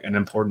important, but like an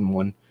important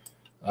one.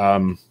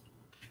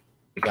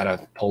 We got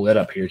to pull it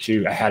up here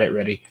too. I had it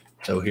ready.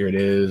 So here it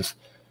is.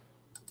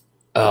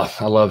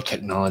 I love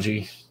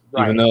technology,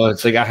 even though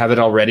it's like I have it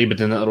already, but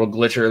then that little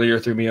glitch earlier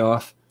threw me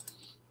off.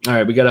 All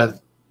right, we got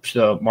to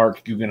show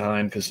Mark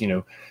Guggenheim because,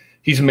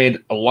 he's made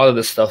a lot of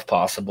this stuff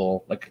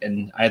possible.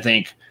 And I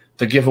think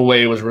the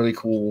giveaway was really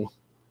cool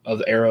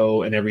of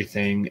Arrow and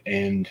everything.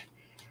 And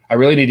I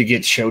really need to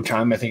get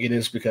Showtime, I think it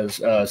is, because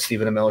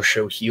Stephen Amell's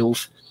show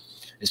Heels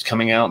is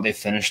coming out. They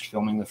finished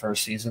filming the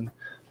first season.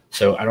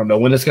 So I don't know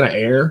when it's going to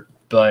air,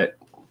 but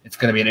it's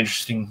going to be an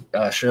interesting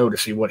show to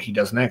see what he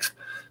does next.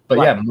 But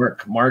yeah,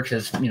 Mark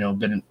has,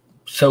 been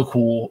so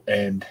cool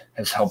and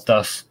has helped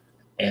us.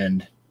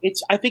 And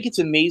I think it's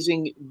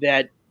amazing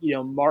that,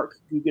 Mark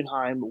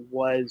Guggenheim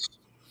was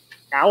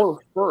our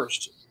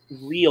first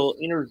real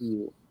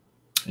interview.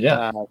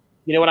 Yeah.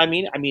 You know what I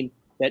mean? I mean,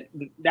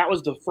 that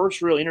was the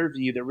first real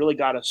interview that really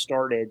got us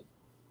started.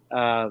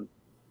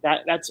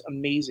 That's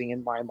amazing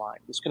in my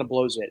mind. This kind of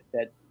blows it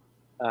that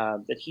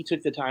he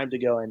took the time to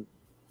go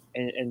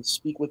and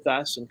speak with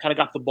us and kind of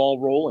got the ball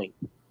rolling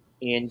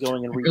and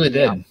going and really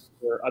did.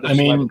 I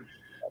mean,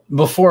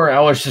 before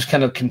I was just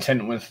kind of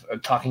content with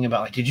talking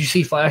about like, did you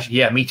see Flash?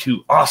 Yeah, me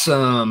too.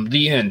 Awesome.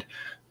 The end.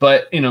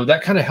 But,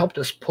 that kind of helped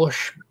us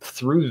push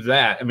through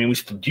that. I mean, we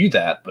still do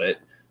that, but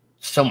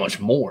so much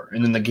more.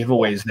 And then the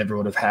giveaways never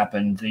would have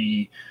happened.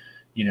 The,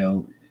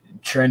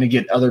 trying to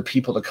get other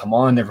people to come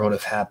on never would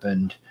have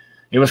happened.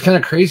 It was kind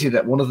of crazy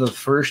that one of the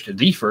first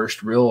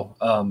real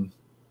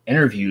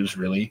interviews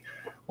really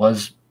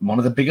was one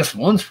of the biggest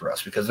ones for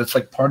us because it's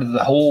like part of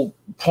the whole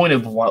point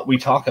of what we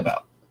talk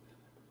about.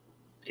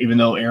 Even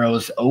though Arrow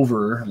is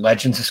over,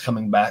 Legends is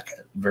coming back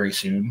very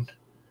soon.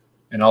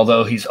 And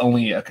although he's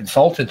only a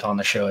consultant on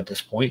the show at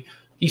this point,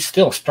 he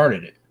still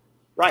started it.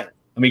 Right.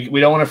 I mean, we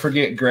don't want to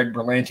forget Greg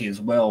Berlanti as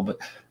well, but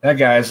that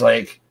guy's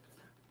like,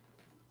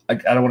 I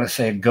don't want to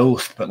say a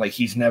ghost, but like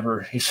he's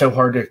so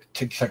hard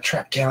to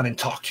track down and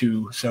talk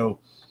to. So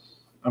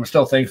I'm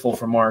still thankful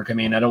for Mark. I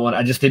mean,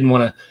 I just didn't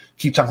want to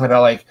keep talking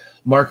about like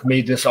Mark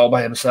made this all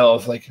by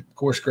himself. Like, of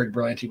course, Greg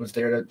Berlanti was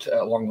there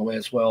along the way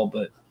as well,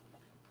 but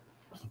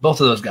both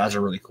of those guys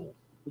are really cool.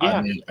 Yeah.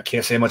 I mean, I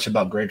can't say much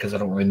about Greg because I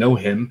don't really know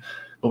him,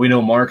 but we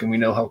know Mark and we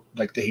know how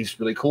like that he's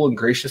really cool and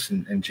gracious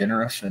and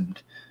generous.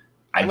 And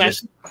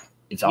it's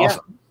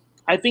awesome.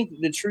 I think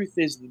the truth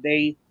is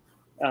that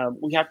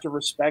we have to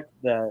respect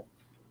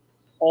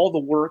all the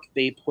work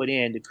they put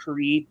in to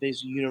create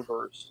this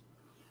universe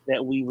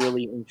that we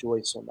really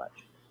enjoy so much.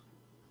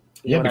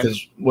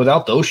 Because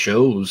without those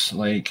shows,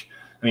 like,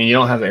 I mean, you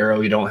don't have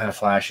Arrow, you don't have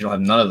Flash, you don't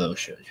have none of those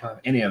shows, you don't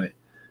have any of it.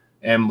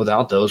 And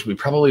without those, we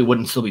probably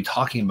wouldn't still be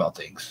talking about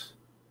things.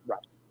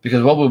 Right.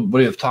 Because what would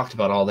we have talked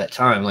about all that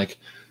time? Like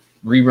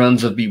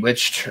reruns of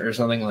Bewitched or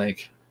something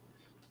like,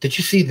 did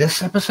you see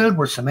this episode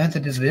where Samantha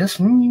does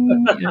this?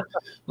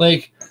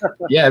 Like,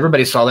 yeah,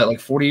 everybody saw that like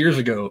 40 years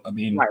ago. I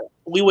mean, right.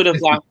 We would have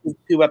watched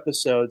 2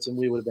 episodes and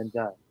we would have been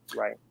done.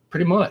 Right.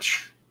 Pretty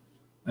much.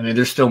 I mean,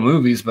 there's still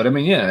movies, but I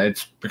mean, yeah,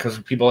 it's because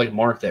of people like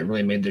Mark that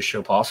really made this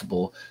show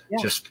possible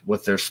just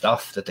with their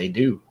stuff that they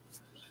do.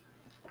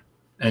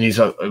 And he's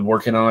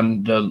working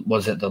on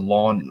was it the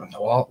Law and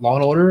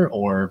Order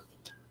or,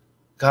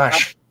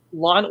 gosh.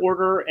 Law and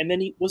Order, and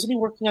then wasn't he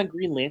working on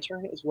Green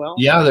Lantern as well?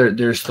 Yeah,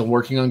 they're still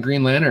working on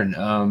Green Lantern.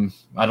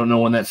 I don't know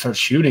when that starts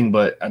shooting,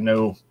 but I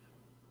know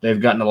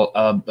they've gotten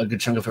a good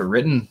chunk of it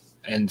written,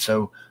 and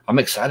so I'm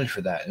excited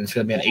for that. And it's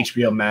going to be on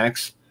HBO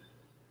Max.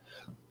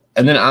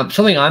 And then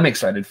something I'm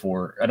excited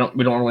for.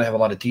 We don't really have a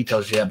lot of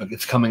details yet, but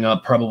it's coming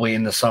up probably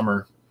in the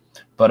summer.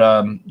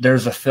 But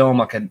there's a film,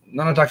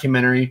 not a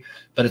documentary,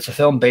 but it's a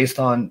film based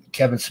on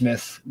Kevin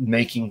Smith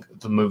making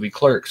the movie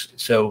Clerks.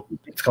 So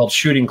it's called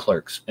Shooting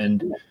Clerks.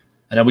 And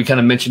I know we kind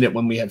of mentioned it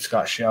when we had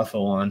Scott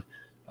Schiaffo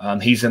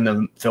on. He's in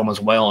the film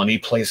as well, and he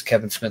plays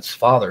Kevin Smith's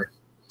father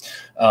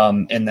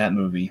in that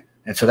movie.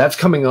 And so that's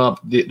coming up.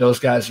 Those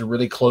guys are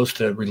really close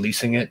to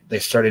releasing it. They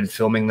started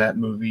filming that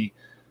movie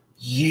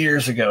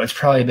years ago. It's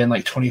probably been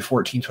like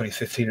 2014,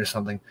 2015 or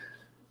something.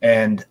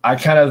 And I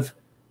kind of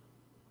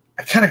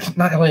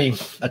not really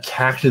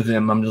attacked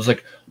them. I'm just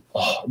like,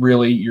 oh,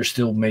 really? You're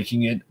still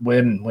making it?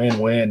 When?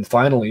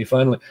 Finally.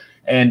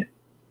 And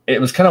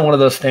it was kind of one of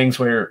those things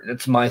where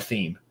it's my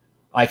theme.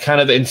 I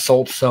kind of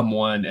insult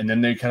someone, and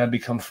then they kind of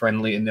become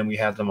friendly, and then we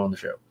have them on the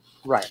show.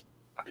 Right.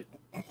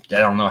 I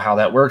don't know how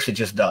that works. It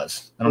just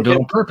does. I don't do it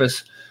on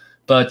purpose.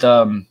 But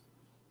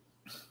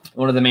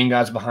one of the main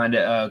guys behind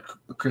it,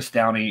 Chris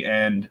Downey,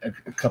 and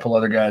a couple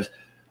other guys,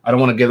 I don't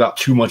want to give out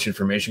too much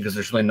information because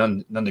there's really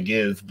none to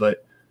give,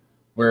 but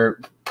we're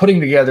putting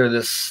together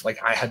this,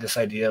 like, I had this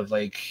idea of,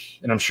 like,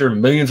 and I'm sure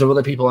millions of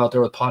other people out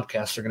there with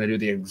podcasts are going to do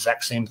the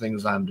exact same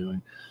things I'm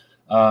doing.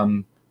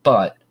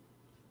 But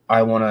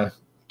I want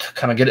to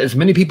kind of get as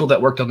many people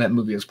that worked on that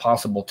movie as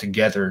possible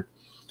together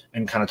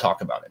and kind of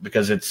talk about it,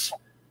 because it's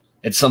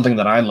something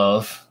that I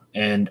love,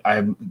 and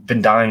I've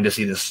been dying to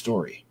see this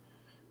story.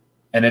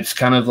 And it's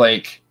kind of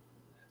like,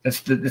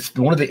 it's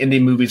one of the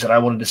indie movies that I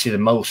wanted to see the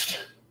most.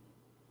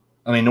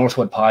 I mean,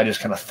 Northwood Pie just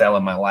kind of fell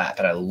in my lap,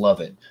 and I love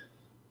it.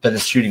 But the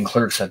Shooting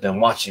Clerks I've been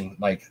watching,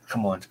 like,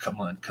 come on.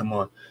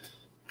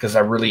 Because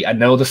I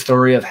know the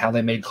story of how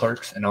they made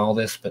Clerks and all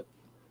this, but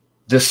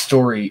this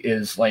story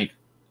is like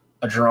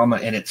a drama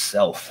in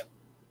itself.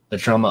 The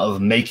drama of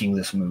making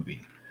this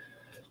movie.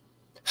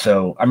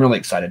 So I'm really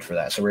excited for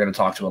that. So we're going to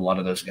talk to a lot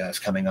of those guys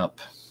coming up.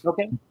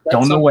 Okay.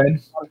 Don't know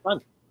when,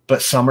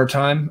 but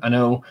summertime. I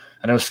know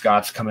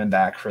Scott's coming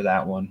back for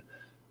that one.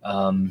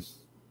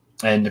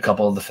 And a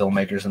couple of the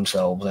filmmakers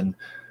themselves, and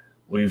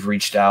we've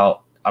reached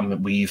out.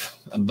 We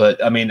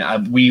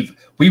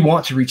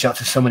want to reach out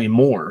to so many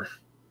more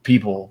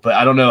people, but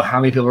I don't know how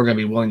many people are going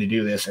to be willing to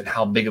do this and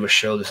how big of a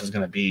show this is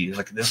going to be. It's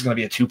like, this is going to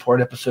be a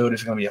 2-part episode.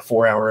 It's going to be a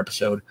 4-hour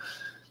episode,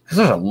 because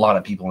there's a lot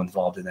of people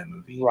involved in that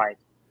movie. Right.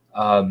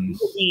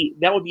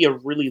 That would be a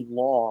really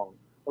long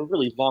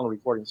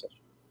recording session.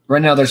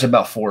 Right now, there's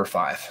about 4 or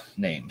 5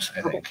 names,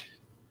 I think,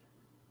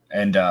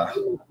 and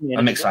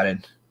I'm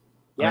excited.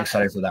 Yeah. I'm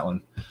excited for that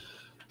one.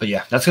 But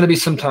yeah, that's going to be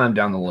sometime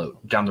down the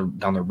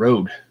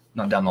road,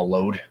 not down the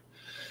load.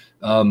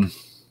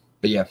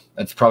 But yeah,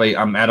 that's probably,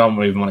 I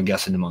don't even want to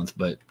guess in a month,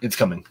 but it's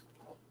coming.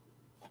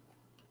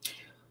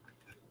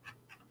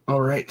 All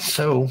right.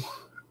 So,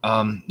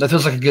 that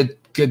feels like a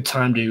good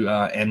time to,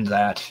 end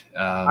that.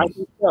 I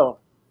think so.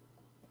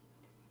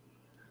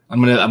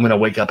 I'm going to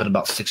wake up in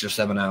about 6 or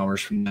 7 hours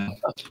from now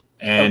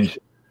and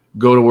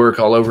go to work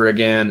all over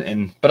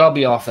again. But I'll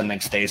be off the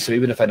next day. So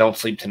even if I don't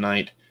sleep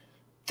tonight,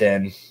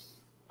 then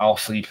I'll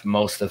sleep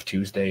most of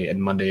Tuesday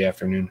and Monday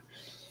afternoon,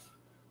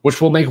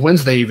 which will make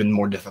Wednesday even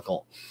more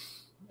difficult.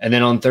 And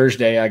then on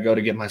Thursday, I go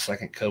to get my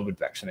second COVID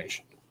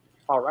vaccination.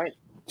 All right.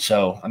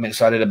 So I'm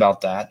excited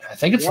about that. I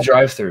think it's a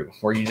drive-through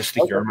where you just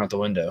stick your arm out the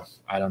window.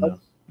 I don't know.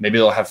 Maybe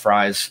they'll have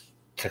fries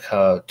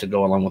to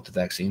go along with the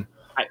vaccine.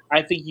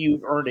 I think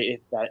you've earned it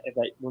if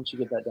that once you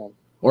get that done.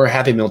 Or a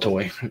Happy Meal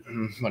toy,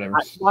 whatever.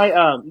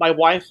 My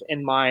wife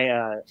and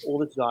my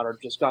oldest daughter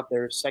just got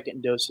their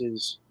second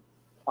doses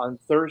on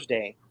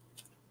Thursday,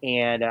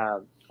 and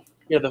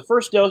the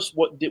first dose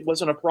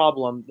wasn't a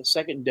problem. The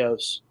second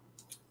dose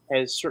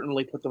has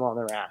certainly put them on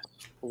their ass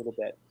a little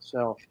bit.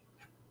 So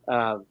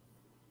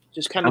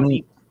just kind of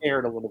be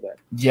prepared a little bit.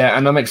 Yeah,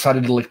 and I'm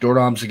excited to lick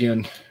doorknobs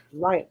again.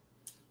 Right.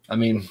 I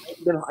mean,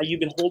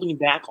 you've been holding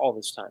back all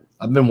this time.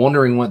 I've been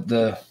wondering what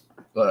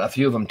a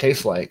few of them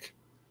taste like.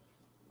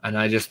 And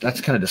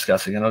that's kind of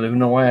disgusting. I don't even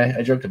know why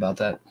I joked about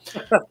that.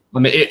 I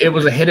mean, it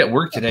was a hit at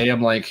work today.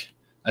 I'm like,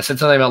 I said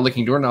something about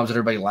licking doorknobs and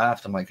everybody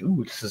laughed. I'm like,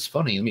 ooh, this is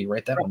funny. Let me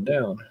write that one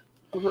down.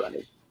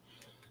 Right.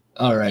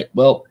 All right.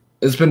 Well,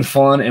 it's been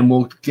fun, and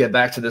we'll get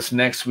back to this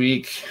next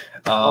week.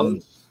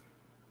 And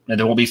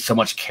there won't be so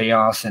much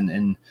chaos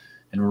and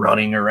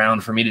running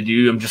around for me to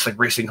do. I'm just like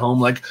racing home,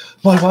 like,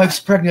 my wife's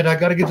pregnant. I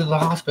got to get to the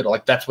hospital.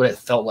 Like, that's what it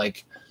felt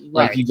like.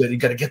 Right. Like, you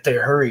got to get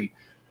there. Hurry.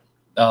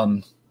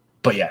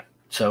 But yeah,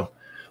 so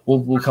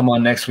we'll come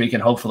on next week,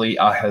 and hopefully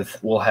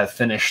we'll have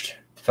finished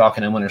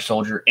Falcon and Winter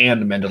Soldier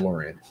and The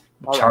Mandalorian.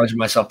 Challenging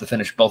myself to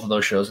finish both of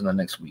those shows in the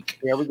next week.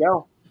 There we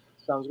go.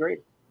 Sounds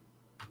great.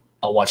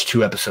 I'll watch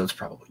 2 episodes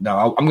probably.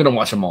 No, I'm going to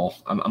watch them all.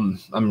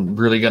 I'm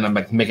really going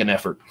to make an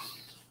effort.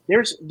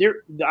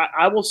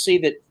 I will say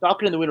that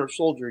Falcon and the Winter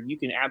Soldier, you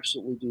can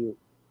absolutely do.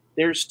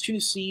 There's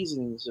 2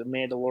 seasons of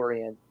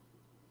Mandalorian,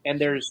 and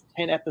there's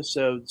 10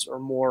 episodes or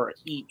more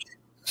each.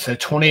 So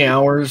 20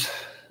 hours.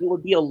 It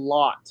would be a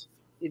lot.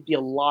 It'd be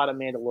a lot of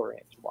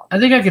Mandalorian to watch. I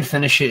think I could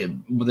finish it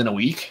within a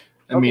week.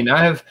 I mean,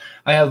 I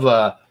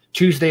have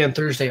Tuesday and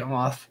Thursday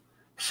off,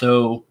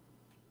 so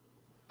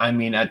I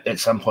mean, at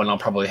some point I'll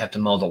probably have to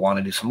mow the lawn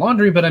and do some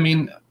laundry. But I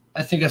mean,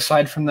 I think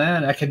aside from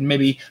that, I could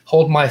maybe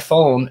hold my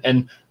phone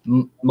and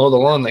mow the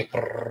lawn, like,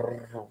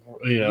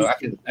 I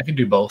can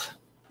do both.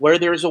 Where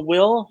there's a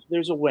will,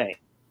 there's a way.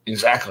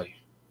 Exactly.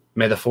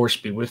 May the force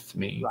be with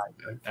me.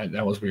 Right.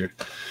 That was weird.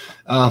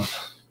 And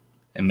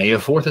May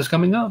 4th is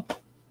coming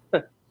up.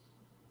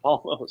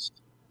 Almost.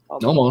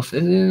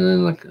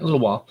 In like a little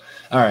while.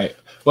 All right.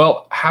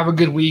 Well, have a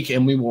good week,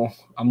 and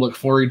I'm looking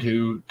forward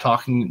to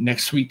talking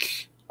next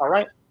week. All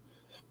right.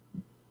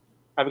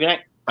 Have a good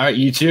night. All right.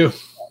 You too.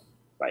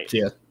 Bye. See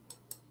ya.